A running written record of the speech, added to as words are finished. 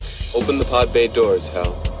Open the pod bay doors,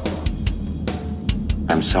 Hal.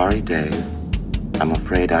 I'm sorry, Dave. I'm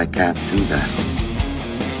afraid I can't do that.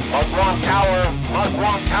 Mark 1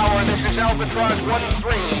 Tower, this is Albatross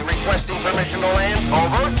 1-3, requesting permission to land,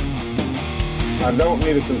 over. I don't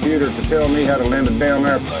need a computer to tell me how to land a damn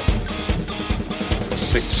airplane.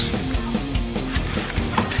 6.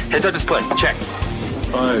 Heads-up display, check.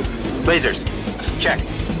 5, Lasers, check.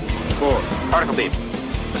 4, Particle beam,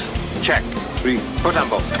 check. 3, Proton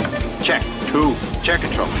bolts, check. 2, Chair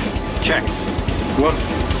control, check. 1.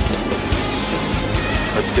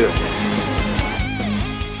 Let's do it.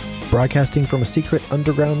 Broadcasting from a secret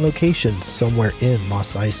underground location somewhere in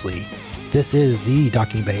Mos Eisley, this is the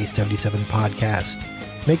Docking Bay 77 podcast.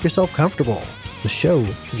 Make yourself comfortable. The show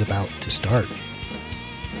is about to start.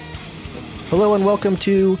 Hello and welcome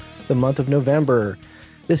to the month of November.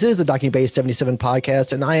 This is the Docking Bay 77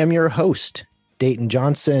 podcast, and I am your host, Dayton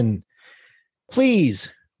Johnson.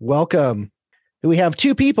 Please welcome. We have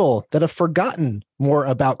two people that have forgotten more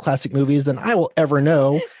about classic movies than I will ever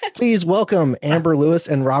know. Please welcome Amber Lewis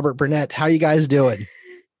and Robert Burnett. How are you guys doing?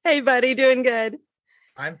 Hey, buddy. Doing good.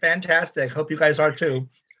 I'm fantastic. Hope you guys are too.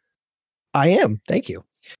 I am. Thank you.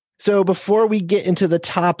 So before we get into the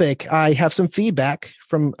topic, I have some feedback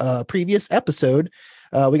from a previous episode.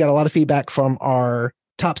 We got a lot of feedback from our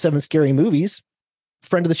top 7 scary movies.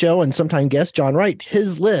 Friend of the show and sometime guest, John Wright,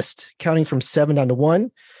 his list, counting from 7 down to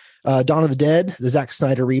 1. Dawn of the Dead, the Zack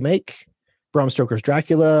Snyder remake, Bram Stoker's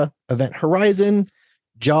Dracula, Event Horizon,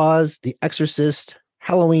 Jaws, The Exorcist,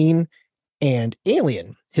 Halloween, and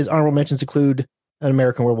Alien. His honorable mentions include An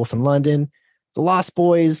American Werewolf in London, The Lost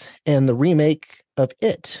Boys, and the remake of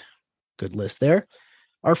It. Good list there.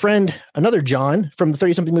 Our friend, another John from the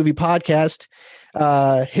 30-something movie podcast,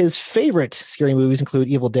 his favorite scary movies include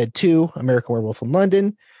Evil Dead 2, American Werewolf in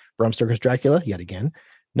London, Bram Stoker's Dracula, yet again,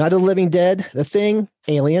 Night of the Living Dead, The Thing,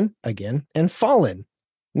 Alien, again, and Fallen.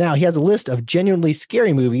 Now, he has a list of genuinely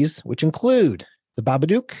scary movies, which include The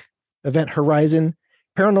Babadook, Event Horizon,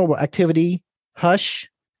 Paranormal Activity, Hush,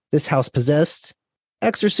 This House Possessed,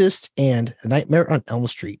 Exorcist, and A Nightmare on Elm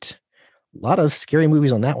Street. A lot of scary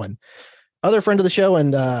movies on that one. Other friend of the show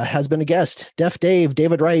and has been a guest, Deaf Dave,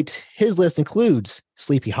 David Wright. His list includes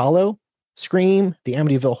Sleepy Hollow, Scream, The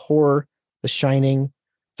Amityville Horror, The Shining,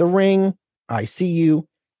 The Ring, I See You,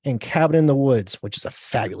 and Cabin in the Woods, which is a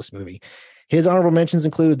fabulous movie. His honorable mentions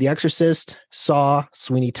include The Exorcist, Saw,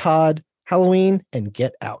 Sweeney Todd, Halloween, and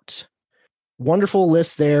Get Out. Wonderful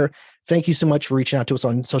list there. Thank you so much for reaching out to us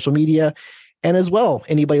on social media. And as well,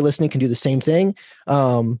 anybody listening can do the same thing.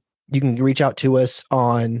 You can reach out to us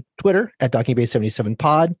on Twitter at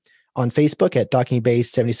DockingBay77Pod, on Facebook at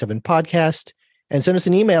DockingBay77Podcast, and send us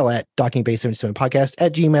an email at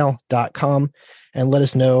DockingBay77Podcast@gmail.com and let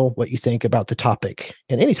us know what you think about the topic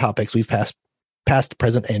and any topics we've past,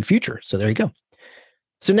 present, and future. So there you go.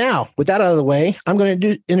 So now, with that out of the way, I'm going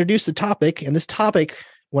to introduce the topic. And this topic,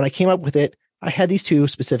 when I came up with it, I had these two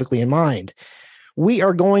specifically in mind. We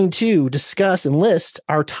are going to discuss and list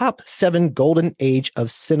our top 7 golden age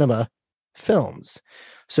of cinema films.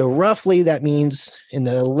 So roughly that means in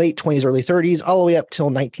the late 20s, early 30s, all the way up till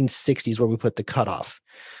 1960s where we put the cutoff.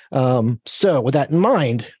 So with that in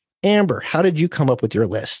mind, Amber, how did you come up with your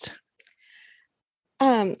list?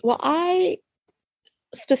 Well, I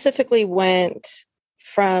specifically went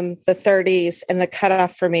from the 30s, and the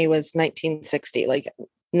cutoff for me was 1960, like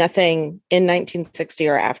nothing in 1960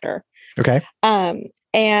 or after. Okay.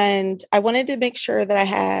 And I wanted to make sure that I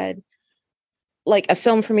had like a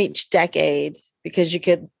film from each decade, because you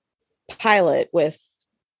could pilot with,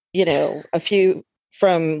 a few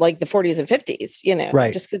from like the 40s and 50s,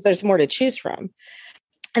 right, just because there's more to choose from.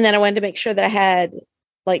 And then I wanted to make sure that I had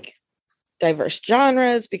like diverse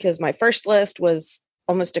genres, because my first list was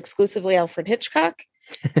almost exclusively Alfred Hitchcock.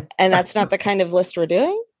 And that's not the kind of list we're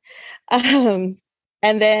doing. And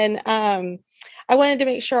then I wanted to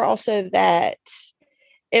make sure also that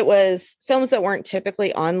it was films that weren't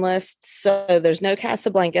typically on lists. So there's no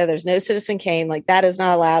Casablanca, there's no Citizen Kane, like that is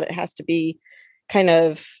not allowed. It has to be kind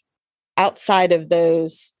of outside of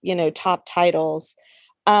those, top titles.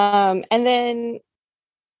 And then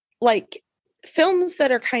like films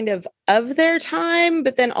that are kind of their time,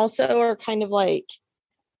 but then also are kind of like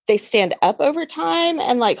they stand up over time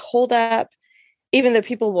and like hold up, even though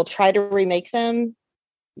people will try to remake them,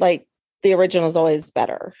 like the original is always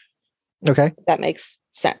better. Okay. If that makes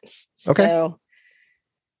sense. Okay. So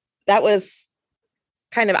that was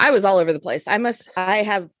kind of, I was all over the place. I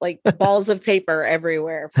have like balls of paper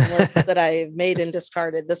everywhere from lists that I made and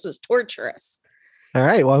discarded. This was torturous. All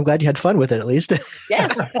right. Well, I'm glad you had fun with it at least.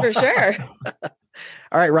 Yes, for sure.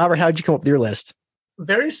 All right, Robert, how did you come up with your list?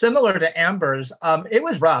 very similar to Amber's. It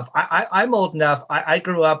was rough. I'm old enough. I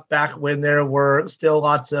grew up back when there were still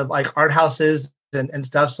lots of like art houses and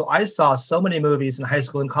stuff. So I saw so many movies in high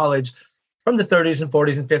school and college from the 30s and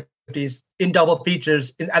 40s and 50s in double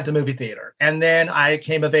features at the movie theater. And then I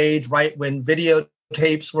came of age right when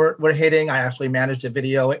videotapes were hitting. I actually managed a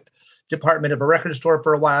video department of a record store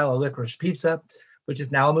for a while, a Licorice Pizza, which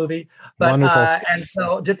is now a movie. But and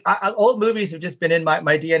so old movies have just been in my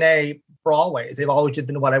DNA for always. They've always just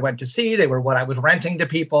been what I went to see. They were what I was renting to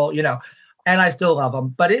people, and I still love them.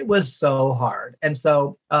 But it was so hard. And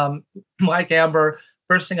so like Amber,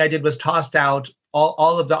 first thing I did was tossed out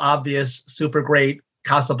all of the obvious super great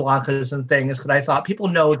Casablancas and things because I thought people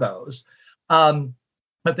know those.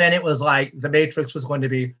 But then it was like The Matrix was going to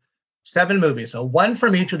be 7 movies, so 1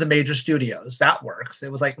 from each of the major studios. That works.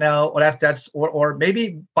 It was like, no, that's or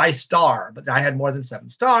maybe by star, but I had more than 7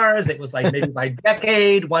 stars. It was like maybe by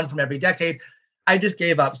decade, 1 from every decade. I just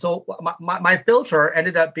gave up. So my filter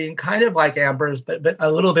ended up being kind of like Amber's, but a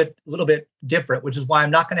little bit different, which is why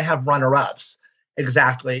I'm not going to have runner-ups.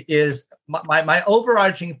 Exactly. Is my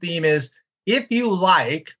overarching theme is if you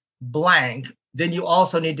like blank, then you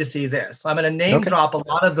also need to see this. So I'm going to name drop a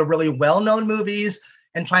lot of the really well-known movies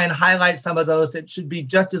and try and highlight some of those that should be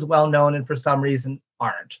just as well known and for some reason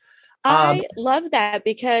aren't. I love that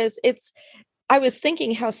because I was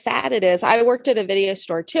thinking how sad it is. I worked at a video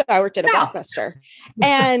store too. I worked at a Blockbuster.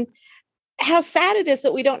 And how sad it is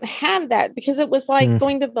that we don't have that because it was like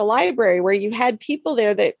going to the library where you had people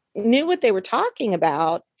there that knew what they were talking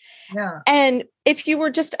about. Yeah. And if you were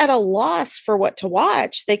just at a loss for what to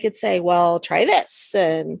watch, they could say, well, try this.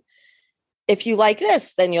 And if you like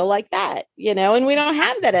this, then you'll like that, and we don't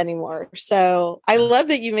have that anymore. So I love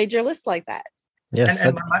that you made your list like that. Yes.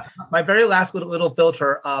 And my very last little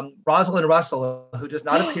filter, Rosalind Russell, who does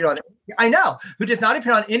not appear on, who does not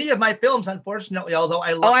appear on any of my films, unfortunately, although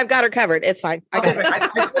I love. Oh, I've got her covered. It's fine. I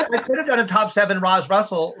could have done a top 7 Roz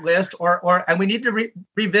Russell list and we need to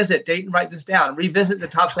revisit, Dayton, write this down, revisit the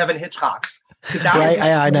top 7 Hitchcocks.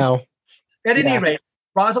 I know. At any rate,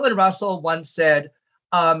 Rosalind Russell once said,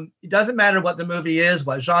 it doesn't matter what the movie is,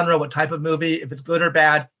 what genre, what type of movie, if it's good or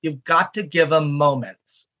bad, you've got to give them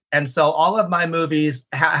moments. And so all of my movies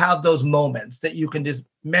have those moments that you can just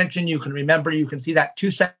mention, you can remember, you can see that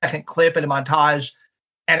 2-second clip in a montage,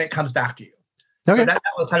 and it comes back to you. Okay. So that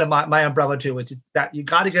was kind of my umbrella too, which is that you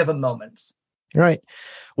got to give them moments. Right.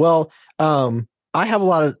 Well, I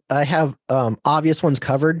have obvious ones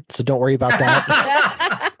covered, so don't worry about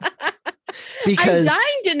that. Because I'm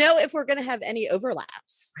dying to know if we're going to have any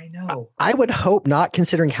overlaps. I know. I would hope not,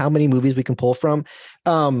 considering how many movies we can pull from.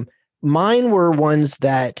 Mine were ones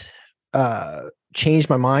that changed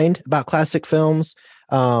my mind about classic films,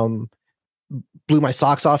 blew my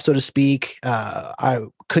socks off, so to speak. I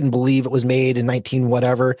couldn't believe it was made in 19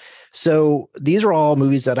 whatever. So these are all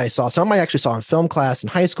movies that I saw. Some I actually saw in film class in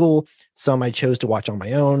high school. Some I chose to watch on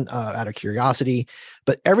my own out of curiosity.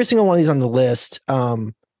 But every single one of these on the list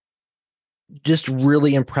just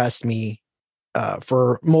really impressed me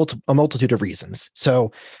for a multitude of reasons.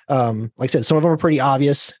 So, like I said, some of them are pretty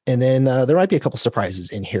obvious, and then there might be a couple surprises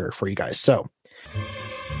in here for you guys. So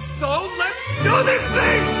let's do this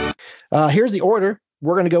thing. Here's the order.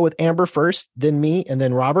 We're going to go with Amber first, then me, and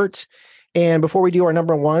then Robert. And before we do our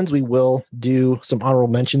number ones, we will do some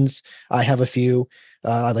honorable mentions. I have a few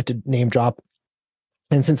I'd like to name drop.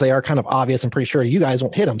 And since they are kind of obvious, I'm pretty sure you guys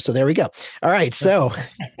won't hit them. So there we go. All right. So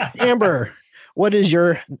Amber, what is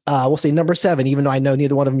your, we'll say number 7, even though I know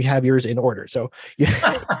neither one of them you have yours in order. So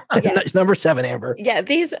yes. Number 7, Amber. Yeah,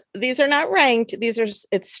 these are not ranked.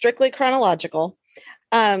 It's strictly chronological.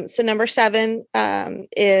 So number 7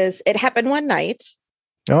 is It Happened One Night.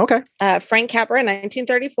 Oh, okay. Frank Capra in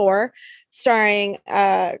 1934, starring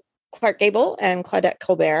Clark Gable and Claudette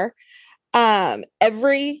Colbert.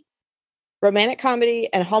 Every romantic comedy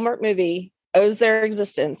and Hallmark movie owes their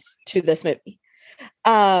existence to this movie.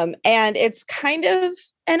 And it's kind of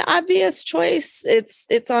an obvious choice.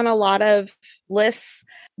 It's on a lot of lists,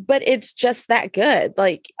 but it's just that good.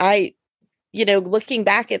 Like looking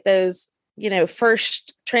back at those,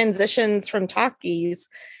 first transitions from talkies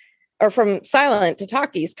or from silent to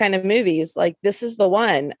talkies kind of movies, like this is the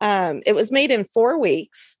one. It was made in 4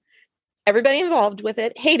 weeks. Everybody involved with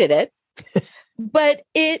it hated it, but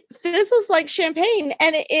it fizzles like champagne,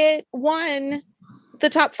 and it won the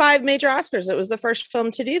top 5 major Oscars. It was the first film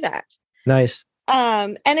to do that. Nice.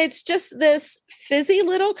 And it's just this fizzy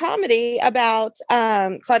little comedy about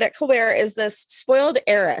Claudette Colbert is this spoiled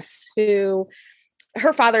heiress who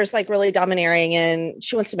her father's like really domineering, and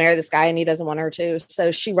she wants to marry this guy and he doesn't want her to. So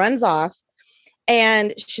she runs off,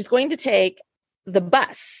 and she's going to take the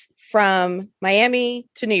bus from Miami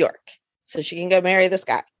to New York so she can go marry this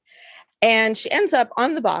guy. And she ends up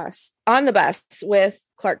on the bus with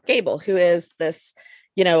Clark Gable, who is this,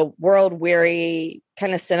 world weary,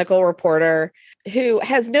 kind of cynical reporter who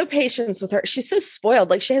has no patience with her. She's so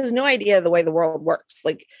spoiled. Like, she has no idea the way the world works.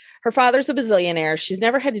 Like, her father's a bazillionaire. She's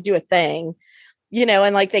never had to do a thing,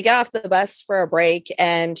 and like they get off the bus for a break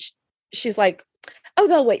and she's like, oh,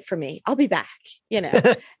 they'll wait for me. I'll be back,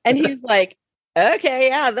 and he's like, okay,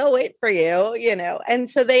 yeah, they'll wait for you, and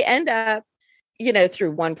so they end up, through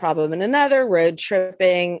one problem and another, road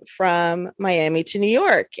tripping from Miami to New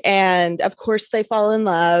York. And of course they fall in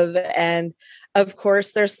love. And of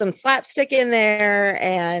course there's some slapstick in there.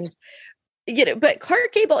 And, but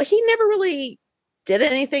Clark Gable, he never really did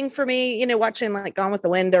anything for me, watching like Gone with the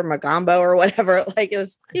Wind or Mogambo or whatever. Like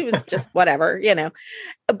he was just whatever,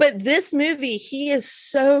 But this movie, he is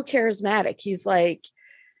so charismatic. He's like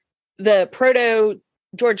the proto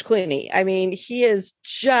George Clooney. I mean, he is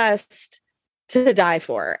just to die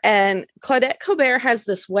for. And Claudette Colbert has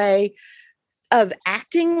this way of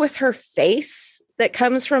acting with her face that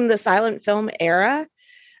comes from the silent film era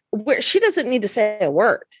where she doesn't need to say a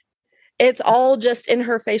word. It's all just in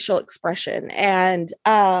her facial expression. And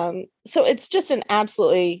so it's just an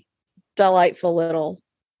absolutely delightful little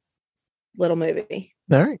movie.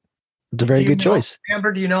 All right. It's a very good choice.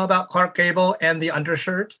 Amber, do you know about Clark Gable and the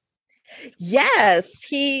undershirt? Yes,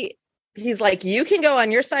 he's like, you can go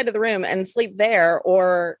on your side of the room and sleep there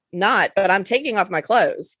or not, but I'm taking off my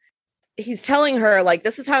clothes. He's telling her, like,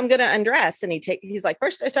 this is how I'm going to undress. And he's like,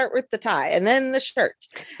 first I start with the tie and then the shirt.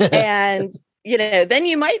 And, then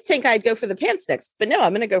you might think I'd go for the pants next, but no,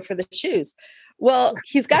 I'm going to go for the shoes. Well,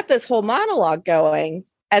 he's got this whole monologue going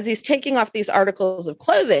as he's taking off these articles of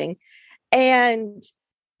clothing. And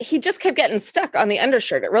he just kept getting stuck on the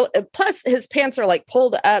undershirt. Plus his pants are like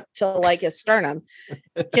pulled up to like his sternum,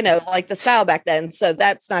 like the style back then. So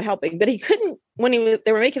that's not helping, but he couldn't, when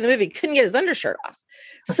they were making the movie, couldn't get his undershirt off.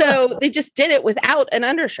 So they just did it without an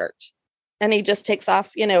undershirt, and he just takes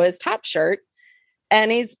off, his top shirt and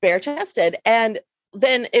he's bare chested. And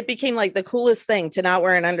then it became like the coolest thing to not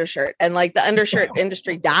wear an undershirt. And like the undershirt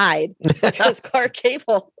industry died because Clark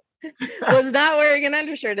Gable was not wearing an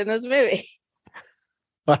undershirt in this movie.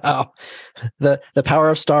 Wow. The power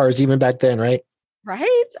of stars even back then, right?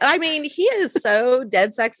 Right. I mean, he is so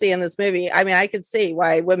dead sexy in this movie. I mean, I could see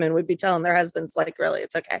why women would be telling their husbands, like, really,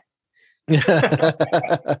 it's okay.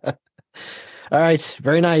 All right.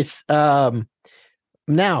 Very nice. Now,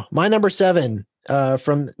 my number 7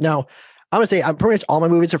 I'm going to say pretty much all my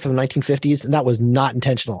movies are from the 1950s, and that was not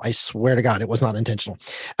intentional. I swear to God, it was not intentional.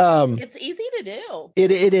 It's easy to do.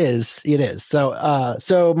 It is.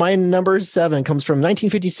 So my number 7 comes from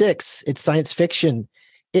 1956. It's science fiction.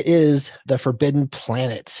 It is The Forbidden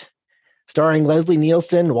Planet, starring Leslie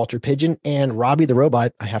Nielsen, Walter Pidgeon, and Robbie the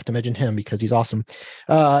Robot. I have to mention him because he's awesome.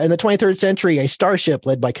 In the 23rd century, a starship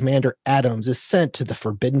led by Commander Adams is sent to the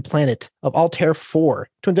Forbidden Planet of Altair 4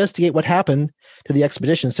 to investigate what happened to the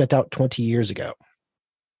expedition sent out 20 years ago.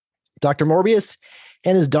 Dr. Morbius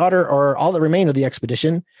and his daughter are all that remain of the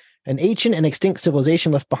expedition. An ancient and extinct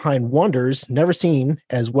civilization left behind wonders never seen,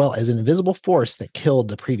 as well as an invisible force that killed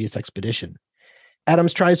the previous expedition.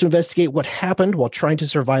 Adams tries to investigate what happened while trying to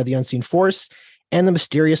survive the unseen force and the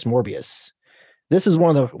mysterious Morbius. This is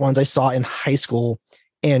one of the ones I saw in high school,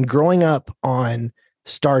 and growing up on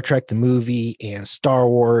Star Trek, the movie, and Star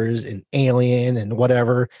Wars and Alien and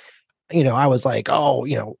whatever, I was like,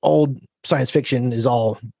 old science fiction is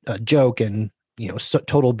all a joke and,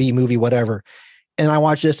 total B movie, whatever. And I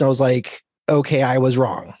watched this and I was like, okay, I was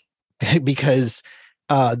wrong because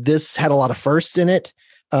this had a lot of firsts in it.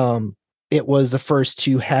 It was the first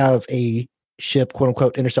to have a ship, quote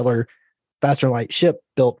unquote, interstellar faster than light ship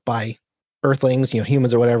built by Earthlings,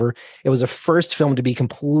 humans or whatever. It was the first film to be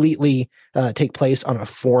completely take place on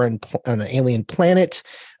on an alien planet.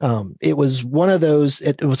 It was one of those,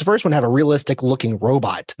 it was the first one to have a realistic looking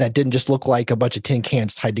robot that didn't just look like a bunch of tin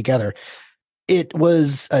cans tied together. It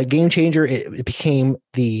was a game changer. It became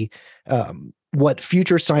what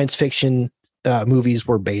future science fiction movies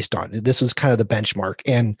were based on. This was kind of the benchmark.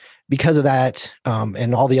 And because of that,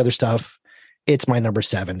 and all the other stuff, it's my number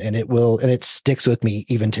 7, and it sticks with me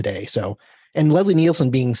even today. So, and Leslie Nielsen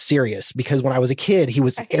being serious, because when I was a kid, he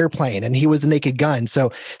was Airplane and he was the Naked Gun.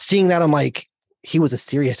 So seeing that, I'm like, he was a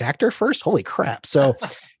serious actor first. Holy crap. So,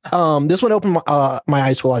 this one opened my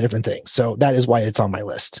eyes to a lot of different things. So that is why it's on my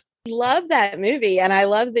list. Love that movie. And I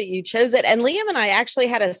love that you chose it. And Liam and I actually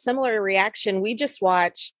had a similar reaction. We just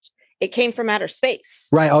watched It Came from Outer Space.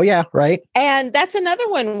 Right. Oh, yeah. Right. And that's another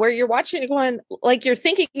one where you're watching it going, like, you're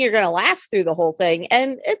thinking you're going to laugh through the whole thing.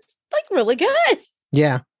 And it's like really good.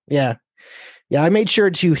 Yeah. Yeah. Yeah, I made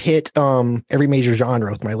sure to hit every major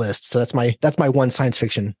genre with my list. So that's my one science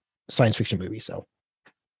fiction movie. So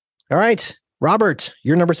all right. Robert,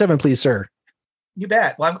 you're number 7, please, sir. You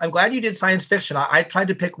bet. Well, I'm glad you did science fiction. I tried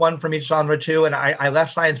to pick one from each genre too, and I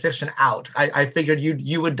left science fiction out. I figured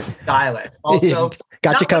you would dial it. Also,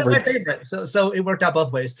 got you covered. My favorite, so it worked out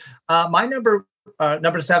both ways. My number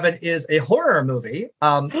 7 is a horror movie,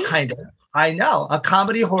 kind of. I know, a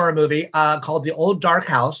comedy horror movie called The Old Dark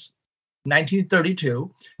House,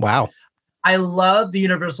 1932. Wow. I love the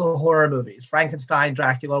Universal horror movies, Frankenstein,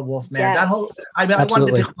 Dracula, Wolfman. Yes. That whole, I wanted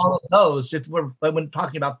to pick all of those. Just when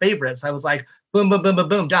talking about favorites, I was like, boom, boom, boom, boom,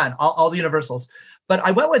 boom, done. All the Universals. But I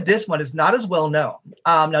went with this one. It's not as well known.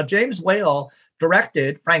 Now, James Whale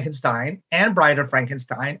directed Frankenstein and Bride of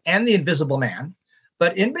Frankenstein and The Invisible Man.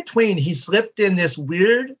 But in between, he slipped in this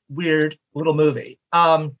weird little movie.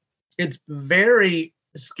 It's very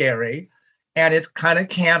scary, and it's kind of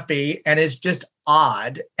campy, and it's just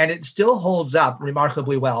odd, and it still holds up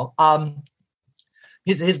remarkably well.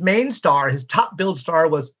 His main star, his top billed star,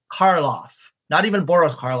 was Karloff, not even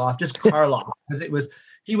Boris Karloff, just Karloff, because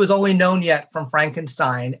he was only known yet from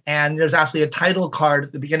Frankenstein. And there's actually a title card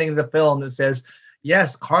at the beginning of the film that says,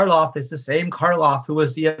 "Yes, Karloff is the same Karloff who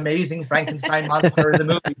was the amazing Frankenstein monster in the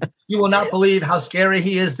movie. You will not believe how scary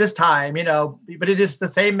he is this time, but it is the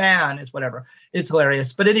same man." It's whatever. It's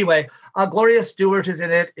hilarious. But anyway, Gloria Stewart is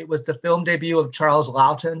in it. It was the film debut of Charles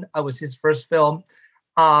Laughton. It was his first film.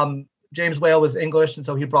 James Whale was English, and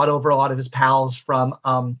so he brought over a lot of his pals from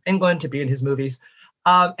England to be in his movies.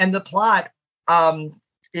 And the plot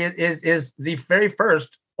is the very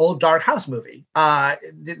first Old Dark House movie.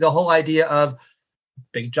 The whole idea of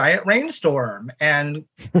big giant rainstorm and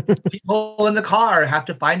people in the car have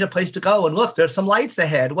to find a place to go, and look, there's some lights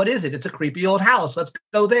ahead. What is it? It's a creepy old house. Let's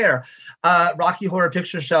go there. Rocky Horror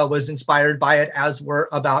Picture Show was inspired by it, as were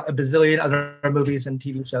about a bazillion other movies and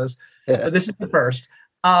TV shows. Yeah. So this is the first.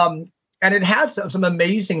 And it has some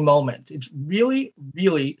amazing moments. It's really,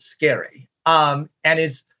 really scary. And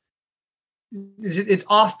it's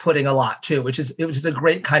off-putting a lot too, which is a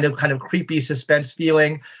great kind of creepy suspense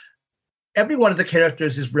feeling. Every one of the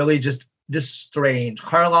characters is really just strange.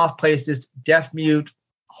 Karloff plays this deaf-mute,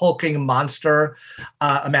 hulking monster.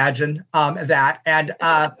 Imagine that. And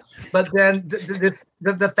but then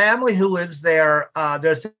the family who lives there,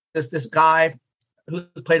 there's this guy who's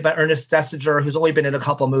played by Ernest Thesiger, who's only been in a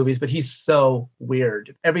couple movies, but he's so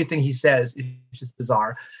weird. Everything he says is just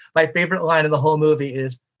bizarre. My favorite line in the whole movie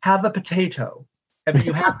is, "Have a potato." I mean,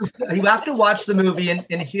 you have to watch the movie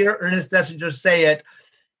and hear Ernest Thesiger say it.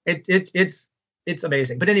 It's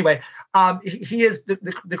amazing. But anyway, he is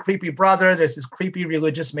the creepy brother. There's this creepy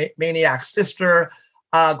religious maniac sister.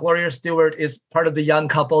 Gloria Stewart is part of the young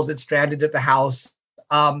couple that's stranded at the house.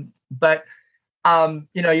 But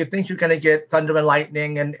you think you're going to get thunder and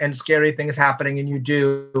lightning and scary things happening, and you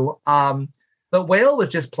do. But Whale was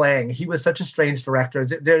just playing. He was such a strange director.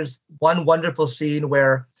 There's one wonderful scene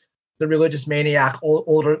where the religious maniac,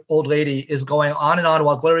 old lady, is going on and on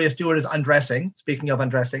while Gloria Stewart is undressing. Speaking of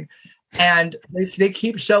undressing, and they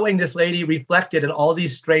keep showing this lady reflected in all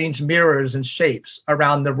these strange mirrors and shapes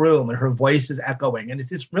around the room, and her voice is echoing, and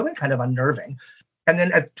it's really kind of unnerving. And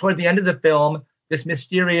then toward the end of the film, this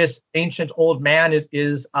mysterious ancient old man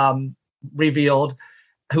is revealed,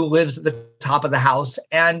 who lives at the top of the house.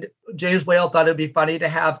 And James Whale thought it'd be funny to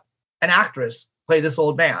have an actress play this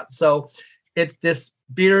old man. So it's this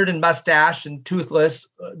beard and mustache and toothless,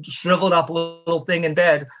 shriveled up little thing in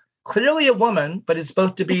bed, clearly a woman, but it's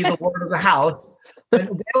supposed to be the lord of the house.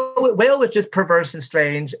 And Whale was just perverse and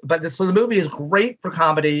strange. So the movie is great for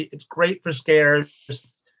comedy. It's great for scares,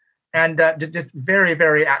 and just very,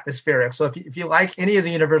 very atmospheric. So if you like any of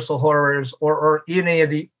the Universal horrors or any of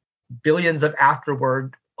the billions of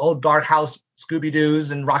afterward Old Dark House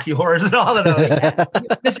Scooby-Doos and Rocky Horrors and all of those,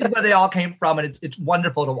 this is where they all came from, and it's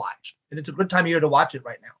wonderful to watch. And it's a good time of year to watch it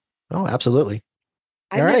right now. Oh, absolutely.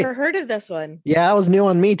 I've never heard of this one. Yeah, it was new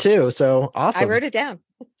on me too. So awesome. I wrote it down.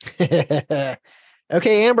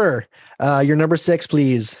 Okay, Amber, your number 6,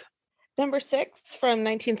 please. Number 6 from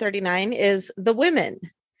 1939 is The Women.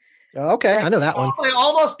 Okay, I know that one. I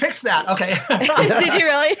almost picked that. Okay. Did you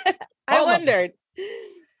really? I wondered.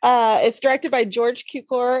 It's directed by George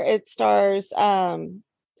Cukor. It stars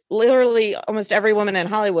literally almost every woman in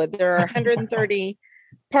Hollywood. There are 130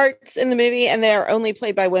 parts in the movie, and they are only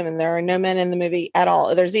played by women. There are no men in the movie at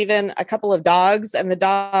all. There's even a couple of dogs, and the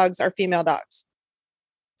dogs are female dogs.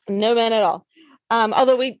 No men at all.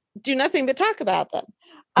 Although we do nothing but talk about them.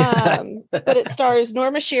 But it stars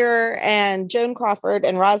Norma Shearer and Joan Crawford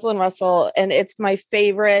and Rosalind Russell, and it's my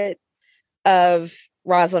favorite of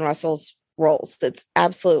Rosalind Russell's roles. It's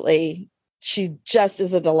absolutely, she just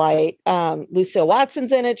is a delight. Lucille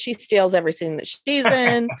Watson's in it. She steals every scene that she's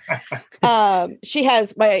in. She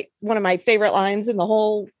has one of my favorite lines in the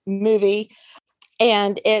whole movie.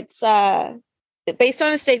 And it's based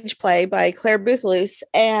on a stage play by Claire Booth Luce.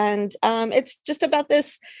 And it's just about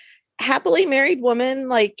this happily married woman,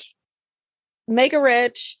 like mega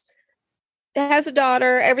rich, has a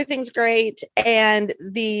daughter, everything's great. And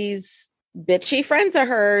these bitchy friends of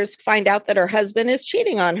hers find out that her husband is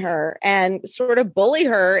cheating on her and sort of bully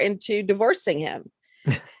her into divorcing him.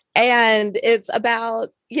 And it's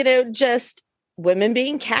about, just women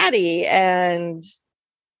being catty,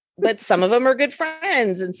 but some of them are good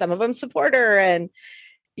friends and some of them support her. And,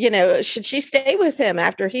 should she stay with him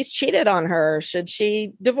after he's cheated on her? Should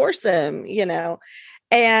she divorce him?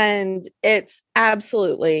 And it's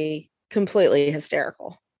absolutely, completely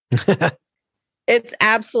hysterical. It's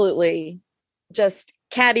absolutely just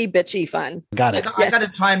catty, bitchy fun. Got it. I got to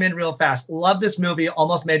chime in real fast. Love this movie.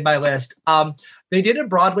 Almost made my list. They did a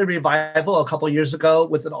Broadway revival a couple years ago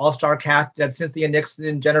with an all-star cast that Cynthia Nixon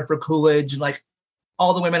and Jennifer Coolidge and like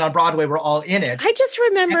all the women on Broadway were all in it. I just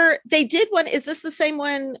remember they did one. Is this the same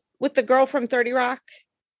one with the girl from 30 Rock?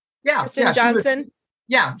 Yeah. Kristen Johnson?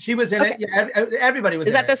 She was in it. Yeah, everybody was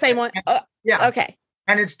in it. Is that the same one? Yeah. Okay.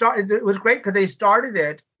 And it was great because they started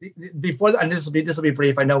it before, and this will be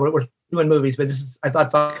brief. I know we're doing movies, but I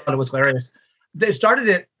thought it was hilarious. They started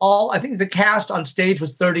it all. I think the cast on stage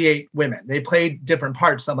was 38 women. They played different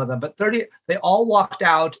parts, some of them, but they all walked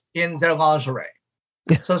out in their lingerie.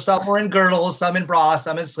 So some were in girdles, some in bras,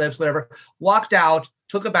 some in slips, whatever. Walked out,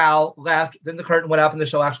 took a bow, left. Then the curtain went up, and the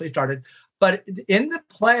show actually started. But in the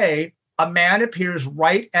play, a man appears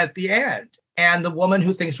right at the end, and the woman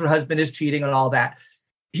who thinks her husband is cheating and all that.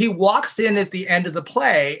 He walks in at the end of the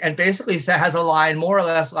play and basically has a line more or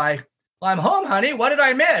less like, "Well, I'm home, honey. What did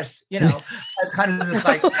I miss?" Kind of this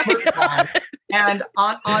like line. And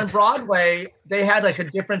on Broadway, they had like a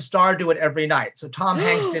different star do it every night. So Tom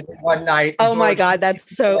Hanks did it one night. Oh my God,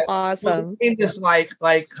 that's so awesome. In this like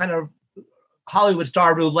kind of Hollywood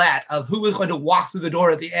star roulette of who was going to walk through the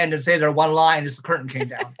door at the end and say their one line as the curtain came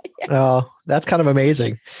down. Oh, that's kind of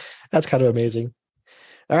amazing. All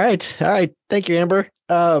right. Thank you, Amber.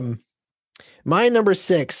 My number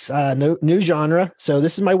 6, new genre. So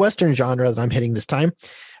this is my Western genre that I'm hitting this time.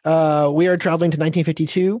 We are traveling to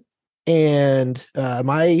 1952, and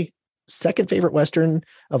my second favorite Western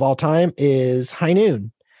of all time is High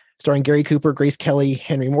Noon, starring Gary Cooper, Grace Kelly,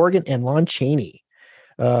 Henry Morgan, and Lon Chaney.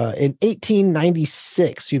 In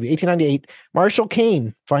 1898, Marshall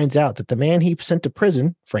Kane finds out that the man he sent to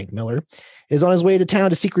prison, Frank Miller, is on his way to town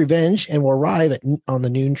to seek revenge and will arrive on the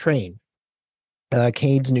noon train.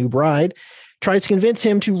 Kane's new bride tries to convince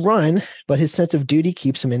him to run, but his sense of duty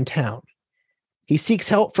keeps him in town. He seeks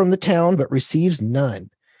help from the town, but receives none.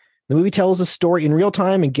 The movie tells a story in real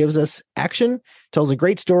time and gives us action, tells a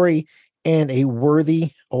great story, and a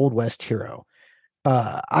worthy Old West hero.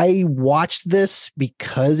 I watched this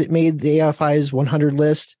because it made the AFI's 100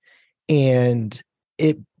 list, and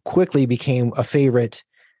it quickly became a favorite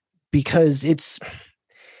because it's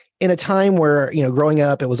in a time where, growing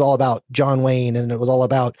up, it was all about John Wayne and it was all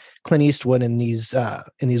about Clint Eastwood in these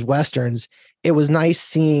Westerns. It was nice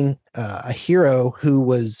seeing a hero who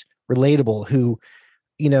was relatable, who,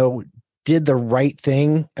 did the right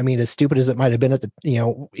thing. I mean, as stupid as it might've been at the,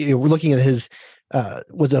 we're looking at his,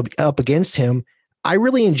 was up against him. I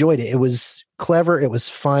really enjoyed it. It was clever. It was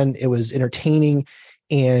fun. It was entertaining.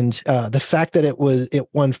 And the fact that it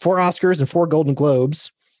won 4 Oscars and 4 Golden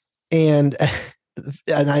Globes, and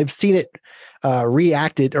I've seen it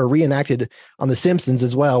reenacted on The Simpsons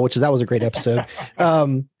as well, that was a great episode.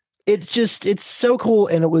 It's so cool.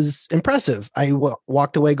 And it was impressive. I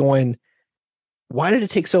walked away going, why did it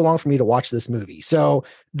take so long for me to watch this movie? So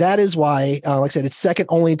that is why, like I said, it's second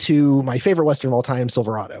only to my favorite Western of all time,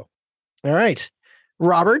 Silverado. All right.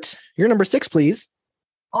 Robert, your number 6, please.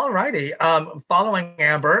 All righty. Following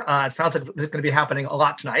Amber, it sounds like it's going to be happening a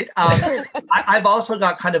lot tonight. I've also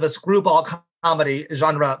got kind of a screwball comedy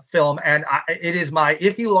genre film, and it is my,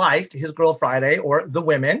 if you liked His Girl Friday or The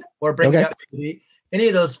Women or Bring It Up Baby, any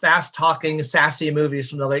of those fast-talking, sassy movies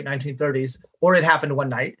from the late 1930s, or It Happened One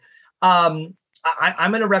Night. I'm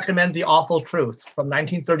going to recommend The Awful Truth from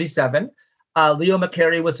 1937. Leo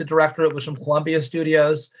McCarey was the director. It was from Columbia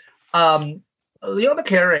Studios. Leo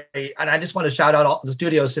McCarey, and I just want to shout out all the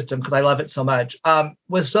studio system because I love it so much,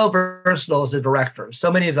 was so versatile as a director.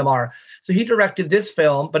 So many of them are. So he directed this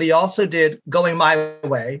film, but he also did Going My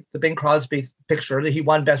Way, the Bing Crosby picture that he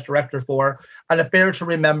won Best Director for, An Affair to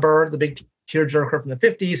Remember, the big tearjerker from the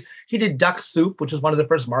 50s. He did Duck Soup, which was one of the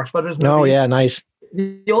first Marx Brothers movies. Oh, yeah, nice.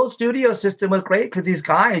 The old studio system was great because these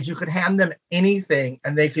guys, you could hand them anything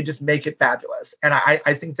and they could just make it fabulous. And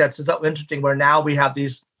I think that's so interesting where now we have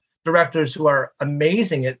these directors who are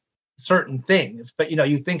amazing at certain things. But,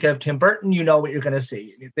 you think of Tim Burton, you know what you're going to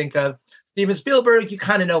see. You think of Steven Spielberg, you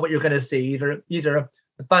kind of know what you're going to see, either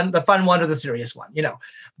the fun one or the serious one,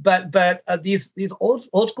 But these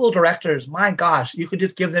old school directors, my gosh, you could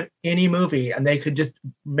just give them any movie and they could just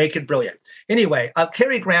make it brilliant. Anyway,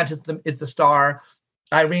 Cary Grant is the star.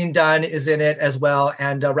 Irene Dunn is in it as well,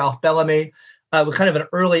 and Ralph Bellamy. With kind of an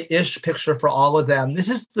early-ish picture for all of them. This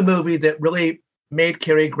is the movie that really made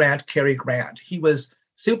Cary Grant Cary Grant. He was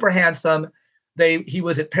super handsome. He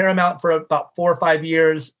was at Paramount for about 4 or 5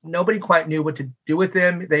 years. Nobody quite knew what to do with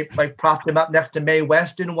him. They propped him up next to Mae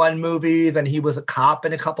West in one movie. Then he was a cop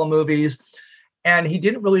in a couple movies, and he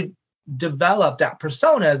didn't really develop that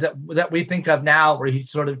persona that we think of now, where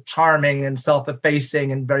he's sort of charming and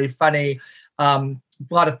self-effacing and very funny. A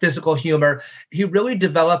lot of physical humor. He really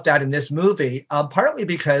developed that in this movie, partly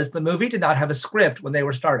because the movie did not have a script when they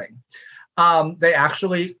were starting. They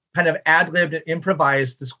actually kind of ad-libbed and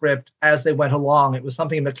improvised the script as they went along. It was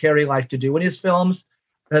something McCarey liked to do in his films,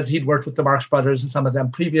 because he'd worked with the Marx Brothers and some of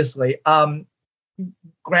them previously.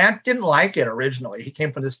 Grant didn't like it originally. He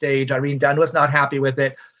came from the stage. Irene Dunn was not happy with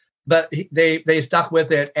it, but they stuck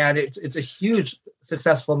with it, and it's a huge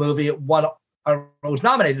successful movie. It was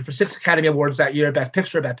nominated for 6 Academy Awards that year: Best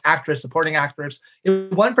Picture, Best Actress, Supporting Actress.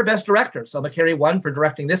 It won for Best Director. So McCarey won for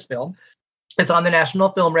directing this film. It's on the National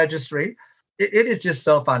Film Registry. It is just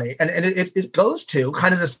so funny. And it goes to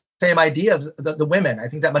kind of the same idea of the women. I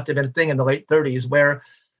think that must have been a thing in the late 30s, where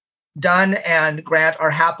Dunn and Grant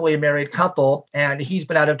are happily married couple, and he's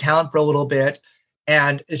been out of town for a little bit,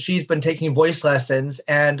 and she's been taking voice lessons.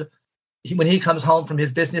 And when he comes home from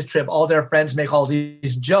his business trip, all their friends make all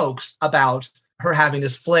these jokes about her having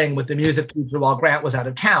this fling with the music teacher while Grant was out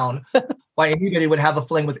of town. Why anybody would have a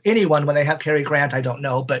fling with anyone when they have Cary Grant, I don't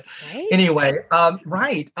know. But anyway,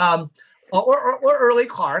 right. Or Early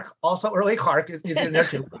Clark. Also, Early Clark is in there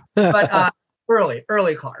too. But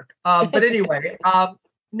early Clark. But anyway,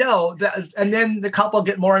 no. And then the couple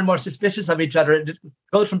get more and more suspicious of each other. It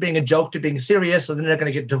goes from being a joke to being serious. So then they're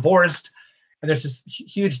going to get divorced. And there's this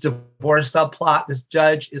huge divorce subplot. This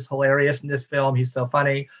judge is hilarious in this film. He's so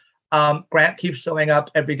funny. Grant keeps showing up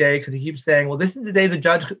every day because he keeps saying, well, this is the day the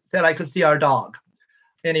judge said I could see our dog.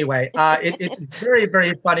 Anyway, it's a very,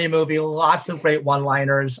 very funny movie. Lots of great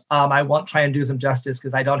one-liners. I won't try and do them justice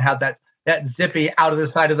because I don't have that zippy out of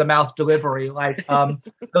the side of the mouth delivery like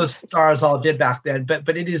those stars all did back then.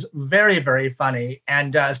 But it is very, very funny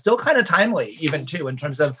and still kind of timely even too in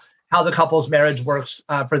terms of how the couple's marriage works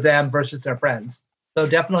for them versus their friends. So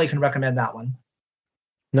definitely can recommend that one.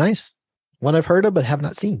 Nice. One I've heard of but have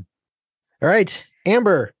not seen. All right,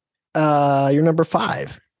 Amber, you're number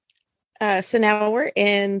 5. So now we're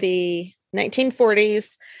in the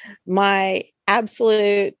 1940s. My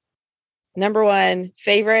absolute number 1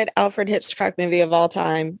 favorite Alfred Hitchcock movie of all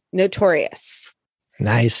time, Notorious.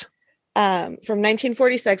 Nice. From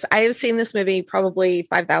 1946. I have seen this movie probably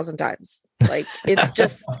 5,000 times. Like, it's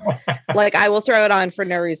just like I will throw it on for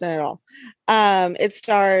no reason at all. It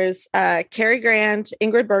stars Cary Grant,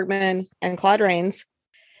 Ingrid Bergman, and Claude Rains.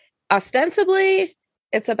 Ostensibly,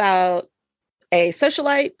 it's about a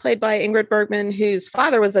socialite played by Ingrid Bergman, whose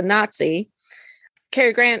father was a Nazi.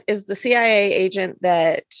 Cary Grant is the CIA agent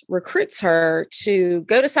that recruits her to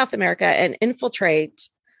go to South America and infiltrate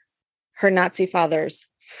her Nazi father's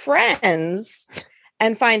friends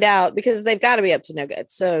and find out, because they've got to be up to no good.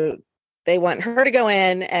 So they want her to go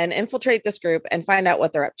in and infiltrate this group and find out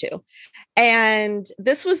what they're up to. And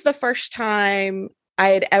this was the first time I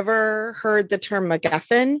had ever heard the term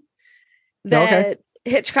MacGuffin that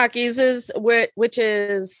Hitchcock uses, which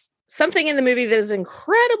is something in the movie that is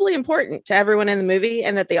incredibly important to everyone in the movie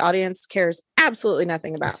and that the audience cares absolutely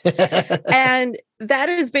nothing about. And that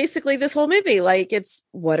is basically this whole movie. Like, it's,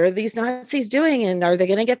 what are these Nazis doing? And are they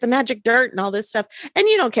going to get the magic dirt and all this stuff? And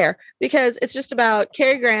you don't care, because it's just about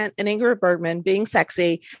Cary Grant and Ingrid Bergman being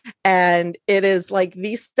sexy. And it is like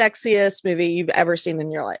the sexiest movie you've ever seen in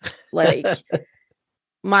your life. Like,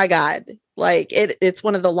 my God. Like, it's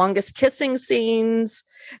one of the longest kissing scenes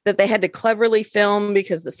that they had to cleverly film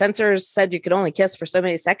because the censors said you could only kiss for so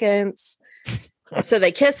many seconds. So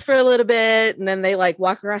they kiss for a little bit, and then they like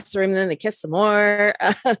walk across the room, and then they kiss some more.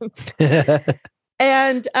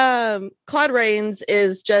 And Claude Rains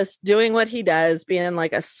is just doing what he does, being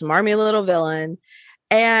like a smarmy little villain.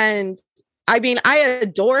 And I mean, I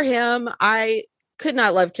adore him. I could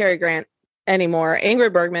not love Cary Grant anymore.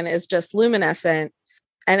 Ingrid Bergman is just luminescent,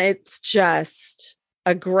 and it's just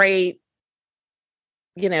a great,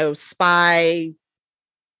 spy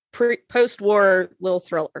post-war little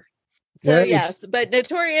thriller. So yes, but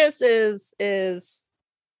Notorious is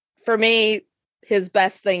for me his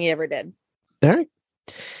best thing he ever did. All right.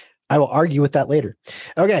 I will argue with that later.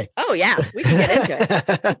 Okay. Oh yeah, we can get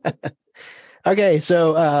into it. Okay,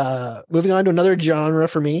 so moving on to another genre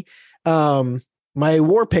for me. My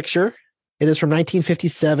war picture, it is from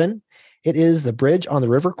 1957. It is The Bridge on the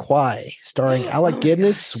River Kwai, starring Alec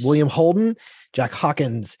Guinness, William Holden, Jack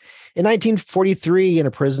Hawkins. In 1943, in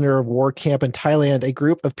a prisoner of war camp in Thailand, a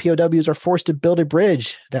group of POWs are forced to build a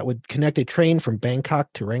bridge that would connect a train from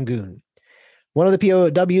Bangkok to Rangoon. One of the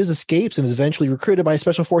POWs escapes and is eventually recruited by a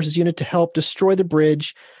special forces unit to help destroy the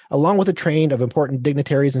bridge, along with a train of important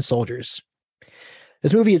dignitaries and soldiers.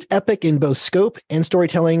 This movie is epic in both scope and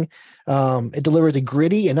storytelling. It delivers a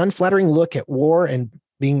gritty and unflattering look at war and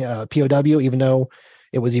being a POW, even though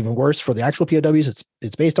it was even worse for the actual POWs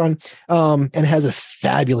it's based on, and has a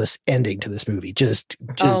fabulous ending to this movie. Just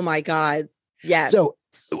oh my God. Yeah. So,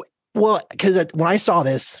 well, because when I saw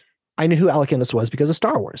this, I knew who Alec Guinness was because of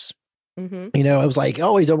Star Wars. Mm-hmm. It was like,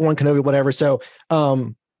 oh, he's Obi-Wan Kenobi, whatever. So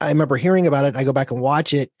I remember hearing about it. And I go back and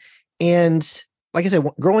watch it. And like I said,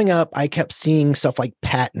 growing up, I kept seeing stuff like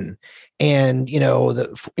Patton and,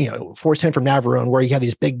 Force 10 from Navarone, where you have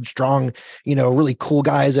these big, strong, really cool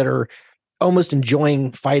guys that are almost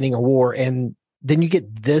enjoying fighting a war. And then you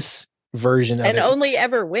get this version of it. And only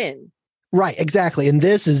ever win. Right, exactly. And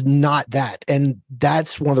this is not that. And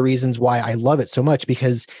that's one of the reasons why I love it so much,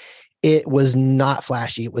 because it was not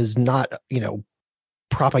flashy. It was not,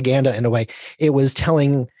 propaganda in a way. It was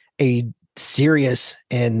telling a serious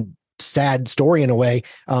and sad story in a way.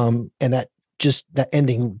 And that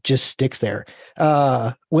ending just sticks there.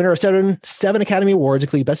 Winner of seven Academy Awards,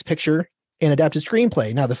 including Best Picture and Adapted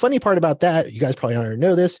Screenplay. Now, the funny part about that, you guys probably already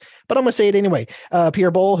know this, but I'm going to say it anyway. Pierre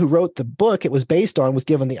Bol, who wrote the book it was based on, was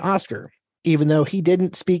given the Oscar, even though he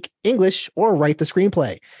didn't speak English or write the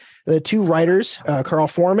screenplay. The two writers, Carl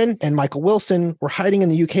Foreman and Michael Wilson, were hiding in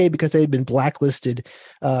the UK because they had been blacklisted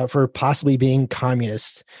for possibly being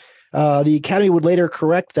communists. The Academy would later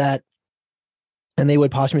correct that, and they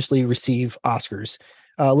would posthumously receive Oscars.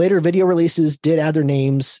 Later video releases did add their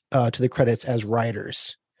names to the credits as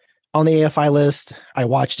writers. On the AFI list, I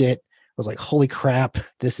watched it. I was like, holy crap,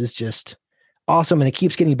 this is just awesome. And it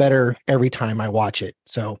keeps getting better every time I watch it.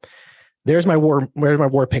 So there's my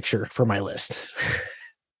war picture for my list.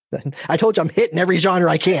 I told you I'm hitting every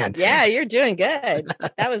genre I can. Yeah, you're doing good.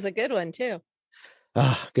 That was a good one too.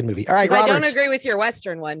 Good movie. All right, Robert. I don't agree with your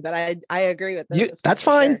Western one, but I agree with this. That's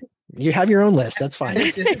fine. Sure. You have your own list. That's fine.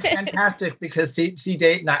 This is fantastic because see,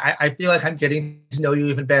 Dayton, I feel like I'm getting to know you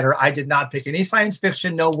even better. I did not pick any science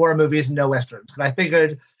fiction, no war movies, no Westerns. But I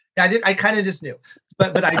figured I kind of just knew.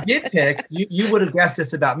 But I did pick, you would have guessed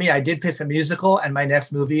this about me. I did pick a musical, and my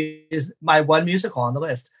next movie is my one musical on the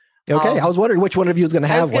list. Okay, I was wondering which one of you was going to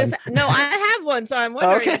have one. No, I have one, so I'm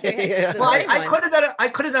wondering. Okay. Well, I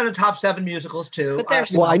could have done a top 7 musicals too. But there's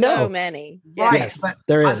so many. Right, yes, but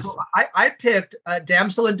there is. I picked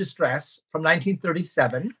Damsel in Distress from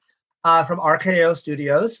 1937 from RKO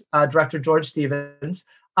Studios, director George Stevens.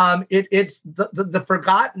 It's the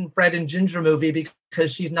forgotten Fred and Ginger movie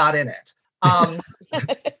because she's not in it.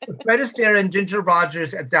 Fred Astaire and Ginger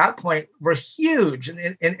Rogers at that point were huge in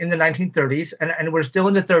the 1930s, and we're still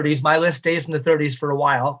in the 30s. My list stays in the 30s for a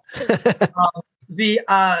while. They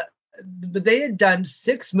had done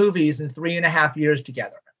 6 movies in 3.5 years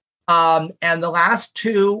together. And the last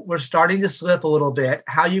 2 were starting to slip a little bit.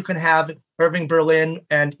 How you can have Irving Berlin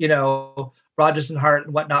and, Rodgers and Hart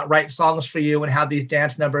and whatnot write songs for you and have these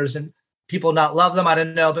dance numbers and people not love them, I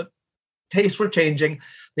don't know, but tastes were changing.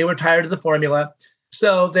 They were tired of the formula.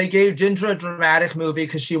 So they gave Ginger a dramatic movie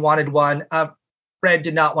because she wanted one. Fred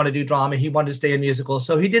did not want to do drama. He wanted to stay in musicals.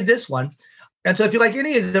 So he did this one. And so if you like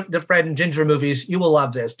any of the Fred and Ginger movies, you will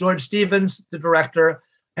love this. George Stevens, the director,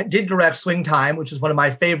 did direct Swing Time, which is one of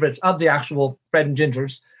my favorites of the actual Fred and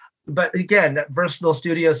Gingers. But again, that versatile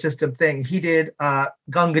studio system thing. He did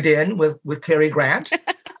Gunga Din with Cary Grant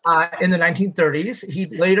in the 1930s. He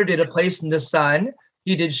later did A Place in the Sun.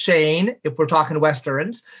 He did Shane, if we're talking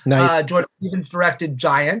Westerns. Nice. George Stevens directed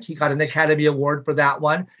Giant. He got an Academy Award for that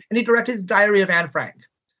one. And he directed Diary of Anne Frank.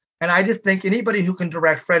 And I just think anybody who can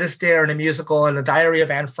direct Fred Astaire in a musical and The Diary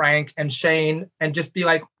of Anne Frank and Shane and just be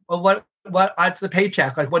like, well, what, it's the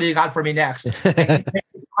paycheck. Like, what do you got for me next?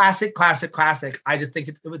 Classic. I just think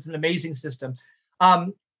it was an amazing system.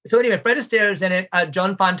 So anyway, Fred Astaire is in it.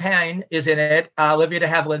 Joan Fontaine is in it. Olivia de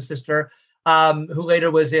Havilland's sister, who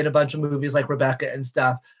later was in a bunch of movies like Rebecca and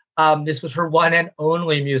stuff. This was her one and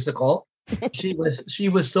only musical. She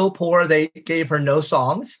was so poor they gave her no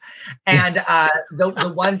songs, and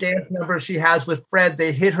the one dance number she has with Fred,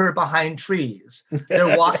 they hid her behind trees.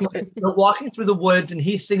 They're walking through the woods, and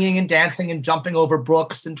he's singing and dancing and jumping over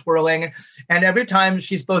brooks and twirling. And every time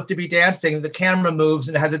she's supposed to be dancing, the camera moves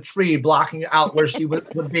and it has a tree blocking out where she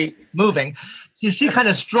would be moving. So she kind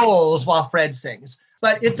of strolls while Fred sings.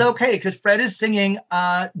 But it's okay because Fred is singing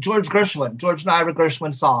George and Ira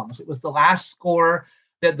Gershwin songs. It was the last score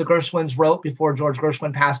that the Gershwins wrote before George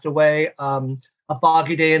Gershwin passed away. A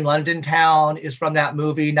Foggy Day in London Town is from that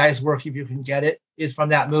movie. Nice Work If You Can Get It is from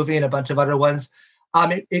that movie, and a bunch of other ones.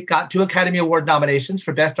 It got 2 Academy Award nominations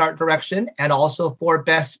for Best Art Direction and also for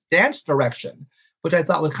Best Dance Direction, which I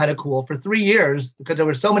thought was kind of cool. For 3 years, because there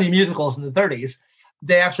were so many musicals in the 30s,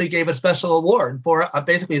 they actually gave a special award for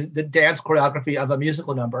basically the dance choreography of a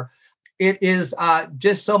musical number. It is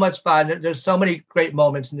just so much fun. There's so many great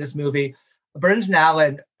moments in this movie. Burns and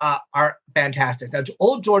Allen are fantastic. Now,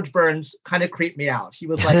 old George Burns kind of creeped me out. He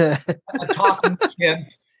was like a talking Jim,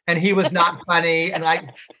 and he was not funny. And I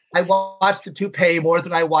watched the toupee more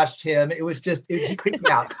than I watched him. He creeped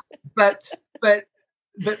me out. But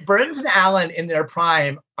Burns and Allen in their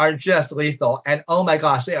prime are just lethal. And oh my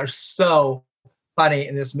gosh, they are so funny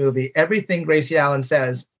in this movie. Everything Gracie Allen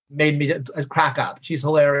says made me crack up. She's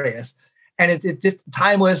hilarious. And it's just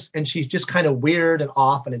timeless, and she's just kind of weird and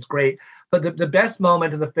off, and it's great. But the best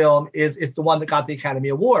moment of the film is the one that got the Academy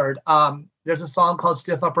Award. There's a song called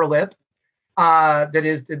Stiff Upper Lip that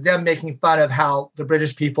is them making fun of how the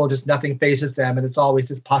British people, just nothing faces them. And it's always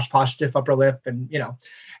this posh, stiff upper lip. And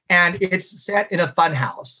it's set in a fun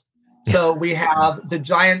house. So we have the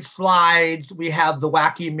giant slides. We have the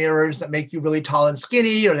wacky mirrors that make you really tall and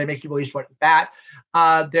skinny, or they make you really short and fat.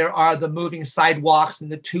 There are the moving sidewalks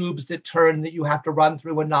and the tubes that turn that you have to run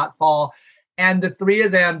through and not fall. And the 3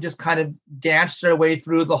 of them just kind of dance their way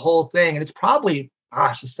through the whole thing. And it's probably,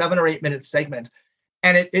 a 7 or 8 minute segment.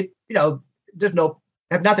 And it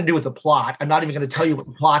have nothing to do with the plot. I'm not even going to tell you what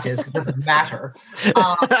the plot is. It doesn't matter.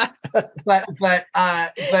 But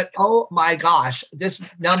oh my gosh, this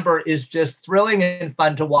number is just thrilling and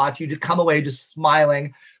fun to watch. You just come away just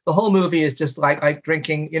smiling. The whole movie is just like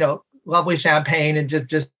drinking, lovely champagne, and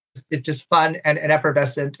it's just fun and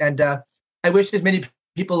effervescent. And I wish as many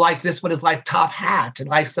people like this one as like Top Hat and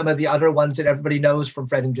like some of the other ones that everybody knows from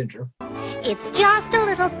Fred and Ginger. It's just a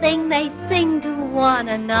little thing they sing to one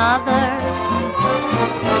another.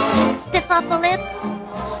 Stiff upper lip,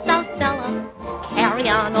 stout fella, carry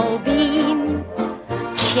on, old bean.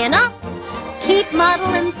 Chin up, keep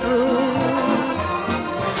muddling through.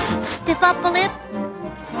 Stiff upper lip,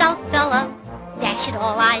 stout fella, dash it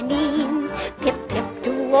all I mean. Pip, pip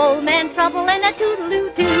to old man trouble and a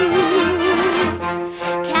toodaloo-doo.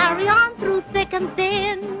 Carry on through thick and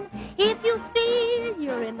thin. If you feel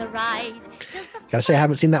you're in the right. Gotta say, I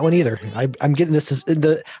haven't seen that one either. I'm getting this.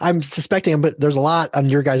 I'm suspecting, but there's a lot on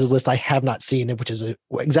your guys' list I have not seen, which is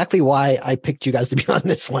exactly why I picked you guys to be on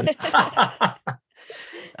this one.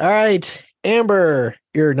 All right, Amber,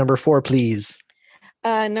 your number 4, please.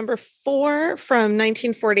 Number 4 from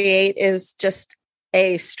 1948 is just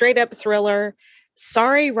a straight up thriller.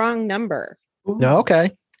 Sorry, Wrong Number. No, okay,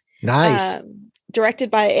 nice.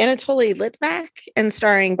 Directed by Anatoly Litvack and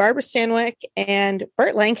starring Barbara Stanwyck and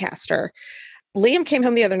Burt Lancaster. Liam came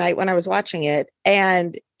home the other night when I was watching it,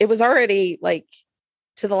 and it was already like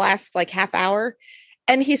to the last like half hour,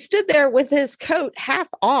 and he stood there with his coat half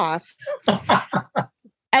off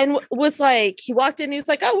and was like, he walked in, he was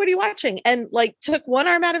like, "Oh, what are you watching?" And like took one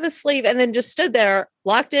arm out of his sleeve and then just stood there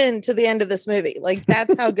locked in to the end of this movie. Like,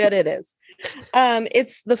 that's how good it is.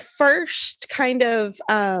 It's the first kind of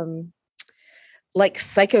like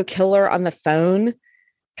psycho killer on the phone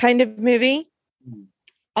kind of movie.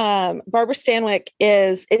 Barbara Stanwyck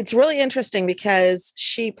it's really interesting because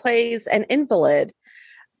she plays an invalid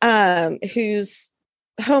who's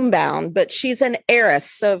homebound, but she's an heiress.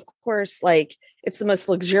 So of course, like, it's the most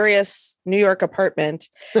luxurious New York apartment.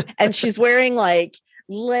 And she's wearing like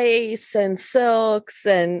lace and silks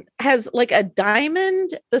and has like a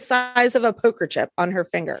diamond the size of a poker chip on her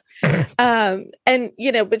finger. And,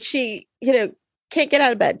 but she, can't get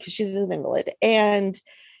out of bed because she's an invalid. And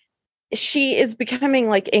she is becoming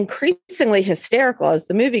like increasingly hysterical as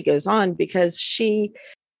the movie goes on because she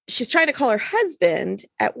she's trying to call her husband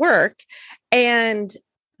at work, and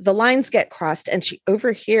the lines get crossed, and she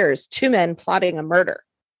overhears two men plotting a murder.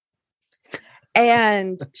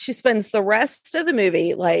 And she spends the rest of the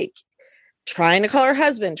movie like trying to call her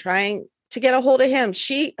husband, trying to get a hold of him.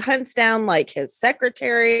 She hunts down like his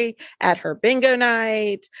secretary at her bingo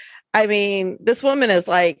night. I mean, this woman is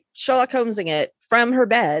like Sherlock Holmesing it from her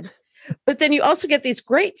bed. But then you also get these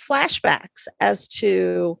great flashbacks as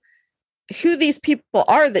to who these people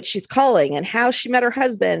are that she's calling and how she met her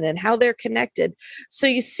husband and how they're connected. So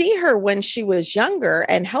you see her when she was younger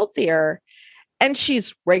and healthier, and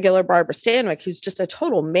she's regular Barbara Stanwyck, who's just a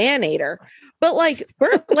total man-eater. But like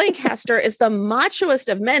Burt Lancaster is the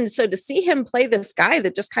machoest of men. So to see him play this guy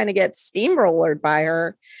that just kind of gets steamrollered by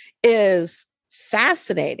her is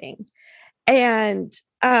fascinating. And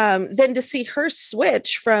then to see her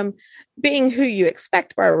switch from being who you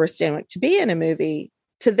expect Barbara Stanwyck to be in a movie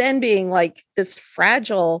to then being like this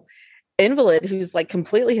fragile invalid who's like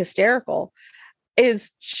completely hysterical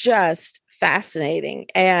is just fascinating.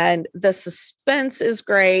 And the suspense is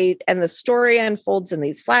great, and the story unfolds in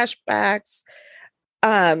these flashbacks.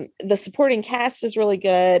 The supporting cast is really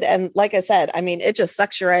good, and like I said, I mean, it just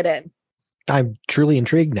sucks you right in. I'm truly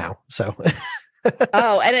intrigued now. So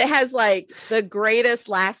oh, and it has like the greatest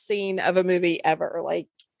last scene of a movie ever. Like,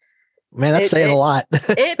 man, that's saying a lot.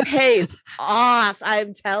 It pays off.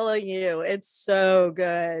 I'm telling you, it's so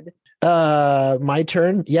good. My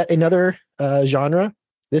turn. Yet another genre.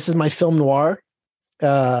 This is my film noir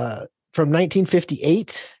from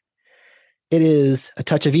 1958. It is A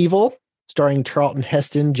Touch of Evil, starring Charlton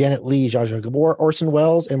Heston, Janet Leigh, Zsa Zsa Gabor, Orson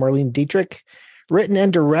Welles, and Marlene Dietrich. Written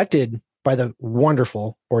and directed by the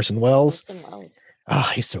wonderful Orson Welles.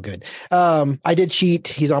 Oh, he's so good. I did cheat.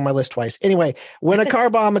 He's on my list twice. Anyway, when a car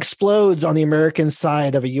bomb explodes on the American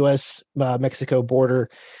side of a U.S. Mexico border,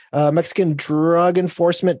 Mexican drug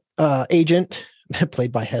enforcement agent,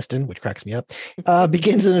 played by Heston, which cracks me up,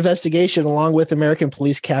 begins an investigation along with American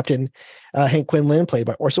police captain Hank Quinlan, played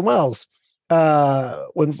by Orson Welles.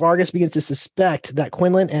 When Vargas begins to suspect that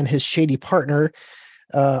Quinlan and his shady partner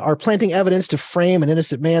are planting evidence to frame an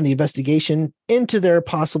innocent man, the investigation into their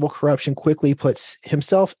possible corruption quickly puts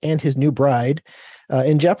himself and his new bride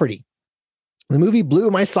in jeopardy. The movie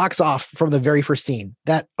blew my socks off from the very first scene.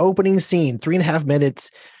 That opening scene, 3.5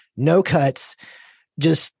 minutes, no cuts,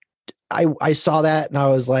 just I saw that and I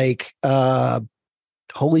was like,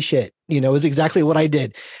 holy shit, it was exactly what I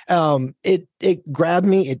did. It grabbed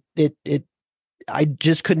me. I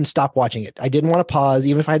just couldn't stop watching it. I didn't want to pause.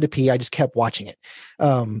 Even if I had to pee, I just kept watching it.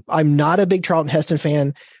 I'm not a big Charlton Heston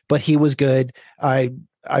fan, but he was good. I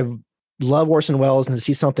love Orson Welles, and to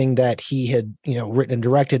see something that he had, written and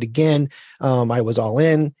directed again, I was all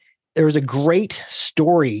in. There was a great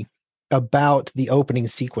story about the opening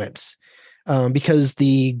sequence. Because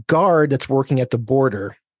the guard that's working at the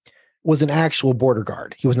border was an actual border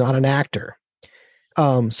guard. He was not an actor.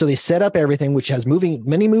 So they set up everything, which has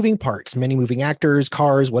many moving parts, many moving actors,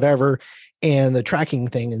 cars, whatever, and the tracking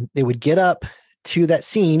thing. And they would get up to that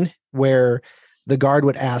scene where the guard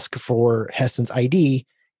would ask for Heston's ID,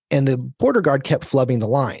 and the border guard kept flubbing the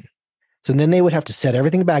line. So then they would have to set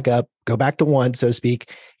everything back up, go back to one, so to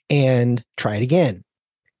speak, and try it again.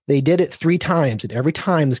 They did it 3 times, and every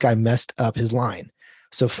time this guy messed up his line.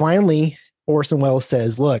 So finally, Orson Welles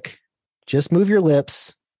says, look, just move your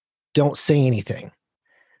lips. Don't say anything.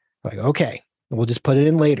 Like, okay, we'll just put it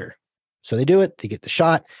in later. So they do it. They get the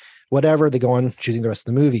shot, whatever. They go on shooting the rest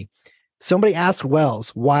of the movie. Somebody asked Welles,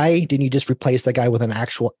 why didn't you just replace that guy with an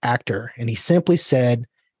actual actor? And he simply said,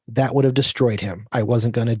 that would have destroyed him. I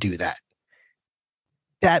wasn't going to do that.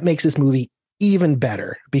 That makes this movie even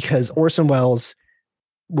better because Orson Welles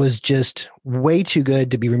was just way too good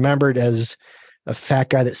to be remembered as a fat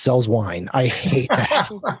guy that sells wine. I hate that.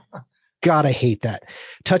 God, I hate that.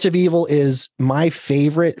 Touch of Evil is my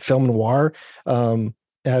favorite film noir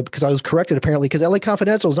because I was corrected apparently because LA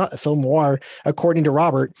Confidential is not a film noir according to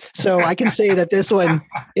Robert. So I can say that this one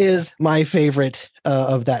is my favorite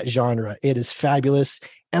of that genre. It is fabulous.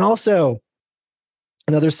 And also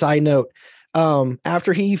another side note,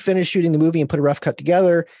 after he finished shooting the movie and put a rough cut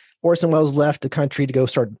together, Orson Welles left the country to go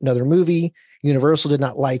start another movie. Universal did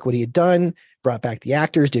not like what he had done, brought back the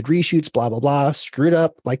actors, did reshoots, blah, blah, blah, screwed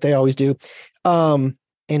up like they always do. And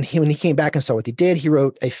when he came back and saw what they did, he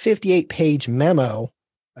wrote a 58-page memo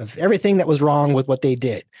of everything that was wrong with what they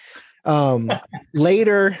did.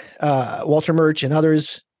 Later, Walter Murch and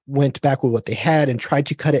others went back with what they had and tried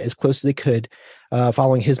to cut it as close as they could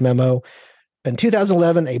following his memo. In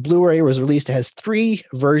 2011, a Blu-ray was released. It has 3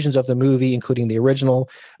 versions of the movie, including the original,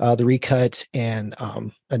 the recut, and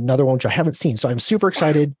another one which I haven't seen. So I'm super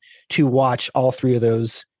excited to watch all 3 of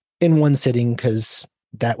those in one sitting because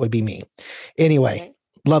that would be me. Anyway, Okay.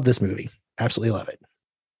 love this movie. Absolutely love it.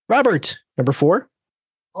 Robert, number 4.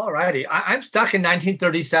 All righty. I'm stuck in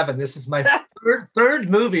 1937. This is my third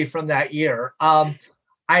movie from that year.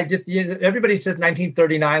 Everybody says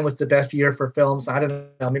 1939 was the best year for films. I don't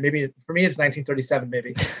know. Maybe for me, it's 1937,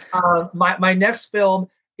 maybe. My next film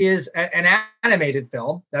is an animated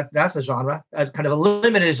film. That's a genre, kind of a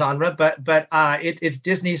limited genre, but it's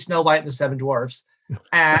Disney's Snow White and the Seven Dwarfs.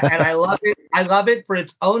 And I love it. I love it for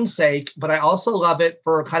its own sake, but I also love it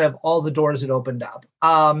for kind of all the doors it opened up.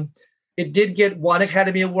 It did get one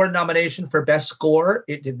Academy Award nomination for Best Score.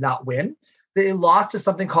 It did not win. They lost to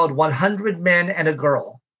something called 100 Men and a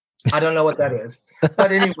Girl. I don't know what that is.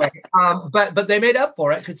 But anyway, but they made up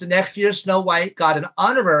for it because the next year Snow White got an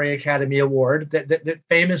honorary Academy Award that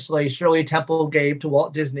famously Shirley Temple gave to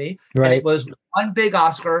Walt Disney. Right. And it was one big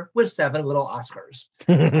Oscar with 7 little Oscars.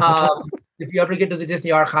 If you ever get to the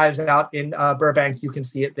Disney archives out in Burbank, you can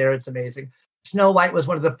see it there. It's amazing. Snow White was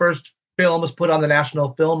one of the first films put on the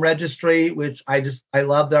National Film Registry, which I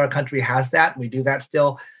love that our country has that. We do that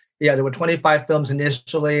still. Yeah, there were 25 films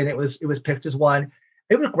initially, and it was picked as one.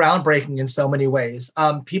 It was groundbreaking in so many ways.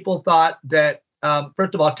 People thought that,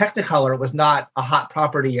 first of all, Technicolor was not a hot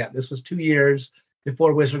property yet. This was 2 years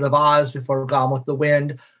before Wizard of Oz, before Gone with the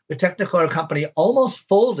Wind. The Technicolor company almost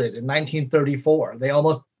folded in 1934. They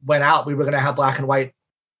almost went out. We were going to have black and white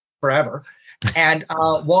forever. And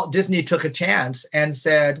Walt Disney took a chance and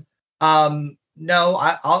said, no,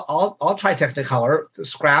 I'll try Technicolor.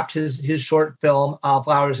 Scrapped his short film,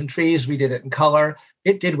 Flowers and Trees. We did it in color.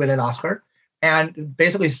 It did win an Oscar. And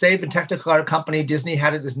basically saved the Technicolor company. Disney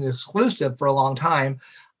had it as an exclusive for a long time.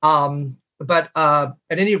 But at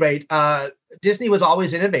any rate, Disney was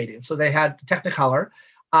always innovative. So they had Technicolor.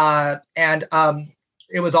 And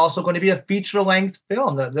it was also going to be a feature-length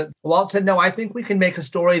film. Walt said, no, I think we can make a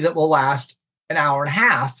story that will last an hour and a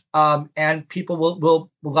half, and people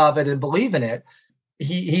will love it and believe in it.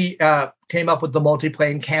 He came up with the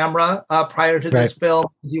multiplane camera prior to this film.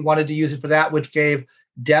 He wanted to use it for that, which gave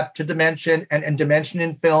depth to dimension and dimension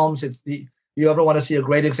in films. You ever want to see a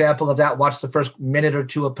great example of that, watch the first minute or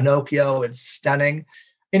two of Pinocchio. It's stunning.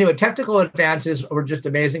 Anyway, technical advances were just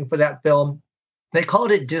amazing for that film. They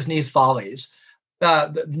called it Disney's Follies.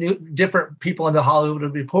 Different people in the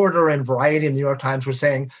Hollywood Reporter and Variety and the New York Times were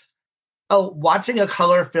saying, oh, watching a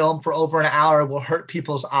color film for over an hour will hurt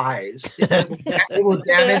people's eyes. It will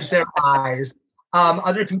damage their eyes.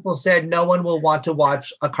 Other people said no one will want to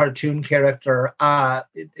watch a cartoon character.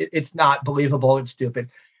 It's not believable. It's stupid.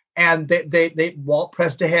 And they Walt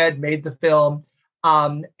pressed ahead, made the film,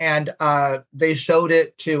 and they showed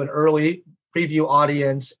it to an early preview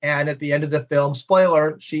audience. And at the end of the film,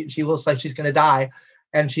 spoiler, she looks like she's going to die,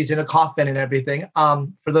 and she's in a coffin and everything.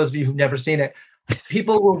 For those of you who've never seen it,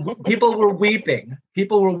 people were weeping.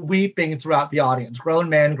 People were weeping throughout the audience. Grown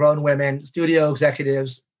men, grown women, studio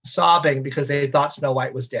executives sobbing because they thought Snow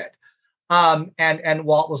White was dead. And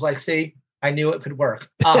Walt was like, see, I knew it could work.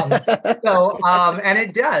 And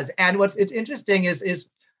it does. And what's interesting is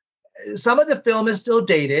some of the film is still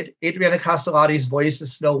dated. Adriana Castellotti's voice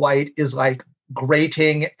as Snow White is like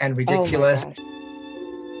grating and ridiculous.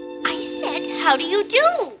 Oh I said, how do you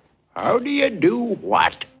do? How do you do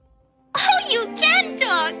what? Oh, you can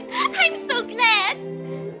talk. I'm so glad.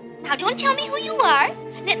 Now, don't tell me who you are.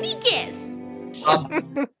 Let me guess.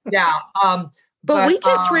 But we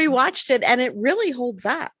just rewatched it, and it really holds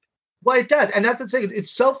up. Well, it does. And that's the thing.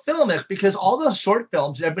 It's so filmic because all those short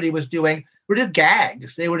films that everybody was doing were just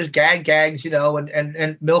gags. They were just gags,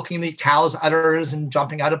 and milking the cow's udders and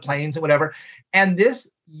jumping out of planes and whatever. And this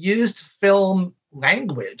used film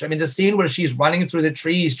language. I mean, the scene where she's running through the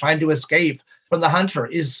trees trying to escape from the hunter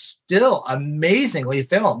is still amazingly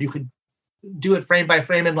filmed. You could do it frame by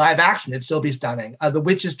frame in live action. It'd still be stunning. The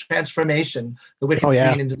witch's transformation, the witch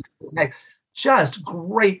into just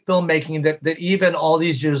great filmmaking that even all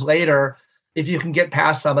these years later, if you can get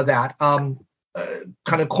past some of that kind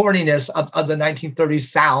of corniness of the 1930s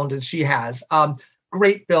sound that she has,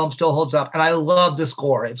 great film, still holds up. And I love the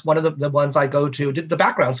score. It's one of the ones I go to, the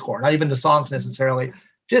background score, not even the songs necessarily,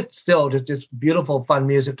 just beautiful, fun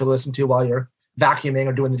music to listen to while you're vacuuming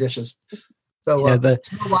or doing the dishes. So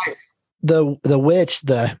the witch,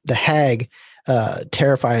 the hag,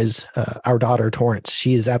 terrifies our daughter Torrance.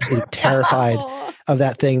 She is absolutely terrified of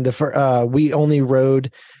that thing. We only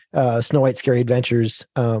rode Snow White Scary Adventures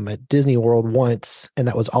at Disney World once, and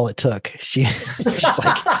that was all it took. She's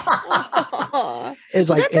like,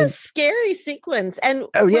 that's a scary sequence. And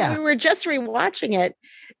when we were just rewatching it,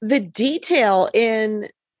 the detail in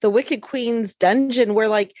the Wicked Queen's dungeon where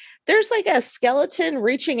like there's like a skeleton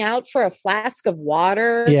reaching out for a flask of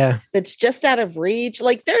water that's just out of reach.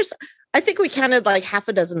 Like I think we counted like half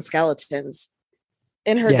a dozen skeletons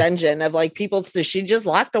in her dungeon of like people that she just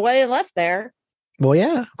locked away and left there. Well,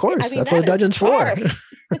 yeah, of course. That's what a dungeon's for.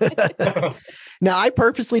 Now, I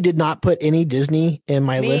purposely did not put any Disney in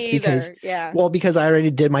my list because I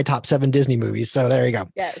already did my top 7 Disney movies. So there you go.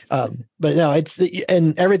 Yes. But no,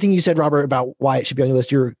 and everything you said, Robert, about why it should be on your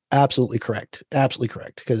list, you're absolutely correct. Absolutely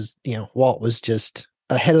correct. Because, Walt was just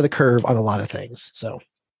ahead of the curve on a lot of things. So.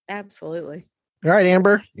 Absolutely. All right,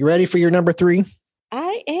 Amber, you ready for your number 3?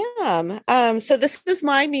 I am. So this is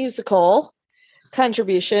my musical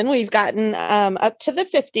contribution. We've gotten up to the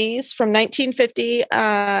 50s. From 1950,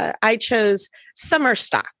 I chose Summer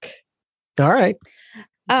Stock. All right.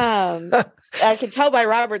 I can tell by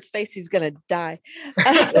Robert's face he's going to die.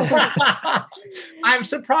 I'm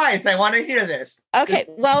surprised. I want to hear this. Okay.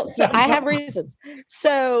 Well, so I have reasons.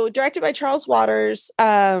 So directed by Charles Waters,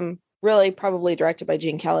 really probably directed by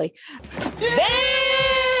Gene Kelly.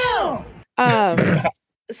 Damn!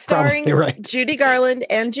 Starring Judy Garland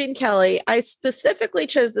and Gene Kelly. I specifically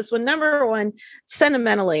chose this one. Number one,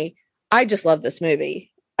 sentimentally, I just love this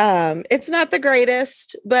movie. It's not the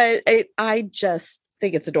greatest, but I just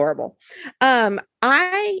think it's adorable.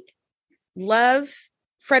 I love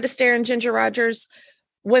Fred Astaire and Ginger Rogers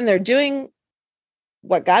when they're doing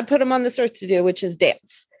what God put them on this earth to do, which is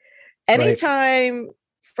dance. Anytime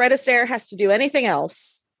Fred Astaire has to do anything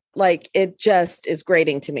else, like it just is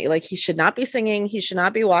grating to me. Like he should not be singing. He should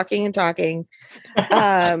not be walking and talking.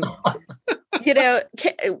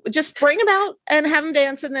 Just bring him out and have him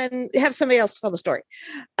dance and then have somebody else tell the story.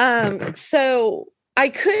 So I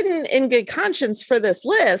couldn't in good conscience for this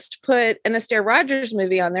list put an Astaire Rogers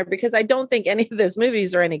movie on there because I don't think any of those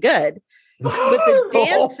movies are any good. But the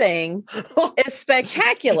dancing is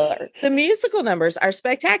spectacular. The musical numbers are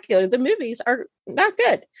spectacular. The movies are not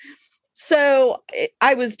good. So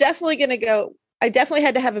I was definitely going to go. I definitely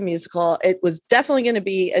had to have a musical. It was definitely going to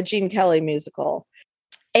be a Gene Kelly musical.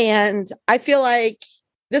 And I feel like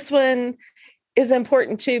this one is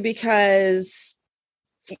important too, because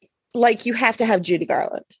like you have to have Judy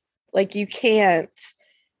Garland. Like you can't,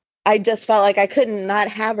 I just felt like I couldn't not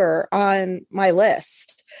have her on my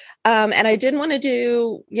list. And I didn't want to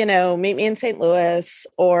do, Meet Me in St. Louis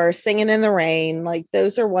or Singing in the Rain. Like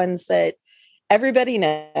those are ones that everybody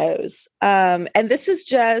knows. And this is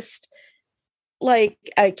just like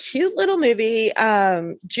a cute little movie.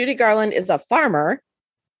 Judy Garland is a farmer,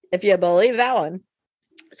 if you believe that one.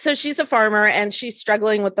 So she's a farmer and she's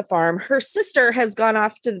struggling with the farm. Her sister has gone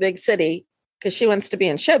off to the big city because she wants to be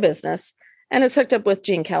in show business and is hooked up with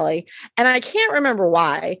Gene Kelly. And I can't remember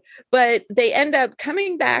why, but they end up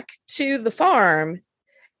coming back to the farm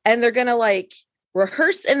and they're going to like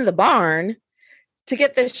rehearse in the barn to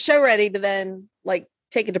get this show ready to then like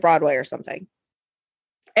take it to Broadway or something.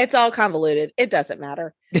 It's all convoluted. It doesn't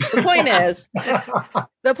matter. The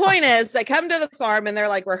point is they come to the farm and they're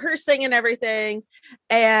like rehearsing and everything.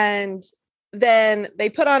 And then they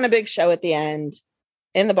put on a big show at the end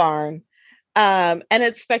in the barn. And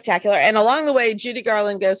it's spectacular. And along the way, Judy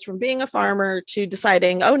Garland goes from being a farmer to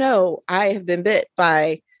deciding, oh no, I have been bit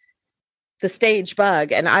by the stage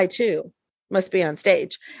bug and I too must be on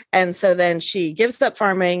stage. And so then she gives up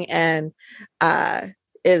farming and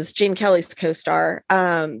is Gene Kelly's co-star.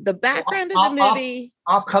 The background of the movie,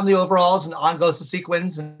 off come the overalls and on goes the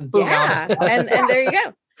sequins and boom. And there you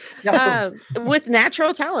go. With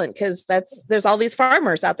natural talent, because there's all these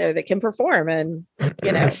farmers out there that can perform, and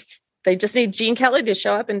they just need Gene Kelly to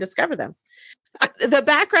show up and discover them. The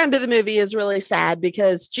background of the movie is really sad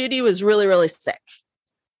because Judy was really, really sick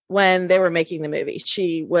when they were making the movie.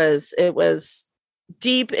 It was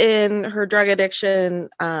deep in her drug addiction.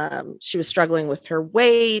 She was struggling with her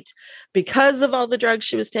weight because of all the drugs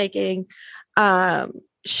she was taking.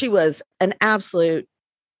 She was an absolute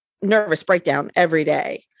nervous breakdown every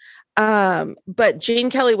day. But Gene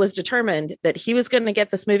Kelly was determined that he was going to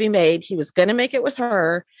get this movie made. He was going to make it with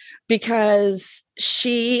her because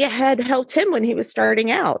she had helped him when he was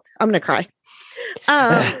starting out. I'm going to cry.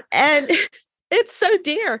 And it's so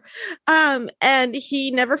dear. And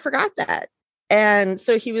he never forgot that. And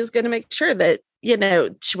so he was going to make sure that,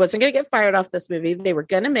 she wasn't going to get fired off this movie. They were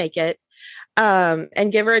going to make it,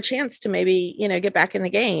 and give her a chance to maybe, get back in the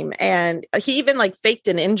game. And he even like faked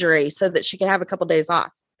an injury so that she could have a couple days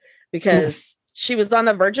off because she was on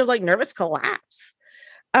the verge of like nervous collapse.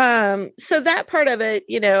 So that part of it,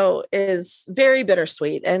 is very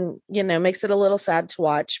bittersweet and, makes it a little sad to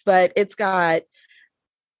watch, but it's got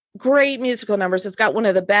great musical numbers. It's got one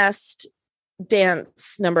of the best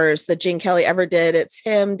dance numbers that Gene Kelly ever did. It's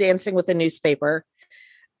him dancing with a newspaper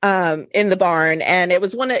in the barn. And it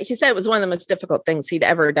was he said it was one of the most difficult things he'd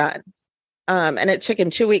ever done. And it took him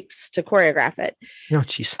 2 weeks to choreograph it. Oh,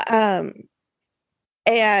 jeez.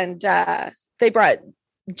 And they brought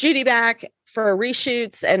Judy back for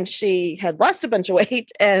reshoots, and she had lost a bunch of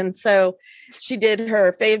weight. And so she did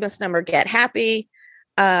her famous number, Get Happy.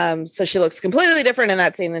 So she looks completely different in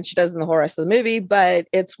that scene than she does in the whole rest of the movie, but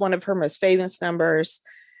it's one of her most famous numbers.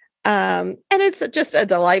 And it's just a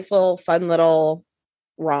delightful, fun little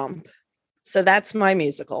romp. So that's my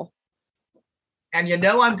musical. And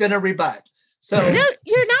I'm going to rebut. So no,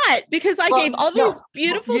 you're not, because I gave all these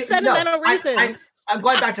beautiful sentimental reasons. I'm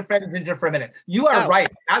going back to Fred and Ginger for a minute. You are right.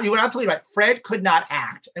 You were absolutely right. Fred could not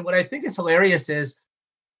act. And what I think is hilarious is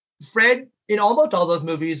Fred, in almost all those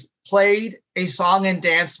movies, played a song and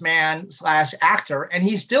dance man / actor, and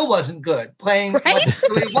he still wasn't good playing what he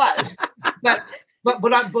really was. But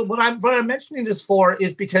what I'm mentioning this for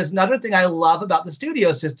is because another thing I love about the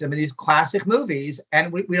studio system in these classic movies,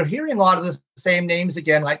 and we are hearing a lot of the same names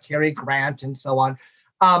again, like Cary Grant and so on.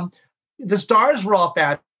 The stars were all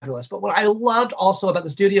fabulous, but what I loved also about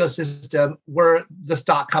the studio system were the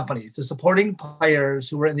stock companies, the supporting players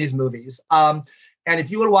who were in these movies. And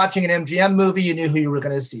if you were watching an MGM movie, you knew who you were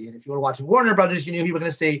going to see. And if you were watching Warner Brothers, you knew who you were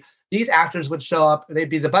going to see. These actors would show up. They'd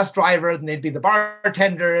be the bus drivers, and they'd be the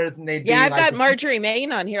bartenders, and they'd be. I've got Marjorie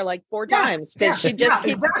Main on here like 4 times because she just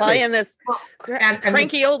keeps playing this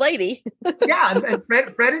cranky old lady. And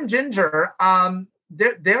Fred and Ginger,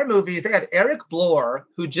 their movies. They had Eric Blore,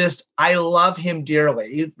 who I love him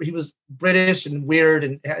dearly. He was British and weird,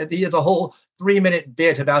 and he has a whole 3-minute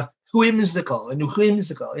bit about whimsical.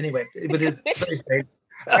 Anyway, with his face.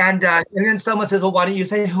 And then someone says, well, why don't you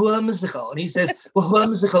say whimsical? And he says, well,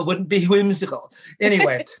 whimsical wouldn't be whimsical.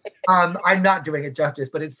 Anyway, I'm not doing it justice,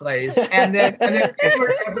 but it slays. And then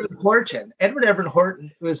Edward Everett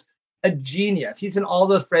Horton was a genius. He's in all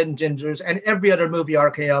the Fred and Gingers and every other movie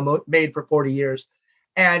RKO made for 40 years.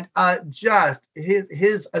 And Fred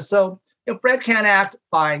can't act,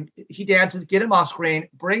 fine. He dances, get him off screen,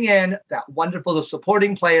 bring in that wonderful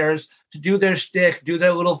supporting players to do their shtick, do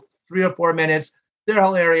their little 3 or 4 minutes. They're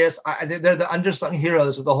hilarious. They're the undersung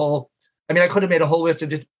heroes of the whole. I mean, I could have made a whole list of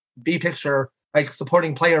just B-picture, like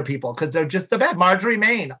supporting player people, because they're just the best. Marjorie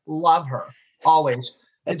Main, love her, always.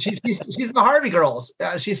 And she's in the Harvey Girls.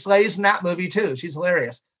 She slays in that movie, too. She's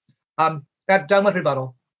hilarious. Done with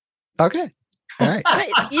rebuttal. Okay. All right.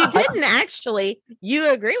 But you didn't actually.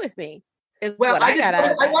 You agree with me. I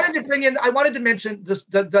wanted to mention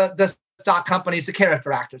the stock companies, the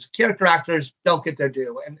character actors. Character actors don't get their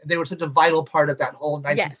due, and they were such a vital part of that whole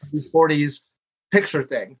 1940s picture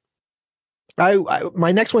thing.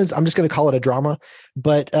 My next one is, I'm just going to call it a drama,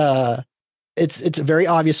 but it's a very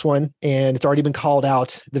obvious one, and it's already been called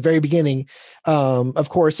out at the very beginning. Of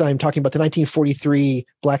course, I'm talking about the 1943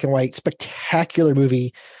 black and white spectacular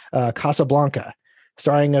movie, Casablanca,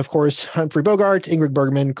 starring, of course, Humphrey Bogart, Ingrid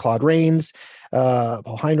Bergman, Claude Rains,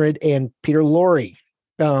 Paul Heinrich, and Peter Lorre.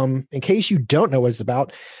 In case you don't know what it's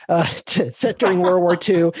about, set during World War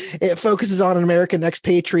II, it focuses on an American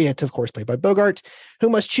expatriate, of course, played by Bogart, who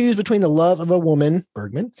must choose between the love of a woman,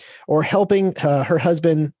 Bergman, or helping her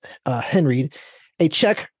husband, Henry, a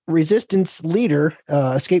Czech resistance leader,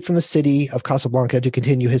 escape from the city of Casablanca to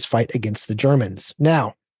continue his fight against the Germans.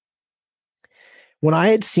 Now, when I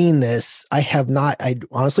had seen this, I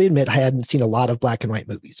honestly admit I hadn't seen a lot of black and white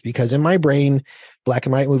movies, because in my brain, black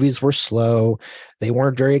and white movies were slow. They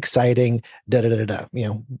weren't very exciting.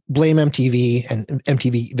 Blame MTV and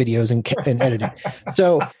MTV videos and editing.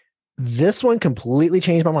 So this one completely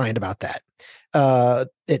changed my mind about that.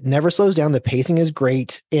 It never slows down. The pacing is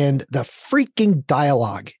great. And the freaking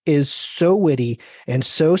dialogue is so witty and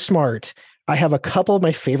so smart. I have a couple of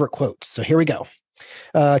my favorite quotes. So here we go.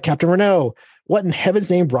 Captain Renault, what in heaven's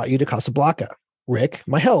name brought you to Casablanca? Rick,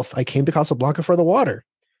 my health. I came to Casablanca for the water.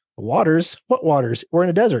 The waters? What waters? We're in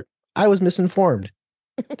a desert. I was misinformed.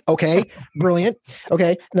 Okay, brilliant.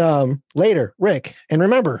 Okay, later, Rick. And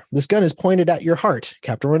remember, this gun is pointed at your heart,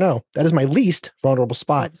 Captain Renault. That is my least vulnerable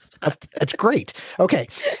spot. That's great. Okay.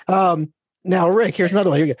 Now, Rick, here's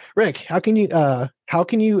another one. Here you go. Rick, how can you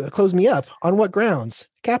close me up? On what grounds?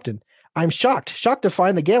 Captain, I'm shocked to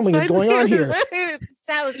find the gambling is going on here.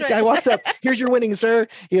 Guy walks up. Here's your winnings, sir.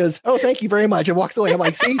 He goes, oh, thank you very much, and walks away. I'm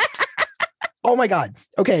like, see? Oh my God.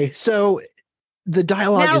 Okay, so the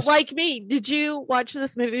dialogue now, like me, did you watch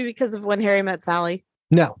this movie because of When Harry Met Sally?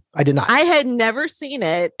 No, I did not. I had never seen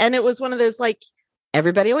it, and it was one of those, like,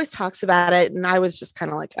 everybody always talks about it, and I was just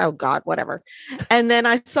kind of like, oh God, whatever. And then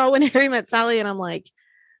I saw When Harry Met Sally, and I'm like,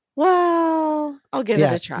 Well, I'll give it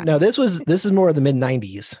a try. No, this is more of the mid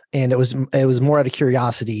 90s, and it was more out of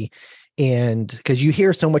curiosity, and because you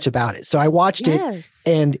hear so much about it. So I watched it,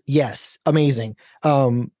 and yes, amazing.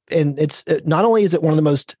 And it's not only is it one of the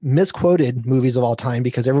most misquoted movies of all time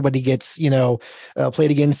because everybody gets, Play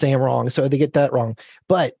It Again, Sam wrong. So they get that wrong.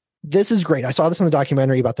 But this is great. I saw this in the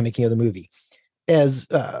documentary about the making of the movie. As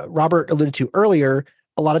Robert alluded to earlier,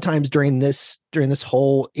 a lot of times during this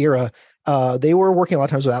whole era, they were working a lot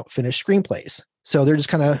of times without finished screenplays. So they're just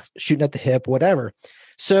kind of shooting at the hip, whatever.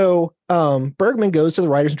 So Bergman goes to the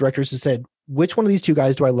writers and directors and said, which one of these two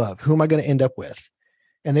guys do I love? Who am I going to end up with?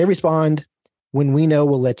 And they respond, when we know,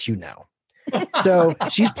 we'll let you know. So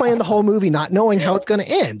she's playing the whole movie, not knowing how it's going to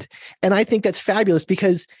end. And I think that's fabulous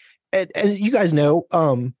because, and you guys know,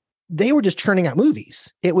 they were just churning out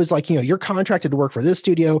movies. It was like, you're contracted to work for this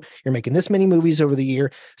studio. You're making this many movies over the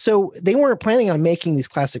year. So they weren't planning on making these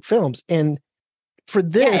classic films. And for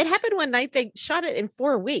this, it happened one night. They shot it in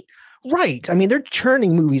 4 weeks. Right. I mean, they're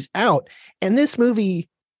churning movies out. And this movie,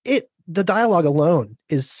 the dialogue alone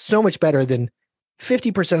is so much better than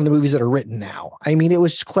 50% of the movies that are written now. I mean, it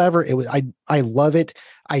was clever. I love it.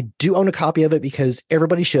 I do own a copy of it because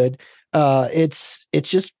everybody should. It's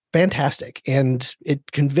just fantastic. And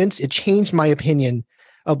it changed my opinion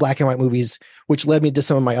of black and white movies, which led me to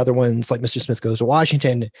some of my other ones like Mr. Smith Goes to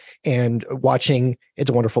Washington and watching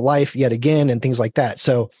It's a Wonderful Life yet again and things like that.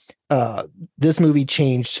 So this movie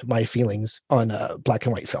changed my feelings on black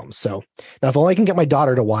and white films. So now if only I can get my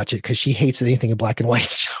daughter to watch it because she hates anything in black and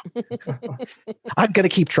white. I'm going to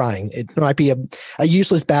keep trying. It might be a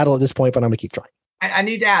useless battle at this point, but I'm going to keep trying. I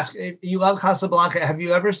need to ask, if you love Casablanca, have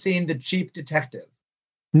you ever seen The Chief Detective?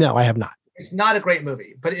 No, I have not. It's not a great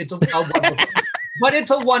movie, but it's a wonderful but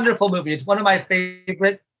it's a wonderful movie. It's one of my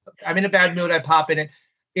favorite. I'm in a bad mood, I pop in it.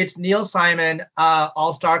 It's Neil Simon,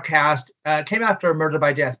 all-star cast. Came after Murder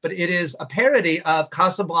by Death, but it is a parody of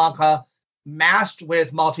Casablanca masked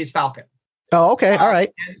with Maltese Falcon. Oh, okay. All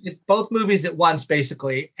right. And it's both movies at once,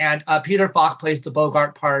 basically. And Peter Falk plays the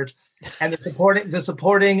Bogart part. And the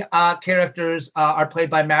supporting characters are played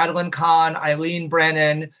by Madeline Kahn, Eileen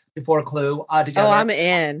Brennan, before Clue. Together. Oh, I'm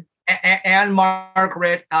in. And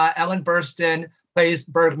Margaret, Ellen Burstyn plays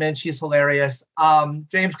Bergman. She's hilarious.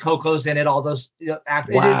 James Coco's in it. All those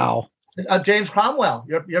actors. Wow. James Cromwell,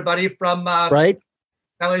 your buddy from right.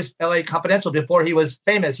 LA Confidential. Before he was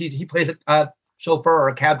famous, he plays a chauffeur or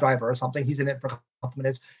a cab driver or something. He's in it for a couple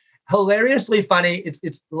minutes. Hilariously funny.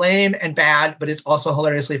 It's lame and bad, but it's also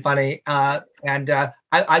hilariously funny. I've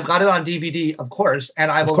got it on DVD, of course,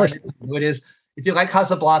 and I will let you know who it is. If you like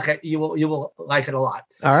Casablanca, you will like it a lot.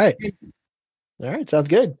 All right. Sounds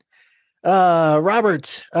good.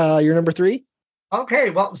 Robert, you're number 3. Okay.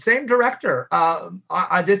 Well, same director.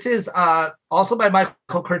 This is also by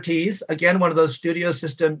Michael Curtiz. Again, one of those studio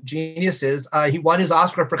system geniuses. He won his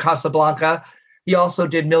Oscar for Casablanca. He also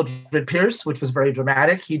did Mildred Pierce, which was very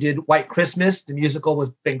dramatic. He did White Christmas, the musical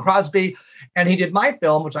with Bing Crosby. And he did my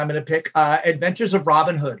film, which I'm going to pick, Adventures of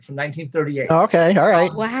Robin Hood from 1938. Okay, all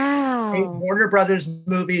right. Wow. A Warner Brothers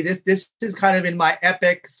movie. This is kind of in my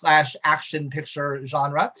epic/action picture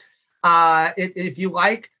genre. If you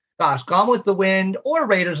like, Gone with the Wind or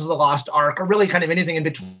Raiders of the Lost Ark, or really kind of anything in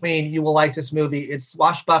between, you will like this movie. It's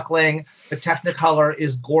swashbuckling. The Technicolor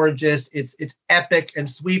is gorgeous. It's epic and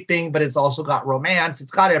sweeping, but it's also got romance.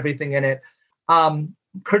 It's got everything in it.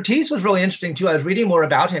 Curtiz was really interesting too. I was reading more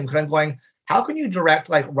about him because I'm going, how can you direct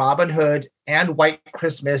like Robin Hood and White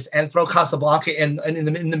Christmas and throw Casablanca in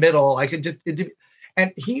the middle?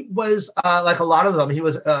 And he was like a lot of them. He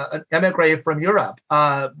was an emigre from Europe.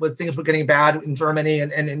 When things were getting bad in Germany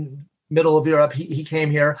and in middle of Europe, he came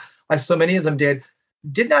here, like so many of them did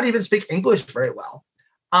not even speak English very well.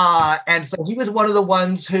 And so he was one of the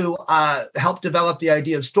ones who helped develop the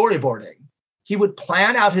idea of storyboarding. He would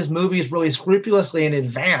plan out his movies really scrupulously in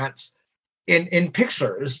advance in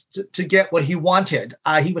pictures to get what he wanted.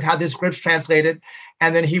 He would have his scripts translated,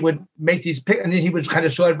 and then he would make these, and then he would kind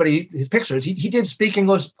of show everybody his pictures. He did speak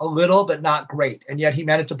English a little, but not great, and yet he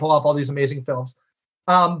managed to pull off all these amazing films.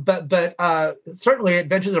 But certainly,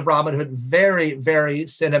 Adventures of Robin Hood, very, very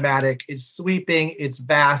cinematic. It's sweeping, it's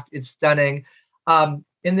vast, it's stunning.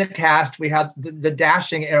 In the cast, we have the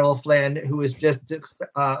dashing Errol Flynn, who is just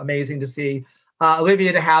amazing to see.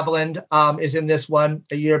 Olivia de Havilland is in this one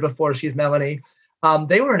a year before she's Melanie.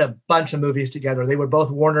 They were in a bunch of movies together. They were both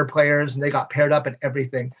Warner players, and they got paired up and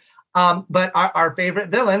everything. But our favorite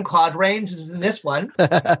villain, Claude Rains, is in this one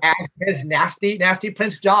as his nasty, nasty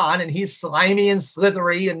Prince John, and he's slimy and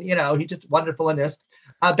slithery, and he's just wonderful in this.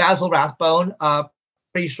 Basil Rathbone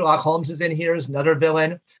Sherlock Holmes is in here as another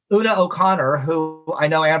villain. Una O'Connor, who I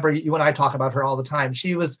know, Amber, you and I talk about her all the time.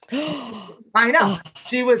 She was, I know,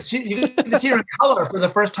 you can see her in color for the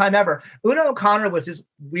first time ever. Una O'Connor was this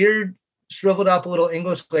weird, shriveled up little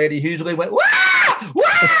English lady who usually went, wah!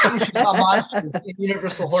 Wah! When she saw monsters in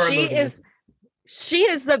Universal horror movies. She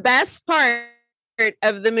is the best part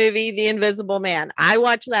of the movie The Invisible Man. I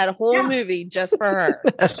watched that whole movie just for her.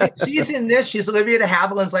 She's in this. She's Olivia de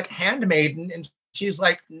Havilland's like handmaiden, and she's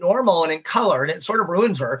like normal and in color, and it sort of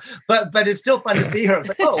ruins her. But it's still fun to see her. It's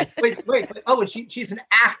like, oh, wait. Oh, she's an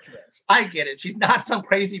actress. I get it. She's not some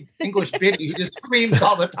crazy English biddy who just screams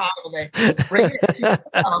all the time when they bring it.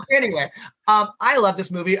 Anyway, I love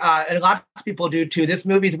this movie, and lots of people do too. This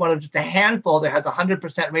movie is one of just a handful that has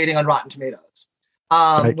 100% rating on Rotten Tomatoes.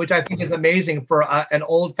 Which I think is amazing for an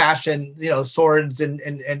old-fashioned, swords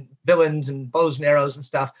and villains and bows and arrows and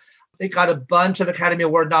stuff. It got a bunch of Academy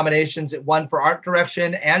Award nominations. It won for art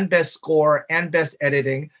direction and best score and best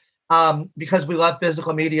editing because we love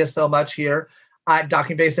physical media so much here at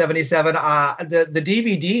Docking Bay 77. The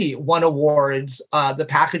DVD won awards. The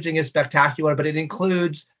packaging is spectacular, but it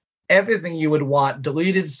includes everything you would want: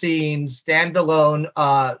 deleted scenes, standalone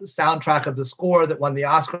soundtrack of the score that won the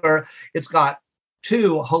Oscar. It's got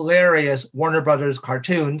 2 hilarious Warner Brothers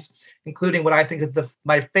cartoons, including what I think is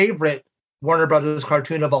my favorite Warner Brothers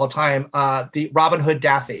cartoon of all time, the Robin Hood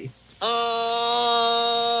Daffy. Oh,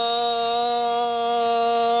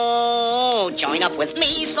 join up with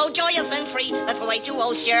me, so joyous and free. Let's away to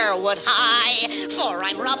old Sherwood High. For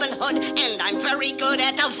I'm Robin Hood, and I'm very good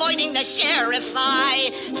at avoiding the sheriff's eye.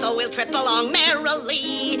 So we'll trip along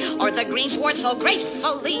merrily, or the greensward so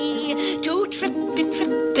gracefully, to trip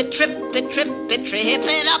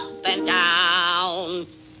it up and down.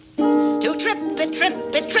 To trip it,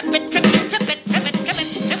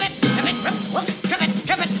 whoops, trip it.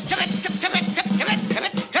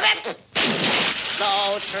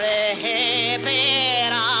 So trip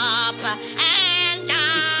it up and down.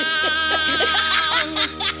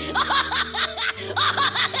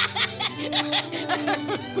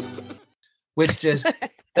 Which is,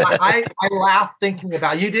 I laugh thinking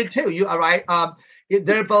about. You did too. You all right?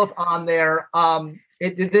 They're both on there.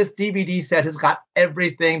 This DVD set has got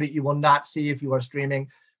everything that you will not see if you are streaming.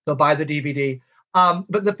 So buy the DVD.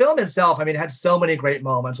 But the film itself, it had so many great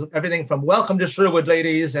moments. Everything from Welcome to Sherwood,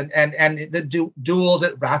 ladies, and the duel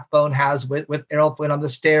that Rathbone has with Errol Flynn on the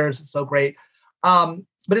stairs. It's so great. But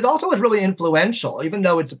it also was really influential, even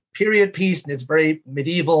though it's a period piece and it's very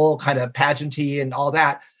medieval, kind of pageanty and all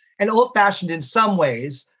that, and old-fashioned in some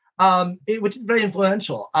ways. Which is very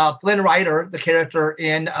influential. Flynn Rider, the character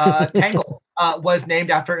in Tangle, was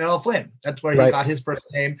named after Errol Flynn. That's where he got his first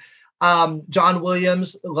name. John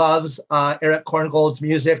Williams loves Eric Korngold's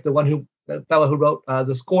music, the fellow who wrote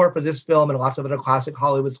the score for this film and lots of other classic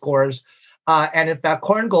Hollywood scores. And in fact,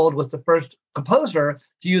 Korngold was the first composer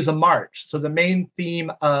to use a march. So the main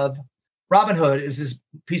theme of Robin Hood is this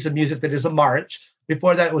piece of music that is a march.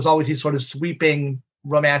 Before that, it was always these sort of sweeping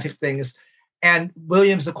romantic things. And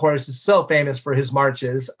Williams, of course, is so famous for his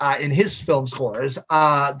marches in his film scores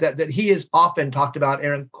that he has often talked about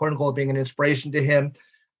Aaron Korngold being an inspiration to him.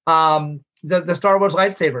 The Star Wars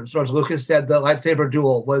lightsabers, George Lucas said the lightsaber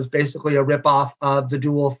duel was basically a ripoff of the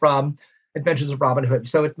duel from Adventures of Robin Hood.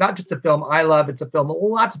 So it's not just a film I love, it's a film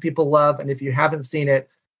lots of people love. And if you haven't seen it,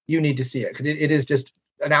 you need to see it because it is just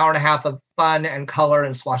an hour and a half of fun and color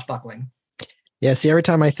and swashbuckling. Yeah, see, every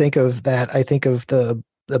time I think of that, I think of the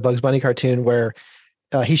Bugs Bunny cartoon where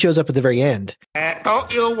he shows up at the very end. Don't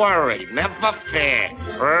you worry, never fear.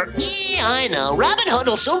 Yeah, I know. Robin Hood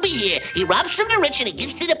will soon be here. He robs from the rich and he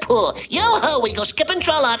gives to the poor. Yo-ho, we go skipping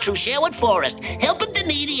tra-la through Sherwood Forest, helping the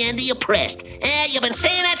needy and the oppressed. You've been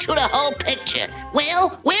saying that through the whole picture.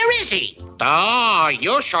 Well, where is he? Oh,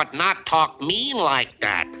 you should not talk mean like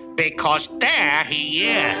that, because there he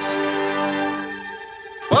is.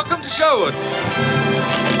 Welcome to Sherwood.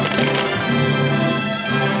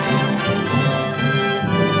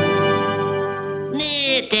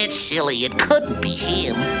 That's silly. It couldn't be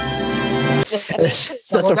him. That's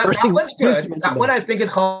that was good. That one I think is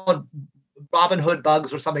called Robin Hood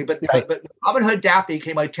Bugs or something. But Robin Hood Daffy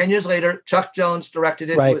came like 10 years later. Chuck Jones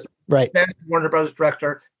directed it. Right. It was Warner Brothers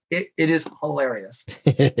director. It is hilarious.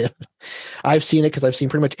 I've seen it because I've seen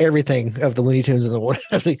pretty much everything of the Looney Tunes in the world.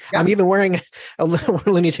 I'm even wearing a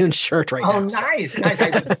Looney Tunes shirt right now. Oh, nice.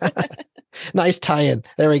 Nice tie-in.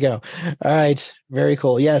 There we go. All right. Very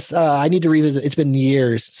cool. Yes. I need to revisit. It's been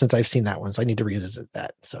years since I've seen that one, so I need to revisit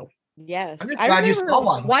that. So yes, I remember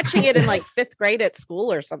watching it in like 5th grade at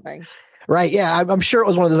school or something. Right. Yeah. I'm sure it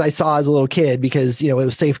was one of those I saw as a little kid because, it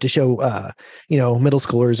was safe to show, middle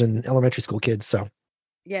schoolers and elementary school kids. So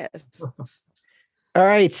Yes. All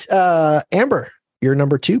right. Amber, your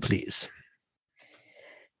number 2, please.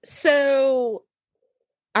 So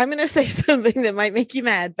I'm going to say something that might make you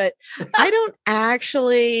mad, but I don't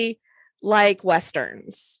actually like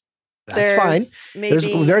Westerns. That's fine.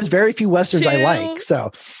 There's very few Westerns I like.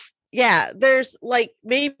 So yeah, there's like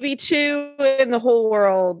maybe 2 in the whole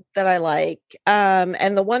world that I like.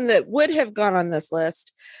 And the one that would have gone on this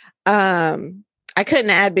list, I couldn't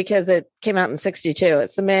add because it came out in 1962.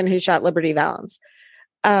 It's The Man Who Shot Liberty Valance,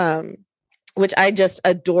 which I just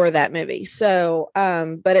adore that movie. So,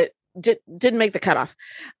 but it didn't make the cutoff.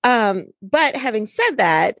 But having said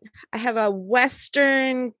that, I have a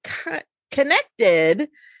Western connected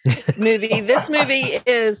movie. This movie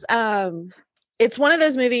is, it's one of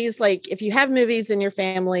those movies, like if you have movies in your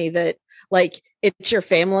family that like it's your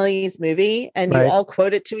family's movie and Right. you all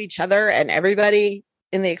quote it to each other and everybody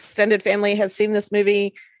in the extended family has seen this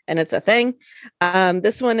movie and it's a thing.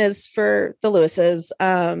 This one is for the Lewises.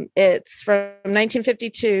 It's from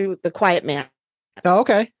 1952, The Quiet Man. Oh,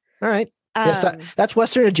 okay. All right. Yes, that's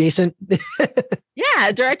Western adjacent.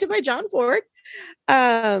 Yeah, directed by John Ford,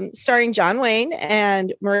 starring John Wayne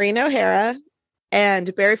and Maureen O'Hara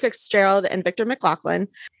and Barry Fitzgerald and Victor McLaughlin.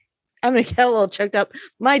 I'm going to get a little choked up.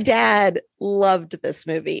 My dad loved this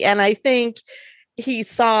movie, and I think he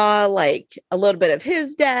saw like a little bit of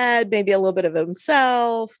his dad, maybe a little bit of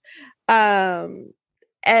himself. And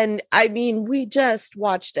I mean, we just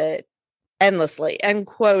watched it endlessly and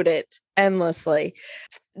quote it endlessly.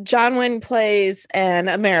 John Wayne plays an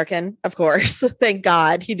American, of course. Thank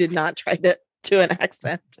God he did not try to do an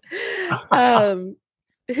accent.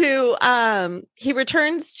 Who he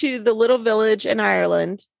returns to the little village in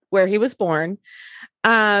Ireland where he was born.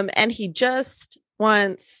 And he just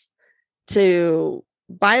wants to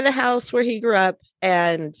buy the house where he grew up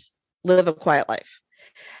and live a quiet life.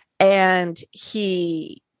 And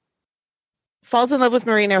he falls in love with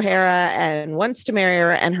Maureen O'Hara and wants to marry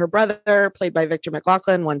her. And her brother, played by Victor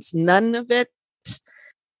McLaughlin, wants none of it.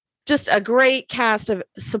 Just a great cast of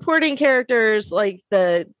supporting characters. Like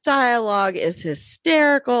the dialogue is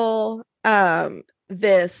hysterical.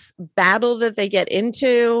 This battle that they get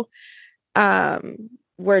into,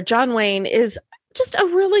 where John Wayne is just a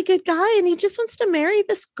really good guy and he just wants to marry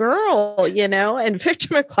this girl, you know, and Victor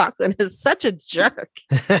McLaughlin is such a jerk.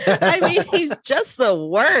 I mean, he's just the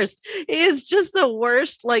worst. He is just the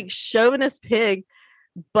worst, like chauvinist pig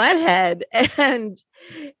butthead. And,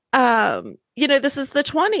 you know, this is the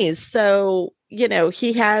 1920s. So, you know,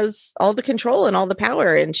 he has all the control and all the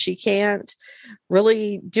power and she can't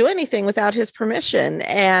really do anything without his permission.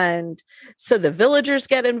 And so the villagers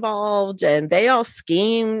get involved and they all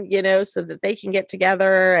scheme, you know, so that they can get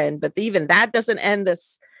together. And, but even that doesn't end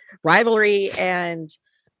this rivalry. And,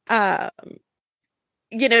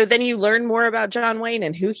 you know, then you learn more about John Wayne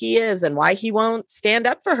and who he is and why he won't stand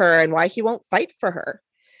up for her and why he won't fight for her.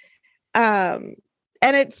 And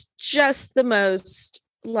it's just the most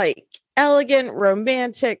like elegant,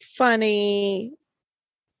 romantic, funny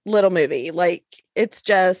little movie. Like it's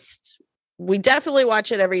just, we definitely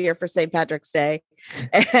watch it every year for St. Patrick's Day.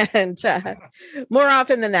 And more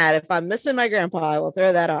often than that, if I'm missing my grandpa, I will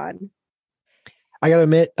throw that on. I gotta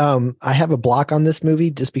admit, I have a block on this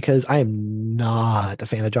movie just because I am not a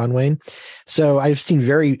fan of John Wayne. So I've seen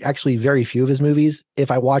very few of his movies.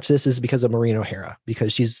 If I watch this, is because of Maureen O'Hara,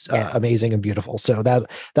 because she's amazing and beautiful. So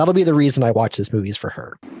that'll be the reason I watch this movie, is for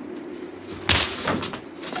her.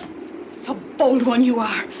 So bold one you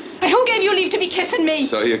are. And who gave you leave to be kissing me?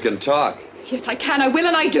 So you can talk. Yes, I can, I will,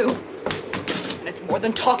 and I do. And it's more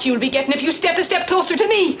than talk you'll be getting if you step a step closer to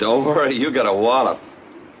me. Don't worry, you got a wallop.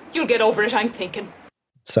 You'll get over it, I'm thinking.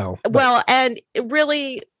 So, well, and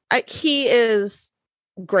really, he is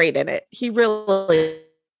great in it. He really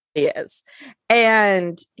is.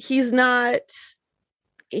 And he's not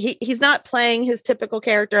playing his typical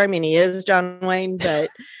character. I mean, he is John Wayne, but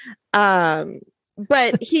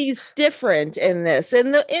he's different in this,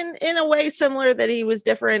 in a way similar that he was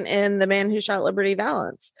different in The Man Who Shot Liberty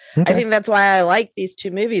Valance. Okay. I think that's why I like these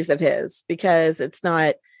two movies of his, because it's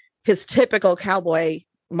not his typical cowboy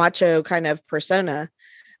macho kind of persona.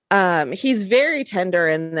 He's very tender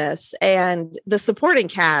in this, and the supporting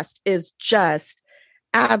cast is just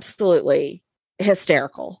absolutely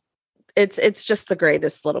hysterical. It's just the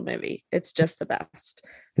greatest little movie. It's just the best.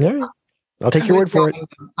 Yeah. I'll take your word for it.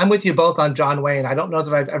 I'm with you both on John Wayne. I don't know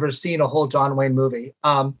that I've ever seen a whole John Wayne movie.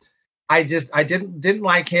 I didn't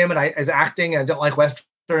like him, and his acting, and I don't like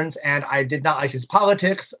Westerns, and I did not like his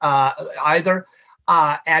politics either.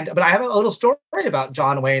 But I have a little story about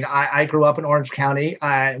John Wayne. I grew up in Orange County.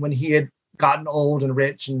 When he had gotten old and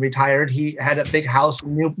rich and retired, he had a big house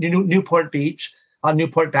in Newport Beach. on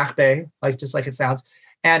Newport Back Bay, just like it sounds.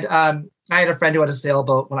 And I had a friend who had a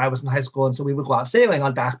sailboat when I was in high school, and so we would go out sailing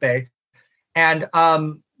on Back Bay. And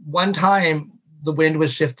one time the wind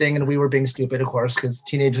was shifting, and we were being stupid, of course, because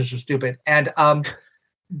teenagers are stupid, and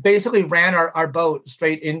basically ran our boat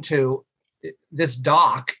straight into this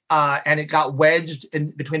dock, and it got wedged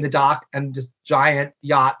in between the dock and this giant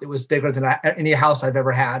yacht that was bigger than any house I've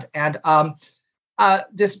ever had. And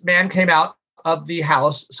this man came out of the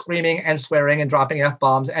house screaming and swearing and dropping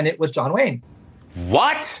F-bombs, and it was John Wayne.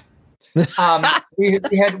 What? We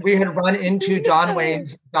had run into John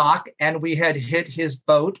Wayne's dock, and we had hit his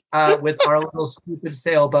boat with our little stupid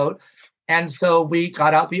sailboat. And so we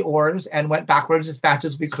got out the oars and went backwards as fast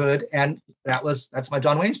as we could. And that's my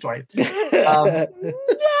John Wayne story. No.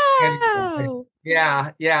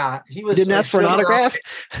 Yeah. He was. Didn't ask for an autograph?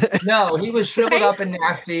 No, he was shriveled up and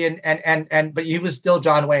nasty, and but he was still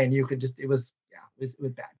John Wayne. You could just, it was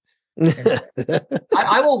bad.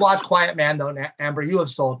 I will watch Quiet Man though, Amber. You have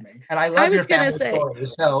sold me, and I love your family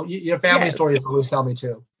stories. So your family stories always tell me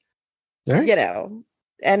too. Right. You know,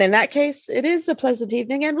 and in that case, it is a pleasant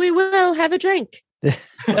evening, and we will have a drink. Is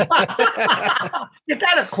that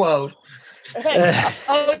a quote?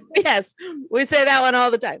 Oh yes, we say that one all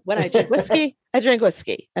the time. When I drink whiskey, I drink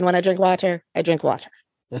whiskey, and when I drink water, I drink water.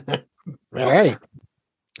 All right.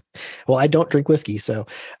 Well, I don't drink whiskey, so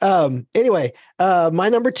anyway, my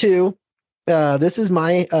number 2. This is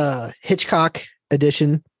my Hitchcock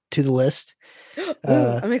addition to the list.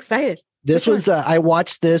 I'm excited. This was I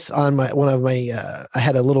watched this on I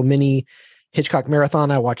had a little mini Hitchcock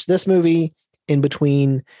marathon. I watched this movie in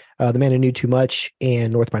between The Man Who Knew Too Much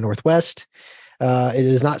and North by Northwest. It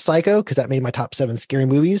is not Psycho, because that made my top 7 scary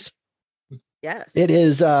movies. Yes. It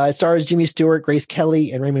is. It stars Jimmy Stewart, Grace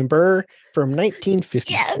Kelly, and Raymond Burr from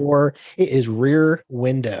 1954. Yes. It is Rear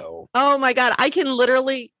Window. Oh my God. I can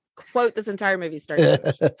literally quote this entire movie starting.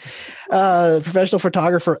 Professional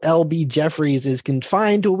photographer L.B. Jeffries is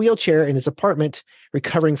confined to a wheelchair in his apartment,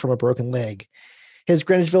 recovering from a broken leg. His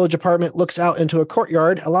Greenwich Village apartment looks out into a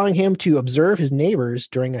courtyard, allowing him to observe his neighbors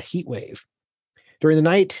during a heat wave. During the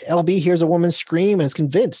night, L.B. hears a woman scream and is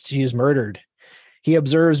convinced she is murdered. He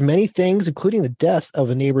observes many things, including the death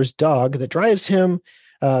of a neighbor's dog, that drives to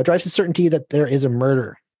certainty that there is a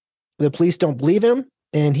murder. The police don't believe him,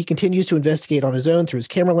 and he continues to investigate on his own through his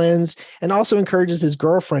camera lens, and also encourages his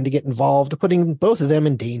girlfriend to get involved, putting both of them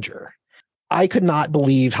in danger. I could not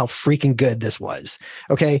believe how freaking good this was.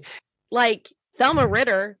 Okay. Like Thelma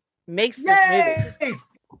Ritter makes this movie.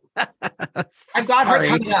 I've got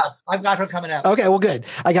her coming up. Okay, well, good.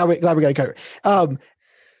 Glad we got it covered.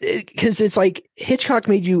 Because it's like Hitchcock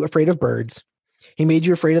made you afraid of birds. He made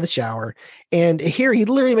you afraid of the shower. And here he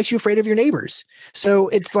literally makes you afraid of your neighbors. So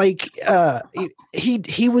it's like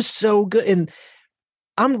he was so good. And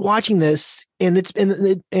I'm watching this, and it's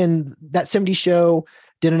in that 70s show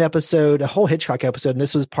did an episode, a whole Hitchcock episode, and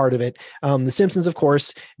this was part of it. The Simpsons, of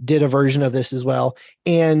course, did a version of this as well.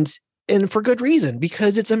 And for good reason,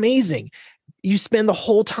 because it's amazing. You spend the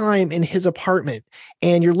whole time in his apartment,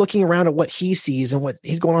 and you're looking around at what he sees and what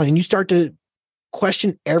he's going on, and you start to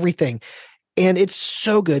question everything. And it's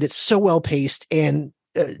so good. It's so well paced. And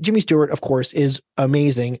Jimmy Stewart, of course, is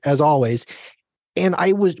amazing as always. And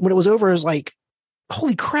when it was over, I was like,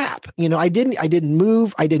 holy crap. I didn't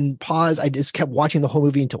move. I didn't pause. I just kept watching the whole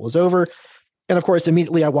movie until it was over. And of course,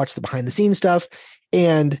 immediately I watched the behind the scenes stuff.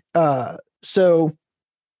 And so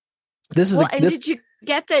this is, did you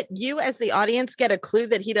get that you as the audience get a clue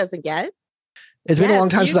that he doesn't get? It's been a long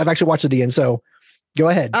time since I've actually watched it again. So go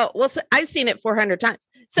ahead. Oh, well, so I've seen it 400 times.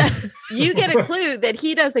 So you get a clue that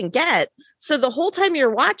he doesn't get. So the whole time you're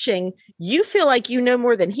watching, you feel like you know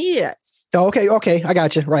more than he is. Oh, okay. I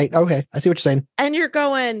got you. Right. Okay. I see what you're saying. And you're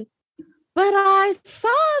going, but I saw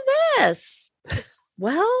this.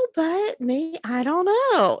 Well, but me, I don't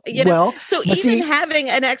know. So even having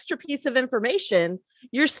an extra piece of information,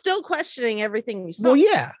 you're still questioning everything you saw. Well,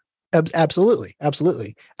 yeah, absolutely.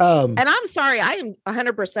 And I'm sorry, I am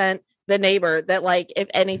 100% the neighbor that, like, if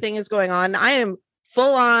anything is going on, I am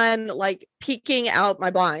full on like peeking out my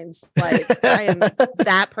blinds. Like I am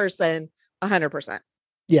that person 100%.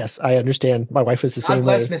 Yes, I understand. My wife is the same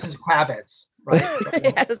way. Mrs. Kravitz. Right.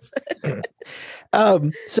 Yes.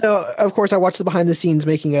 So of course I watched the behind the scenes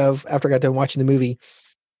making of after I got done watching the movie.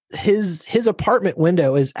 His apartment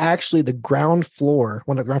window is actually the ground floor.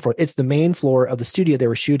 Well, not ground floor. It's the main floor of the studio they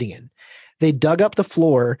were shooting in. They dug up the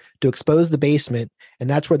floor to expose the basement, and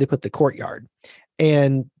that's where they put the courtyard.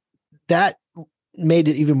 And that made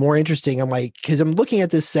it even more interesting. I'm like, because I'm looking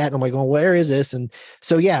at this set and I'm like, well, where is this? And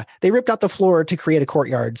so, yeah, they ripped out the floor to create a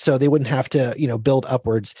courtyard so they wouldn't have to, build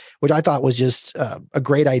upwards, which I thought was just a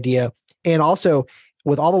great idea. And also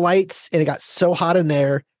with all the lights, and it got so hot in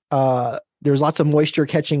there, there's lots of moisture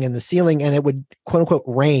catching in the ceiling, and it would quote unquote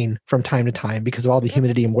rain from time to time because of all the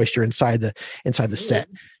humidity and moisture inside the set.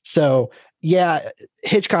 So yeah,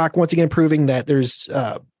 Hitchcock once again proving that there's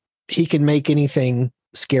he can make anything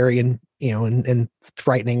scary and and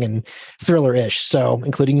frightening and thriller-ish. So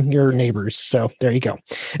including your neighbors. So there you go.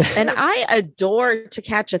 And I adore To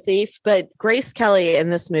Catch a Thief, but Grace Kelly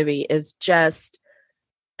in this movie is just,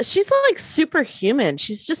 she's like superhuman.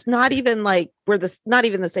 She's just not even like not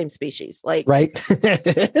even the same species. Like, right.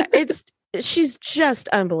 She's just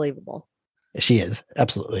unbelievable. She is,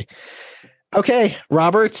 absolutely. Okay,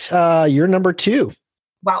 Robert, you're number 2.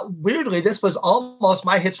 Wow, weirdly, this was almost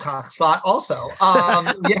my Hitchcock slot also.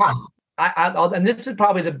 Yeah. And this is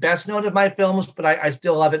probably the best known of my films, but I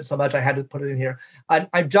still love it so much I had to put it in here.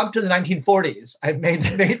 I jumped to the 1940s. I made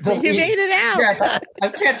the You made it out. Yes,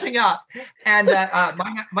 I'm catching up. And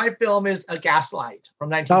my film is A Gaslight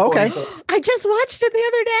from 1944. Oh, okay. I just watched it the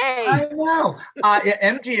I know.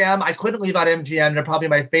 MGM. I couldn't leave out MGM. They're probably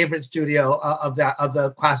my favorite studio of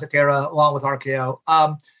the classic era, along with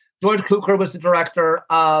RKO. George Cukor was the director,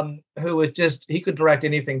 who was he could direct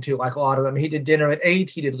anything too, like a lot of them. He did Dinner at 8,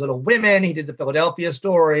 he did Little Women, he did The Philadelphia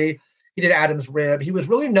Story, he did Adam's Rib. He was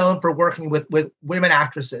really known for working with women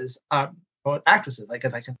actresses, or actresses, I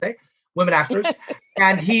guess I can say, women actors.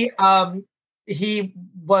 And he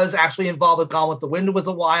was actually involved with Gone with the Wind was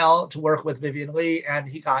a while to work with Vivien Leigh, and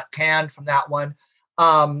he got canned from that one.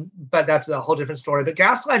 But that's a whole different story. But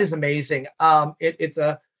Gaslight is amazing. It's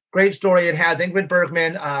a great story. It has Ingrid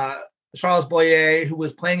Bergman, Charles Boyer, who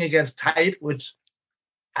was playing against type, which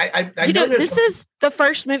I know this is the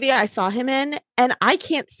first movie I saw him in, and I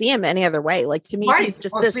can't see him any other way. Like, to me, right. He's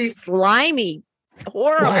just slimy,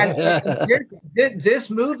 horrible. And this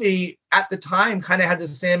movie at the time kind of had the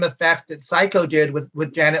same effect that Psycho did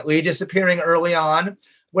with Janet Leigh disappearing early on,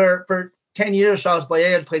 where for 10 years, Charles Boyer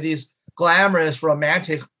had played these glamorous,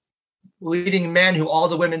 romantic leading men who all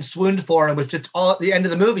the women swooned for, and was just all at the end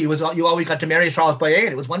of the movie was you always got to marry Charles Boyer, and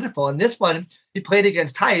it was wonderful. And this one, he played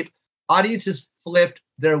against type. Audiences flipped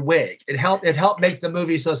their wig. It helped make the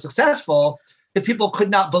movie so successful that people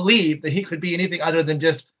could not believe that he could be anything other than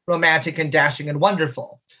just romantic and dashing and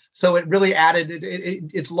wonderful. So it really added.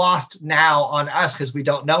 It's lost now on us because we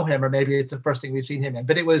don't know him, or maybe it's the first thing we've seen him in.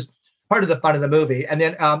 But it was part of the fun of the movie. And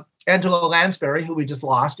then Angela Lansbury, who we just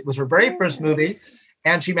lost, it was her very first movie.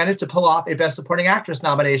 And she managed to pull off a Best Supporting Actress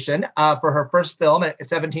nomination for her first film at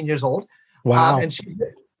 17 years old. Wow. And she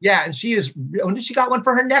got one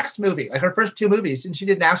for her next movie, like her first 2 movies. And she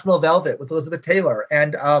did National Velvet with Elizabeth Taylor,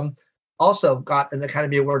 and also got an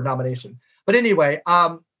Academy Award nomination. But anyway,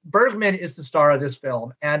 Bergman is the star of this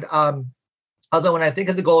film. And although when I think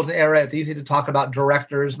of the golden era, it's easy to talk about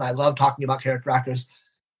directors, and I love talking about character actors.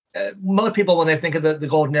 Most people, when they think of the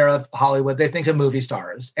golden era of Hollywood, they think of movie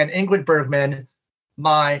stars. And Ingrid Bergman,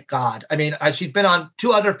 my God. I mean, she's been on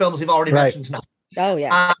 2 other films we've already mentioned tonight. Oh,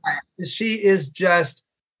 yeah. She is just,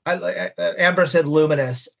 Amber said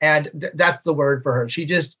luminous, and that's the word for her. She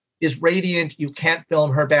just is radiant. You can't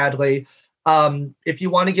film her badly. If you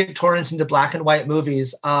want to get Torrance into black and white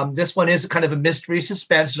movies, this one is kind of a mystery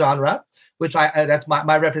suspense genre, which that's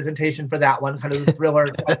my representation for that one, kind of a thriller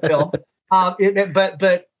film. But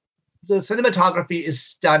the cinematography is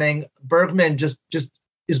stunning. Bergman just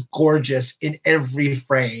is gorgeous in every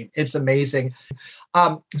frame. It's amazing.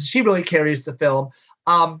 She really carries the film.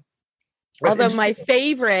 Although my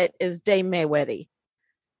favorite is Dame Mae Whitty.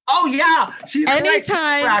 Oh yeah, she's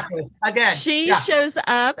anytime again. She shows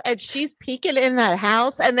up and she's peeking in that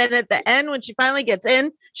house, and then at the end when she finally gets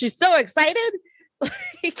in, she's so excited.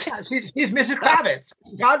 She's Mrs. Kravitz.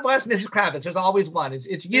 God bless Mrs. Kravitz. There's always one.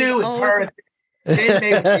 It's you. It's her.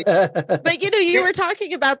 But you were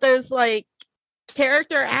talking about those like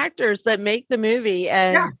character actors that make the movie,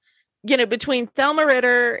 and between Thelma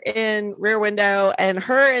Ritter in Rear Window and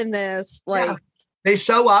her in this, they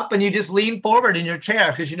show up and you just lean forward in your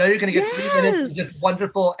chair because you're going to get 3 minutes of just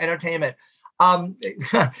wonderful entertainment.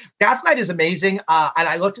 Gaslight is amazing, and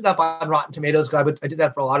I looked it up on Rotten Tomatoes because I did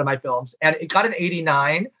that for a lot of my films, and it got an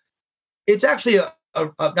 89. It's actually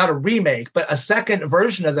not a remake, but a second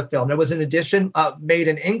version of the film. There was an edition made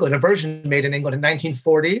in England, a version made in England in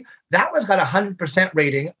 1940. That one's got a 100%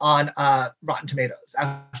 rating on Rotten Tomatoes,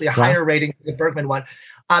 actually a higher rating than the Bergman one.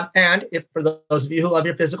 And for those of you who love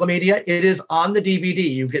your physical media, it is on the DVD.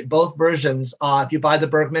 You get both versions. If you buy the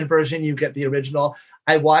Bergman version, you get the original.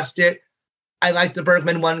 I watched it. I like the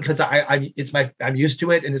Bergman one because I'm used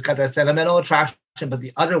to it, and it's got that sentimental attraction. But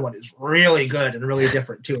the other one is really good and really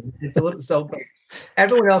different too. It's a little so.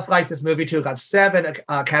 Everyone else likes this movie too. It got 7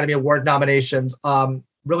 Academy Award nominations.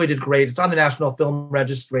 really did great. It's on the National Film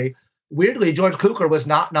Registry. Weirdly, George Cukor was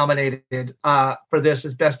not nominated for this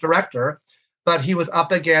as Best Director, but he was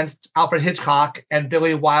up against Alfred Hitchcock and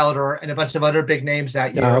Billy Wilder and a bunch of other big names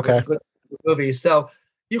that year. Oh, okay. It was a good movie. So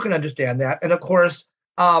you can understand that. And of course,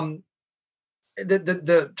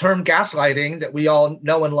 the term gaslighting that we all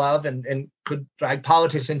know and love and could drag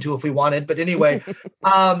politics into if we wanted. But anyway,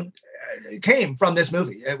 came from this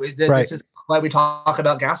movie. This is why we talk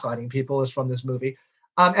about gaslighting people, is from this movie.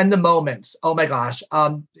 And the moments. Oh my gosh.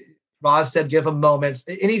 Roz said, give them moments.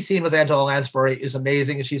 Any scene with Angela Lansbury is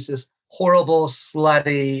amazing. She's this horrible,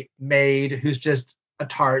 slutty maid who's just a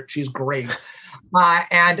tart. She's great.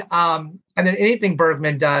 And then anything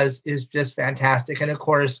Bergman does is just fantastic. And of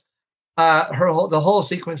course, the whole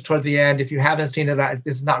sequence toward the end, if you haven't seen it,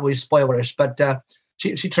 it's not really spoilerish, but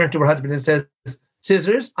she turned to her husband and says,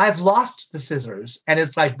 "Scissors? I've lost the scissors." And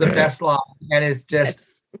it's like the best line. And it's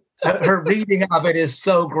just, her reading of it is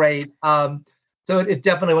so great. So it's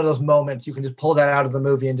definitely one of those moments you can just pull that out of the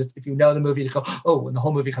movie, and just, if you know the movie, you go, oh, and the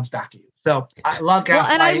whole movie comes back to you. So I love Gaslight.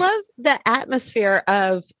 Well, and I love the atmosphere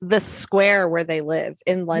of the square where they live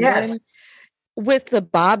in London. Yes. With the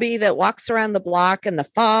Bobby that walks around the block and the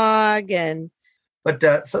fog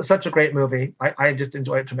But such a great movie. I just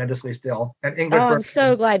enjoy it tremendously still. And Ingrid Bergman, I'm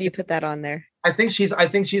so glad you put that on there. I think she's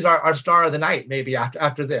our star of the night. Maybe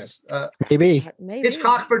after this. Maybe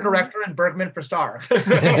Hitchcock for director and Bergman for star.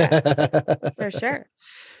 For sure.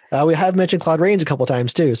 We have mentioned Claude Rains a couple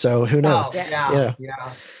times too, so who knows? Oh,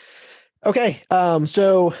 yeah. Okay,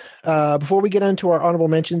 so before we get into our honorable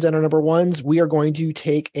mentions and our number ones, we are going to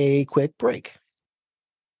take a quick break.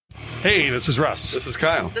 Hey, this is Russ. This is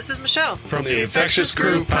Kyle. This is Michelle. From the Infectious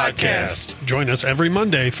Groove Podcast. Join us every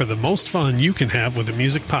Monday for the most fun you can have with a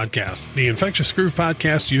music podcast. The Infectious Groove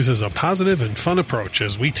Podcast uses a positive and fun approach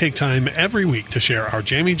as we take time every week to share our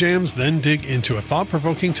jammy jams, then dig into a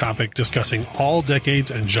thought-provoking topic discussing all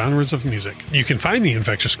decades and genres of music. You can find the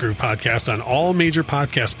Infectious Groove Podcast on all major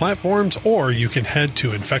podcast platforms, or you can head to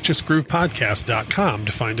infectiousgroovepodcast.com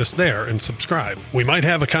to find us there and subscribe. We might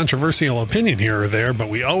have a controversial opinion here or there, but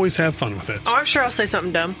we always have fun with it. Oh, I'm sure I'll say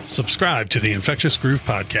something dumb. Subscribe to the Infectious Groove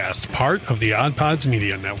Podcast, part of the Odd Pods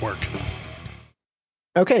Media Network.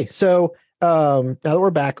 Okay, so now that we're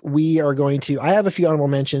back, we are going to, I have a few honorable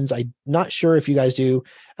mentions. I'm not sure if you guys do.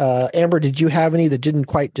 Amber, did you have any that didn't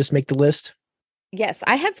quite just make the list? Yes,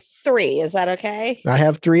 I have 3. Is that okay? I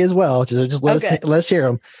have 3 as well. Just let us hear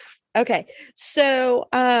them. Okay. So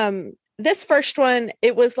this first one,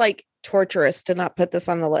 it was like torturous to not put this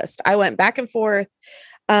on the list. I went back and forth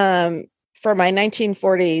for my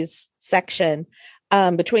 1940s section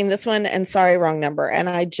between this one and Sorry, Wrong Number. And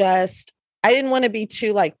I didn't want to be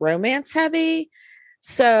too like romance heavy.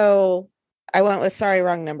 So I went with Sorry,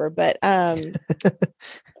 Wrong Number. But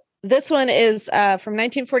this one is from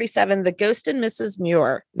 1947, The Ghost and Mrs.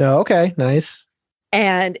 Muir. Oh, okay. Nice.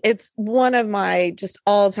 And it's one of my just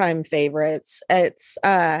all-time favorites. It's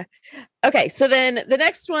okay. So then the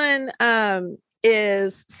next one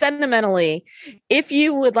is Sentimentally. If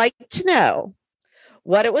you would like to know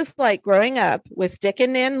what it was like growing up with Dick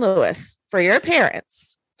and Nan Lewis for your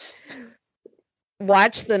parents,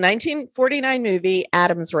 watch the 1949 movie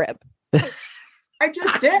Adam's Rib. I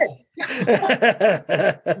just did.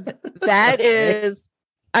 That is,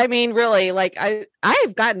 I mean, really, like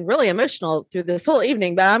I've gotten really emotional through this whole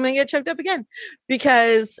evening, but I'm gonna get choked up again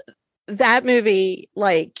because that movie,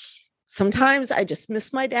 like, sometimes I just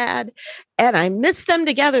miss my dad and I miss them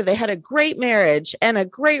together. They had a great marriage and a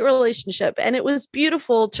great relationship, and it was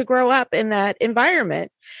beautiful to grow up in that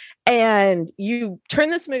environment. And you turn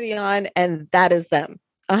this movie on and that is them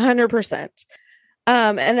 100%.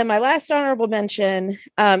 And then my last honorable mention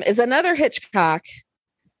is another Hitchcock,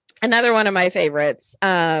 another one of my favorites.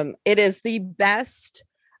 It is the best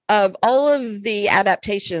of all of the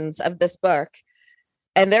adaptations of this book.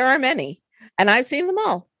 And there are many, and I've seen them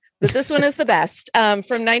all, but this one is the best. From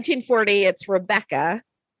 1940, it's Rebecca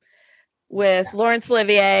with Laurence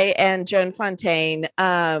Olivier and Joan Fontaine.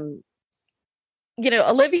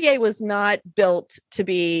 Olivier was not built to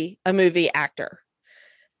be a movie actor.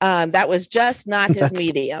 That was just not his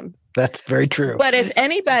medium. That's very true. But if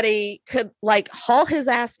anybody could like haul his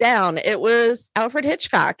ass down, it was Alfred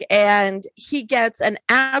Hitchcock, and he gets an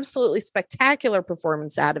absolutely spectacular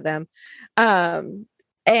performance out of him.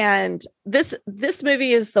 And this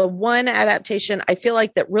movie is the one adaptation I feel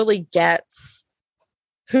like that really gets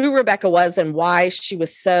who Rebecca was and why she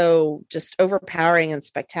was so just overpowering and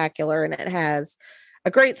spectacular. And it has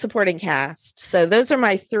a great supporting cast. So those are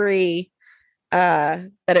my 3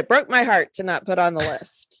 that it broke my heart to not put on the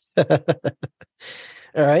list.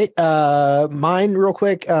 All right. Mine real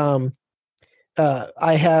quick.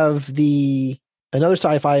 I have another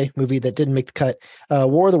sci-fi movie that didn't make the cut,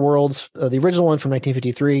 War of the Worlds, the original one from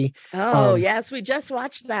 1953. Oh, yes, we just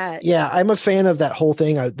watched that. Yeah, I'm a fan of that whole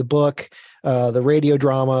thing, the book, the radio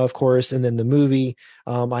drama, of course, and then the movie.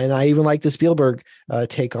 And I even like the Spielberg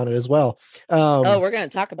take on it as well. We're going to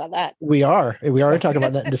talk about that. We are talking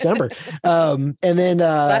about that in December. And then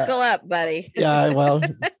buckle up, buddy. Yeah, well,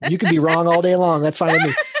 you can be wrong all day long. That's fine with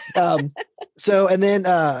me. So, and then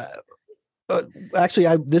actually,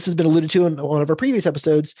 this has been alluded to in one of our previous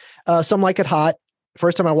episodes. Some Like It Hot.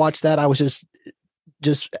 First time I watched that, I was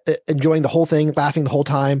just enjoying the whole thing, laughing the whole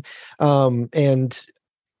time, and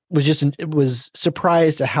was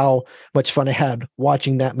surprised at how much fun I had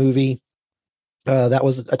watching that movie. That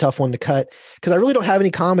was a tough one to cut because I really don't have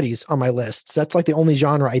any comedies on my list. So that's like the only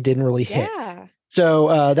genre I didn't really hit. Yeah.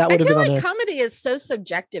 So that would have been on there. Comedy is so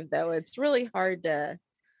subjective, though. It's really hard to.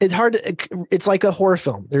 It's like a horror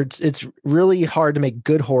film. It's really hard to make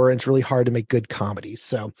good horror, and it's really hard to make good comedies.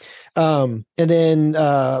 So, and then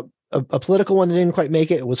a political one that didn't quite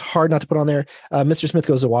make it. It was hard not to put on there. Mr. Smith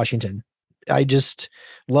Goes to Washington. I just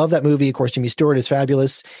love that movie. Of course, Jimmy Stewart is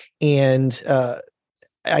fabulous, and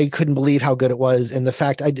I couldn't believe how good it was. And the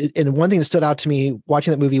fact and one thing that stood out to me watching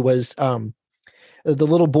that movie was the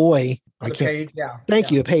little boy. Page. Thank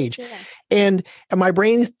you, Paige. Yeah. And my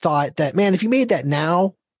brain thought that, man, if you made that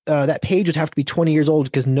now, that Paige would have to be 20 years old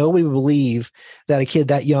because nobody would believe that a kid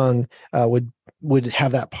that young would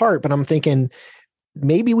have that part. But I'm thinking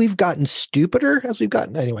maybe we've gotten stupider as we've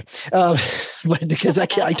gotten anyway. But because I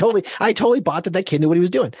totally bought that kid knew what he was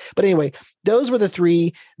doing. But anyway, those were the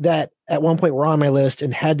three that at one point were on my list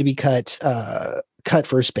and had to be cut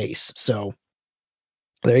for space. So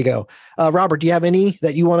there you go. Robert, do you have any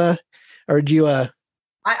that you want to, or do you,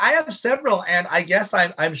 I have several, and I guess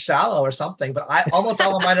I'm shallow or something, but almost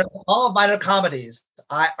all of mine are comedies.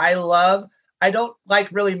 I don't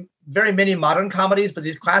like really very many modern comedies, but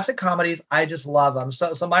these classic comedies, I just love them.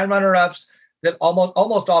 So my runner-ups that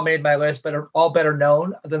almost all made my list, but are all better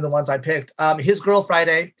known than the ones I picked. His Girl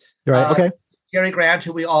Friday. Right. Okay. Cary Grant,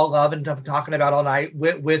 who we all love and have been talking about all night,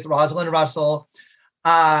 with Rosalind Russell.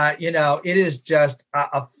 It is just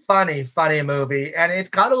a funny movie, and it's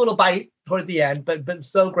got a little bite toward the end, but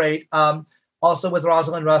so great. Also with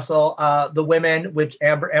Rosalind Russell, The Women, which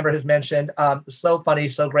Amber has mentioned, so funny,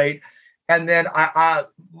 so great. And then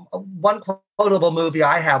one quotable movie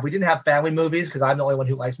I have. We didn't have family movies because I'm the only one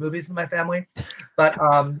who likes movies in my family, but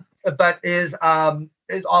is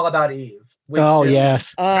All About Eve.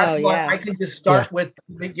 Yes. I can just start with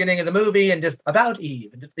the beginning of the movie and just about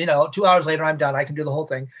Eve. And just, 2 hours later, I'm done. I can do the whole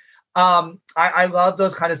thing. I love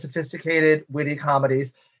those kind of sophisticated, witty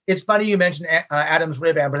comedies. It's funny you mentioned Adam's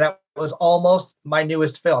Rib, Amber. That was almost my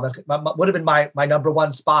newest film. It would have been my number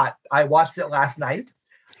one spot. I watched it last night.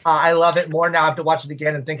 I love it more now. I have to watch it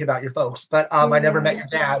again and think about your folks. But I never met your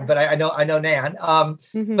dad, but I know Nan.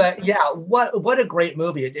 But yeah, what a great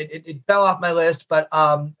movie. It fell off my list, but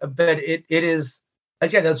it is,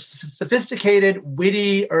 again, those sophisticated,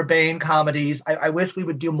 witty, urbane comedies. I wish we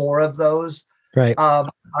would do more of those. Right. I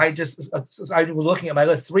was looking at my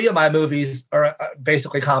list. 3 of my movies are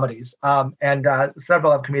basically comedies, and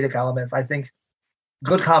several have comedic elements. I think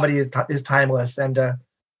good comedy is timeless, and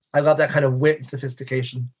I love that kind of wit and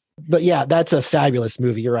sophistication. But yeah, that's a fabulous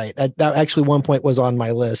movie. You're right. That actually one point was on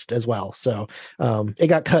my list as well. So it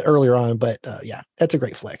got cut earlier on, but yeah, that's a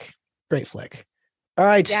great flick. Great flick. All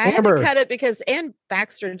right, yeah, Amber. I had to cut it because Ann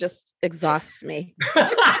Baxter just exhausts me.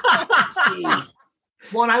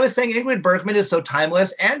 Well, and I was saying Ingrid Bergman is so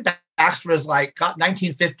timeless, and Baxter is got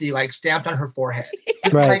 1950 stamped on her forehead.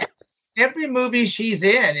 Right. Every movie she's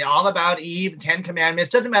in, All About Eve, 10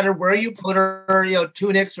 Commandments, doesn't matter where you put her,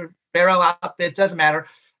 tunics or pharaoh outfit, doesn't matter.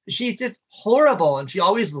 She's just horrible, and she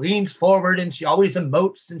always leans forward, and she always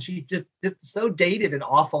emotes, and she's just so dated and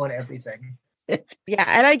awful and everything. Yeah,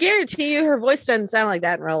 and I guarantee you her voice doesn't sound like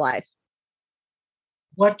that in real life.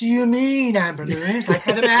 What do you mean, Amber Lewis? I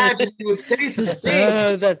can imagine you would say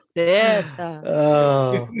so the theater.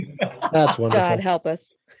 Oh, that's wonderful. God help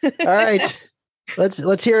us. All right.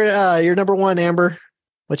 Let's hear your number one, Amber.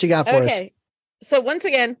 What you got for us? Okay. So once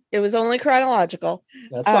again, it was only chronological.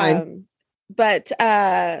 That's fine. But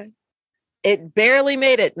it barely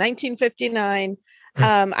made it. 1959.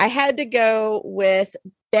 I had to go with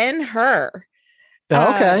Ben-Hur.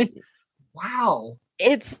 Okay. Wow.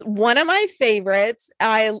 It's one of my favorites.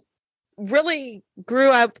 I really grew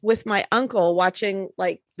up with my uncle watching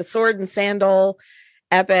the Sword and Sandal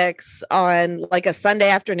epics on a Sunday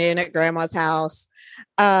afternoon at grandma's house.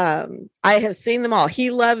 I have seen them all. He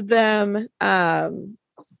loved them.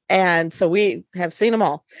 And so we have seen them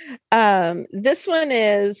all. This one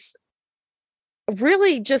is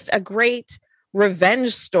really just a great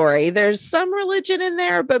revenge story. There's some religion in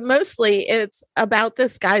there, but mostly it's about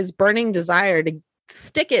this guy's burning desire to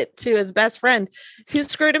stick it to his best friend who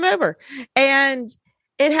screwed him over. And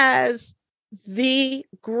it has the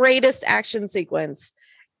greatest action sequence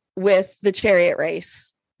with the chariot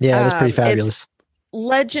race. Yeah, it was pretty fabulous. It's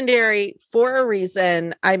legendary for a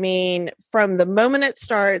reason. I mean, from the moment it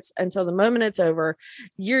starts until the moment it's over,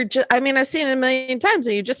 you're just, I mean, I've seen it a million times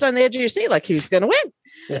and you're just on the edge of your seat, like, who's going to win?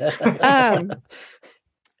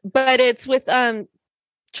 But it's with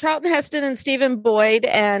Charlton Heston and Stephen Boyd,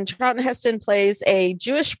 and Charlton Heston plays a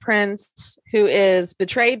Jewish prince who is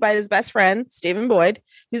betrayed by his best friend, Stephen Boyd,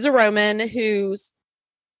 who's a Roman, who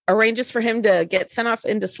arranges for him to get sent off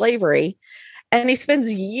into slavery. And he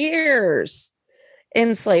spends years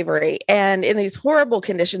in slavery and in these horrible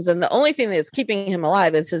conditions. And the only thing that's keeping him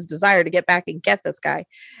alive is his desire to get back and get this guy.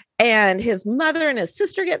 And his mother and his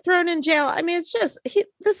sister get thrown in jail. I mean, it's just,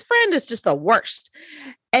 this friend is just the worst.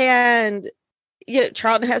 And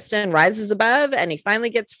Charlton Heston rises above and he finally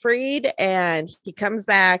gets freed and he comes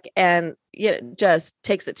back and just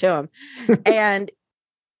takes it to him. And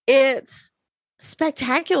it's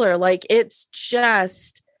spectacular. Like, it's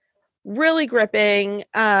just really gripping.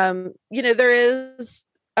 There is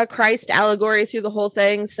a Christ allegory through the whole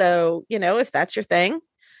thing. So, if that's your thing,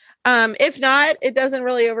 if not, it doesn't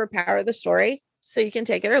really overpower the story. So you can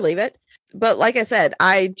take it or leave it. But like I said,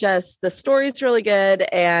 the story's really good.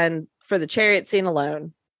 And for the chariot scene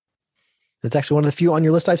alone, it's actually one of the few on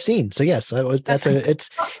your list I've seen. So yes,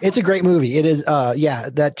 it's a great movie. It is.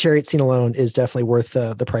 That chariot scene alone is definitely worth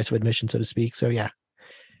the price of admission, so to speak. So yeah.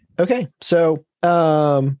 Okay. So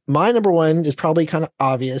my number one is probably kind of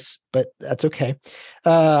obvious, but that's okay.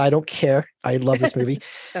 I don't care. I love this movie.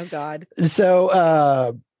 Oh God.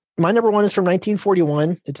 So my number one is from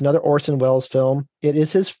 1941. It's another Orson Welles film. It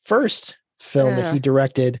is his first film that he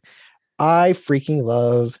directed. I freaking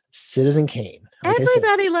love Citizen Kane. Like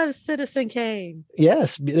everybody loves Citizen Kane.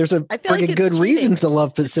 Yes, there's a freaking good reason to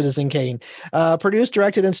love Citizen Kane. Produced,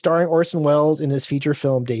 directed, and starring Orson Welles in his feature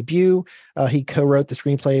film debut. He co-wrote the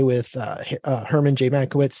screenplay with Herman J.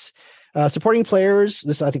 Mankiewicz. Supporting players,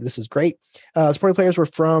 I think this is great. Supporting players were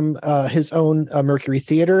from his own Mercury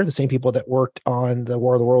Theater, the same people that worked on the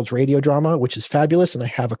War of the Worlds radio drama, which is fabulous, and I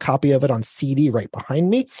have a copy of it on CD right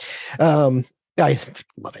behind me. I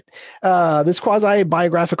love it. This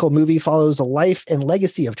quasi-biographical movie follows the life and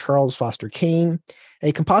legacy of Charles Foster Kane,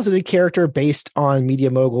 a composited character based on media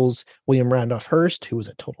moguls William Randolph Hearst, who was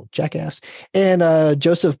a total jackass, and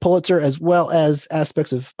Joseph Pulitzer, as well as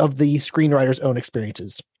aspects of the screenwriter's own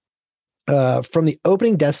experiences. From the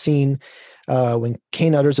opening death scene, when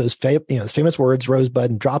Kane utters those famous words, Rosebud,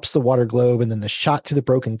 and drops the water globe, and then the shot through the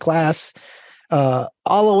broken glass,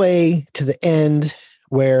 all the way to the end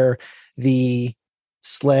where the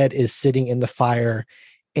sled is sitting in the fire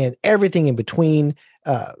and everything in between.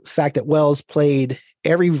 Fact that Welles played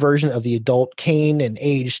every version of the adult Kane and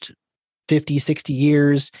aged 50, 60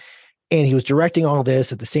 years. And he was directing all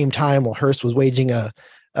this at the same time while Hearst was waging a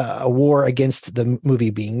war against the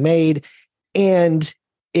movie being made. And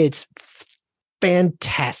it's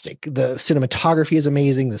fantastic. The cinematography is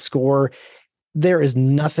amazing. The score, there is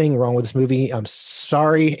nothing wrong with this movie. I'm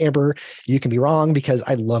sorry, Amber, you can be wrong, because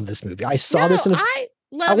I love this movie. I saw this in I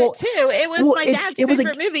love it too. It was my dad's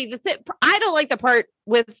favorite movie. I don't like the part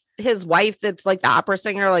with his wife that's like the opera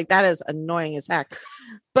singer. Like, that is annoying as heck.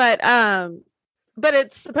 But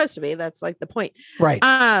it's supposed to be. That's like the point. Right.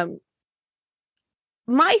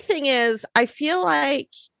 My thing is, I feel like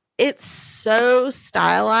it's so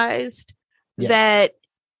stylized that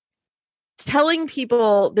telling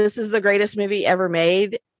people this is the greatest movie ever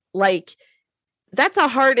made, like, that's a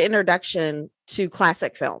hard introduction to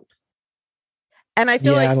classic film. And I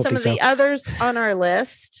feel like some of the others on our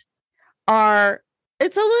list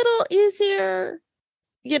it's a little easier,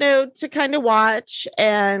 to kind of watch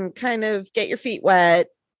and kind of get your feet wet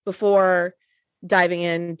before diving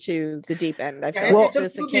into the deep end. I feel like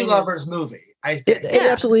it's a movie lover's movie. I think it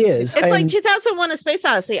absolutely is. It's like 2001: A Space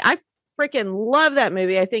Odyssey. I freaking love that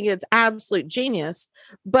movie. I think it's absolute genius.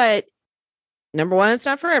 But number one, it's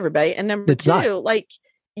not for everybody, and number two, like,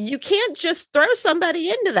 you can't just throw somebody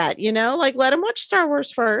into that. Like, let them watch Star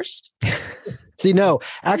Wars first. See, no,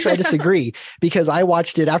 actually, I disagree, because I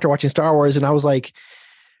watched it after watching Star Wars, and I was like,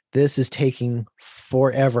 this is taking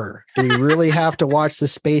forever. Do we really have to watch the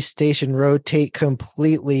space station rotate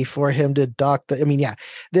completely for him to dock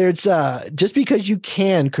there's just because you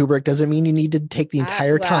can, Kubrick, doesn't mean you need to take the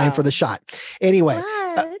entire time for the shot. Anyway,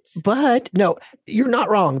 but no, you're not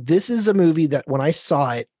wrong. This is a movie that when I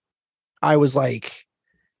saw it, I was like,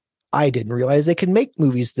 I didn't realize they could make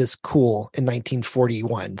movies this cool in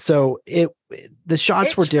 1941. So the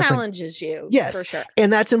shots were different. Challenges you, yes, for sure.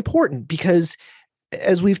 And that's important because,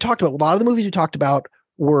 as we've talked about, a lot of the movies we talked about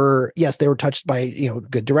were, yes, they were touched by,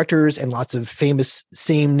 good directors and lots of famous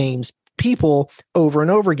same names people over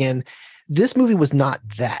and over again. This movie was not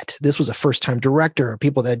that. This was a first-time director,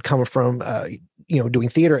 people that had come from, doing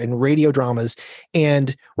theater and radio dramas,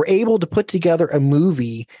 and were able to put together a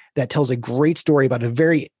movie that tells a great story about a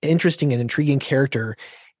very interesting and intriguing character,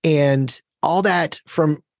 and all that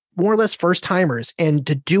from more or less first-timers, and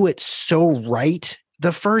to do it so right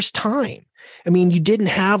the first time. I mean, you didn't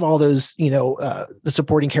have all those, the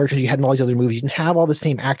supporting characters you had in all these other movies. You didn't have all the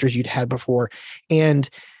same actors you'd had before. And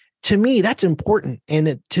to me, that's important.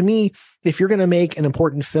 And to me, if you're going to make an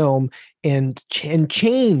important film and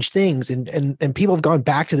change things, and people have gone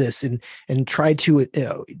back to this and tried to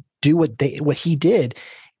do what he did.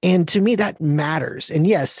 And to me, that matters. And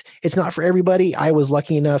yes, it's not for everybody. I was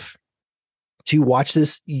lucky enough to watch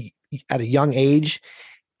this at a young age,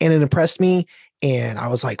 and it impressed me. And I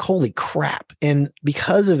was like, holy crap. And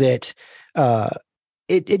because of it,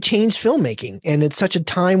 it changed filmmaking. And it's such a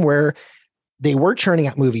time where they were churning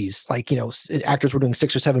out movies, like, actors were doing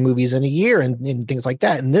 6 or 7 movies in a year and things like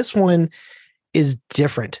that. And this one is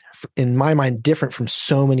different, in my mind, different from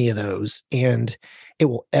so many of those. And it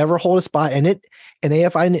will ever hold a spot. And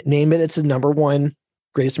AFI named it, it's the #1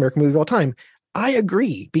 greatest American movie of all time. I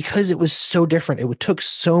agree, because it was so different. It took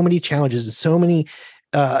so many challenges and so many,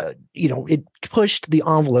 it pushed the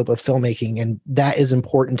envelope of filmmaking, and that is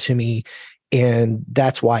important to me. And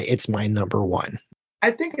that's why it's my #1. I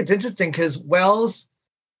think it's interesting because Wells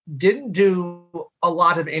didn't do a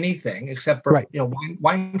lot of anything except for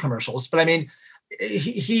wine commercials. But I mean,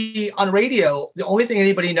 he on radio, the only thing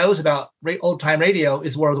anybody knows about old time radio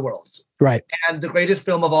is War of the Worlds. Right. And the greatest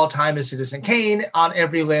film of all time is Citizen Kane, on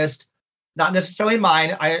every list. Not necessarily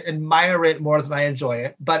mine. I admire it more than I enjoy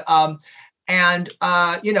it. But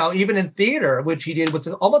even in theater, which he did with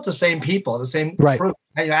almost the same people, the same crew.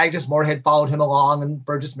 Agnes Moorehead followed him along, and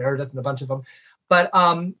Burgess Meredith and a bunch of them. But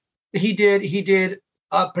he did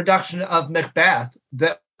a production of Macbeth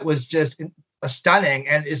that was just stunning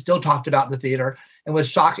and is still talked about in the theater, and was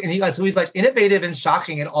shocking. And he's like innovative and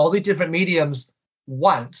shocking in all the different mediums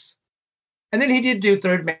once. And then he did do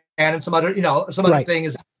Third Man and some other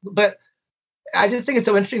things. But I just think it's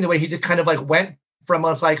so interesting the way he just kind of like went from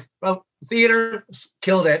it's like, oh, theater,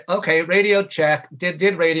 killed it. Okay, radio, check. Did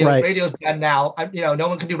radio. Right. Radio's done now. No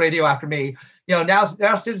one can do radio after me. Now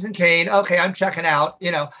Citizen Kane. Okay, I'm checking out.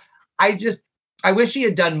 I wish he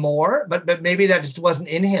had done more, but maybe that just wasn't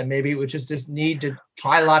in him. Maybe it was just this need to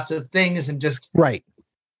try lots of things and just right.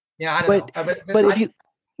 I don't know. But if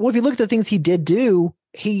you look at the things he did do,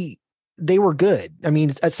 they were good. I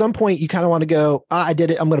mean, at some point you kind of want to go, I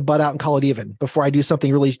did it, I'm going to butt out and call it even before I do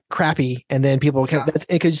something really crappy. And then people that's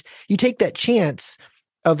because you take that chance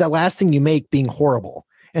of that last thing you make being horrible.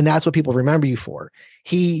 And that's what people remember you for.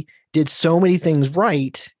 He did so many things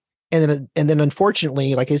right. And then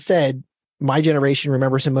unfortunately, like I said, my generation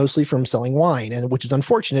remembers him mostly from Selling Wine, and which is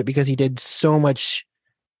unfortunate because he did such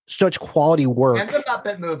quality work. And the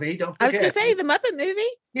Muppet movie. Don't forget. I was going to say the Muppet movie.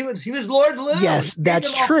 He was Lord Lou. Yes,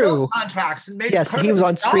 that's true. Contracts and made yes, he was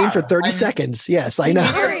on screen for 30 seconds. Yes, I know.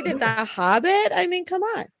 He narrated The Hobbit. I mean, come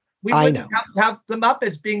on. We wouldn't have the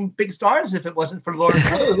Muppets being big stars if it wasn't for Lord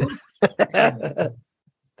Lou.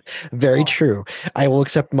 Very true. I will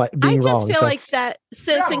accept being wrong. I just feel like that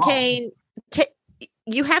Citizen Kane,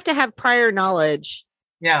 you have to have prior knowledge.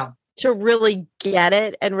 Yeah. To really get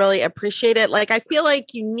it and really appreciate it. Like, I feel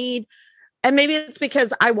like you need, and maybe it's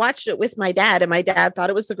because I watched it with my dad, and my dad thought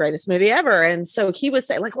it was the greatest movie ever. And so he was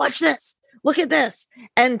saying, like, watch this, look at this,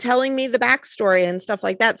 and telling me the backstory and stuff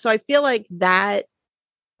like that. So I feel like that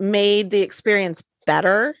made the experience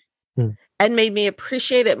better and made me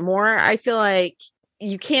appreciate it more. I feel like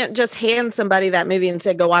you can't just hand somebody that movie and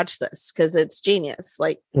say, go watch this because it's genius.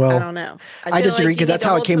 Like, well, I don't know. I disagree because that's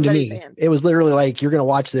how it came to me. Hand. It was literally like, you're going to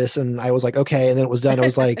watch this. And I was like, okay. And then it was done. I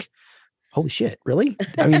was like, holy shit, really?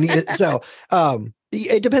 I mean, it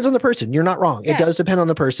depends on the person. You're not wrong. Yeah. It does depend on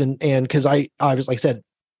the person. And because I was, like I said,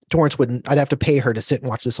 Torrance I'd have to pay her to sit and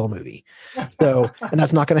watch this whole movie. So, and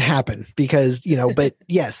that's not going to happen because, but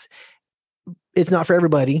yes, it's not for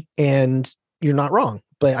everybody and you're not wrong.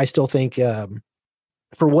 But I still think,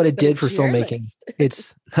 for what it did for filmmaking,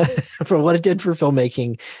 it's for what it did for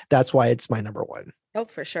filmmaking. That's why it's my #1. Oh,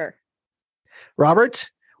 for sure. Robert,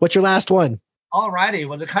 what's your last one? All righty.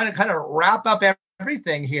 Well, to kind of wrap up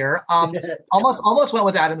everything here, almost went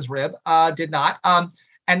with Adam's Rib. Did not.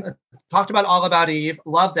 and talked about All About Eve.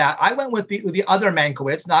 Love that. I went with the other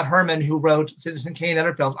Mankiewicz, not Herman, who wrote Citizen Kane and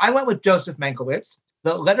other films. I went with Joseph Mankiewicz,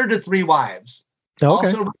 The Letter to Three Wives. Okay.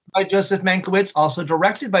 Also written by Joseph Mankiewicz, also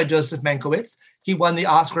directed by Joseph Mankiewicz. He won the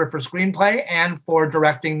Oscar for screenplay and for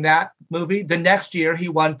directing that movie. The next year, he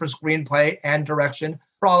won for screenplay and direction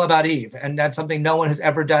for All About Eve. And that's something no one has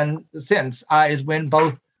ever done since, is win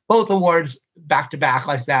both awards back to back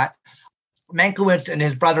like that. Mankiewicz and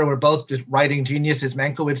his brother were both just writing geniuses.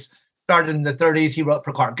 Mankiewicz started in the 30s. He wrote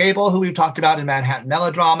for Clark Gable, who we've talked about in Manhattan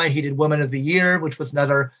Melodrama. He did Woman of the Year, which was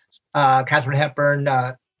another Katharine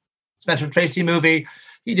Hepburn, Spencer Tracy movie.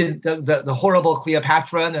 He did the horrible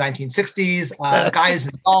Cleopatra in the 1960s, Guys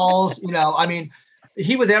and Dolls.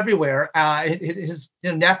 He was everywhere. His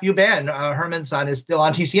nephew Ben, Herman's son, is still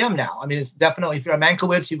on TCM now. I mean, it's definitely, if you're a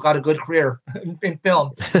Mankiewicz, you've got a good career in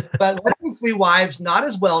film. But Letter to Three Wives, not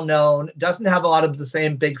as well known, doesn't have a lot of the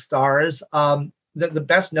same big stars. The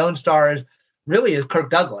best known star really is Kirk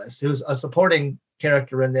Douglas, who's a supporting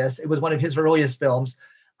character in this. It was one of his earliest films.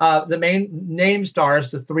 The main name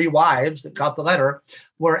stars, the three wives that got the letter,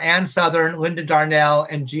 were Ann Sothern, Linda Darnell,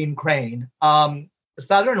 and Jean Crane.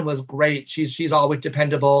 Sothern was great. She's always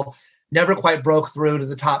dependable, never quite broke through to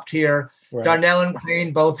the top tier. Right. Darnell and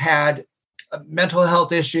Crane both had mental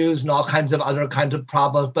health issues and all kinds of other kinds of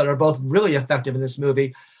problems, but are both really effective in this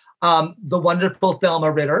movie. The wonderful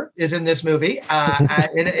Thelma Ritter is in this movie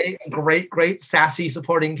in a great, sassy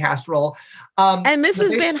supporting cast role. And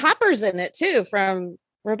Mrs. Van Hopper's in it too, from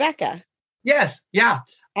Rebecca. Yes, yeah.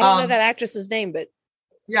 I don't know that actress's name, but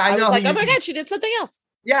yeah, I know. was like, oh my God, she did something else.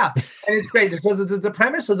 Yeah, and it's great. So the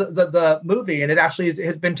premise of the movie, and it actually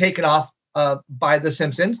has been taken off by The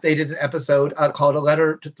Simpsons. They did an episode called A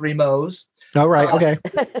Letter to Three Moes. Oh, right. Okay.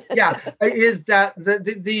 Yeah, is that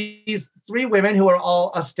these three women who are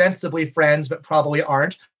all ostensibly friends, but probably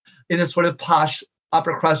aren't, in a sort of posh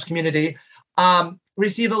upper crust community,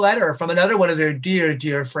 receive a letter from another one of their dear,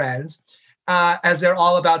 dear friends as they're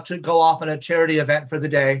all about to go off on a charity event for the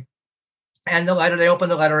day. And they open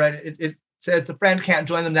the letter, and it says the friend can't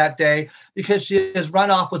join them that day because she has run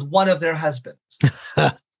off with one of their husbands.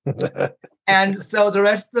 And so the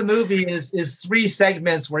rest of the movie is three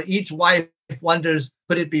segments where each wife wonders,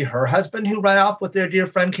 could it be her husband who ran off with their dear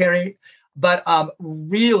friend Carrie? But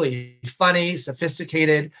really funny,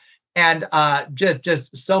 sophisticated, and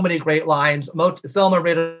just so many great lines. Thelma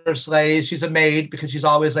Ritter slays. She's a maid because she's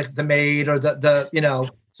always like the maid or the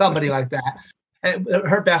somebody like that. And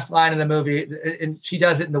her best line in the movie, and she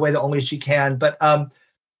does it in the way that only she can. But Ann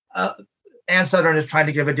Sothern is trying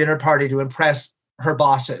to give a dinner party to impress her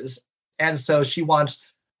bosses. And so she wants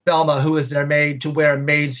Thelma, who is their maid, to wear a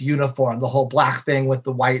maid's uniform, the whole black thing with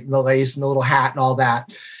the white and the lace and the little hat and all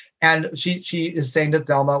that. And she is saying to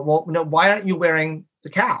Thelma, well, why aren't you wearing the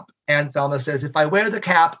cap? And Thelma says, if I wear the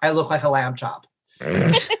cap, I look like a lamb chop.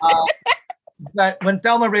 But when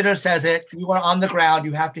Thelma Ritter says it, you are on the ground.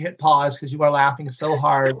 You have to hit pause because you are laughing so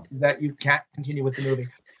hard that you can't continue with the movie.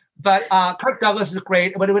 But Kirk Douglas is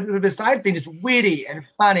great. But besides being just witty and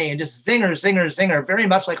funny and just zinger, very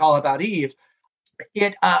much like All About Eve,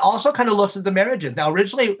 it also kind of looks at the marriages. Now,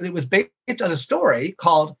 originally, it was based on a story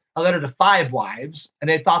called A Letter to Five Wives, and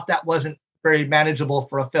they thought that wasn't very manageable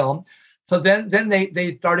for a film. So then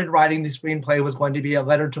they started writing the screenplay was going to be A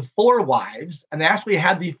Letter to Four Wives, and they actually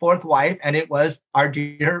had the fourth wife, and it was our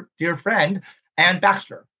dear friend Ann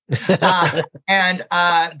Baxter. And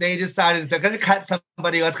they decided if they're going to cut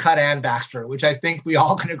somebody, let's cut Ann Baxter, which I think we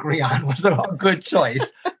all can agree on was a good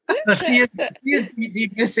choice. So she is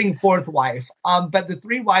the missing fourth wife. But the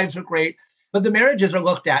three wives are great. But the marriages are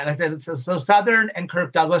looked at, and I said so. Sothern and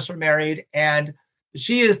Kirk Douglas are married, and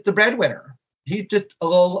she is the breadwinner. He's just a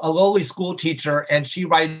lowly school teacher, and she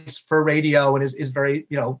writes for radio and is very,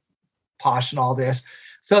 posh and all this.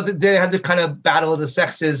 So they had the kind of battle of the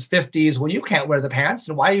sexes, 50s. Well, you can't wear the pants,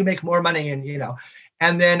 and why you make more money? And,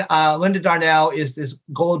 and then Linda Darnell is this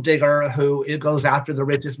gold digger who goes after the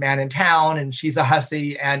richest man in town, and she's a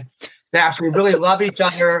hussy, and they actually really love each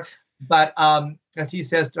other. But as he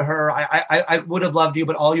says to her, I would have loved you,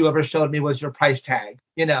 but all you ever showed me was your price tag,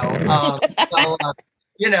 but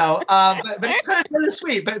it's kind of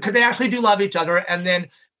sweet, but because they actually do love each other. And then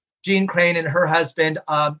Jean Crane and her husband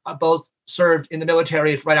both served in the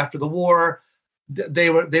military right after the war. They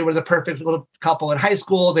were the perfect little couple in high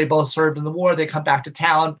school. They both served in the war. They come back to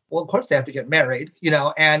town. Well, of course they have to get married,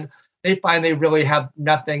 and they find they really have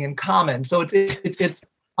nothing in common. So it's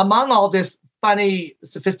among all this funny,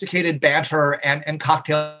 sophisticated banter and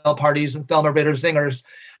cocktail parties and Thelma Ritter zingers,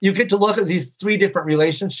 you get to look at these three different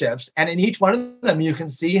relationships. And in each one of them, you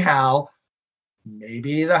can see how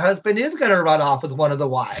maybe the husband is going to run off with one of the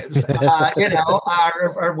wives,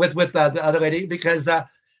 or with the other lady, because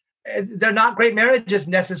they're not great marriages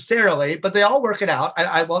necessarily, but they all work it out.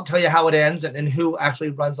 I won't tell you how it ends and who actually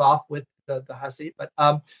runs off with the hussy, but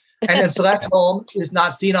and Celeste Holm is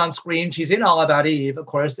not seen on screen. She's in All About Eve, of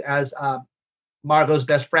course, as Margot's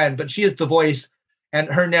best friend, but she is the voice, and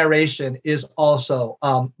her narration is also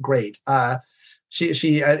great.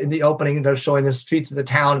 She in the opening, they're showing the streets of the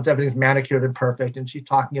town. Everything's manicured and perfect. And she's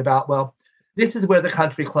talking about, well, this is where the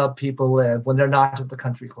country club people live when they're not at the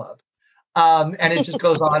country club. And it just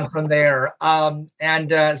goes on from there.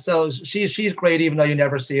 So she's great, even though you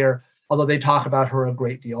never see her, although they talk about her a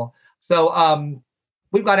great deal. So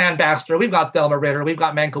we've got Ann Baxter, we've got Thelma Ritter, we've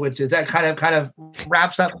got Mankiewicz. That kind of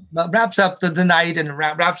wraps up the night and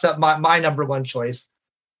wraps up my number one choice,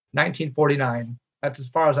 1949. That's as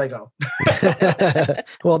far as I go.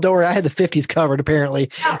 Well, don't worry. I had the 50s covered,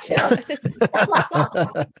 apparently.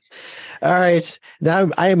 All right.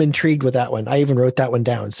 Now I am intrigued with that one. I even wrote that one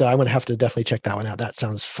down. So I'm going to have to definitely check that one out. That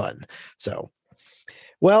sounds fun. So,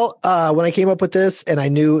 well, when I came up with this and I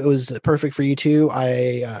knew it was perfect for you two,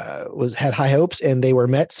 I had high hopes and they were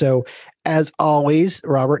met. So as always,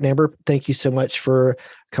 Robert and Amber, thank you so much for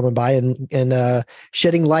coming by and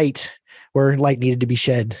shedding light where light needed to be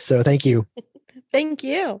shed. So thank you. Thank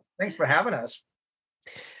you. Thanks for having us.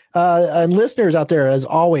 And listeners out there, as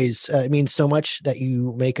always, it means so much that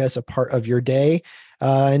you make us a part of your day.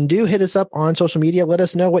 And do hit us up on social media. Let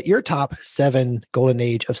us know what your top 7 golden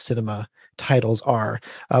age of cinema titles are.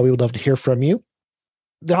 We would love to hear from you.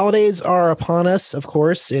 The holidays are upon us, of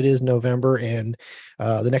course. It is November, and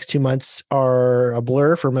the next 2 months are a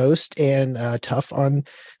blur for most and tough on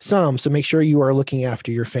some. So make sure you are looking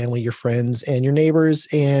after your family, your friends, and your neighbors,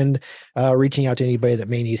 and reaching out to anybody that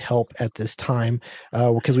may need help at this time,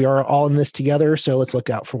 because we are all in this together. So let's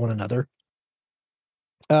look out for one another.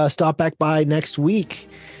 Stop back by next week.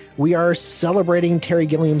 We are celebrating Terry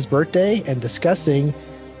Gilliam's birthday and discussing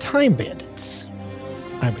Time Bandits.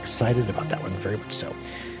 I'm excited about that one, very much so.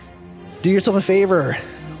 Do yourself a favor,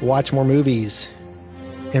 watch more movies,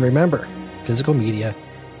 and remember, physical media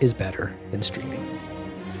is better than streaming.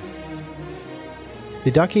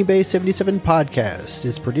 The Docking Bay 77 podcast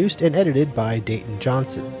is produced and edited by Dayton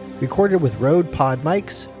Johnson, recorded with Rode Pod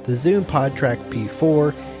mics, the Zoom PodTrack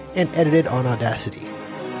P4, and edited on Audacity.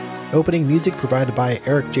 Opening music provided by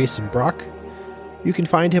Eric Jason Brock. You can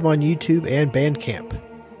find him on YouTube and Bandcamp.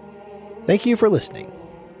 Thank you for listening.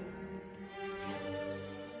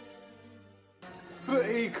 But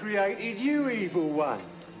he created you, evil one.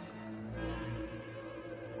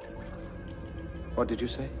 What did you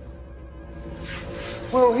say?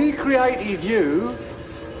 Well, he created you,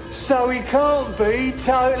 so he can't be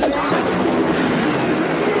totally...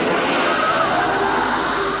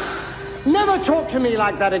 Never talk to me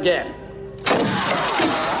like that again.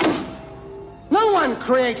 No one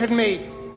created me.